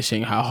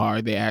diminishing how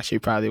hard they actually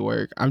probably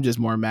work. I'm just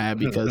more mad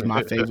because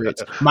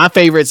my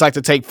favorites like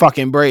to take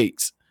fucking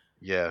breaks.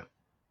 yeah,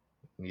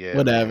 yeah, man.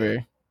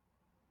 Whatever.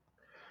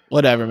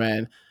 Whatever,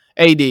 man.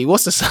 AD,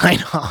 what's the sign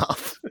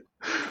off?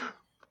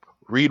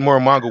 Read more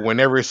manga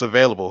whenever it's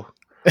available.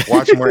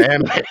 Watch more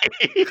anime.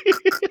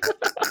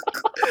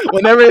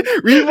 Whenever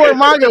read more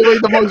manga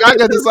when the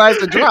mangaka decides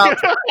to drop.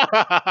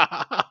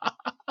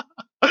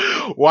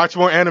 Watch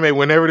more anime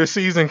whenever the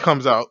season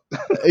comes out.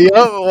 Yep.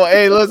 Well,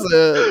 hey,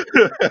 listen.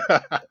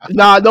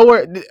 Nah,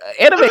 nowhere.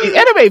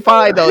 Anime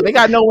fine though. They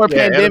got no more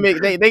Yeah,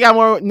 pandemic. They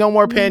got no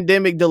more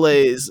pandemic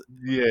delays.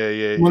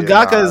 yeah.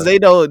 Mangakas,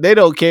 Nah, they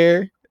don't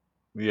care.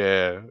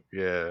 yeah.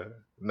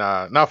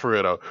 Nah, not for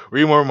real though.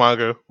 Read more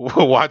manga.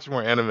 Watch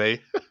more anime.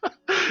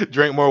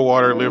 Drink more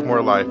water. Live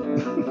more life.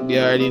 You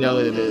already know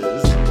what it is.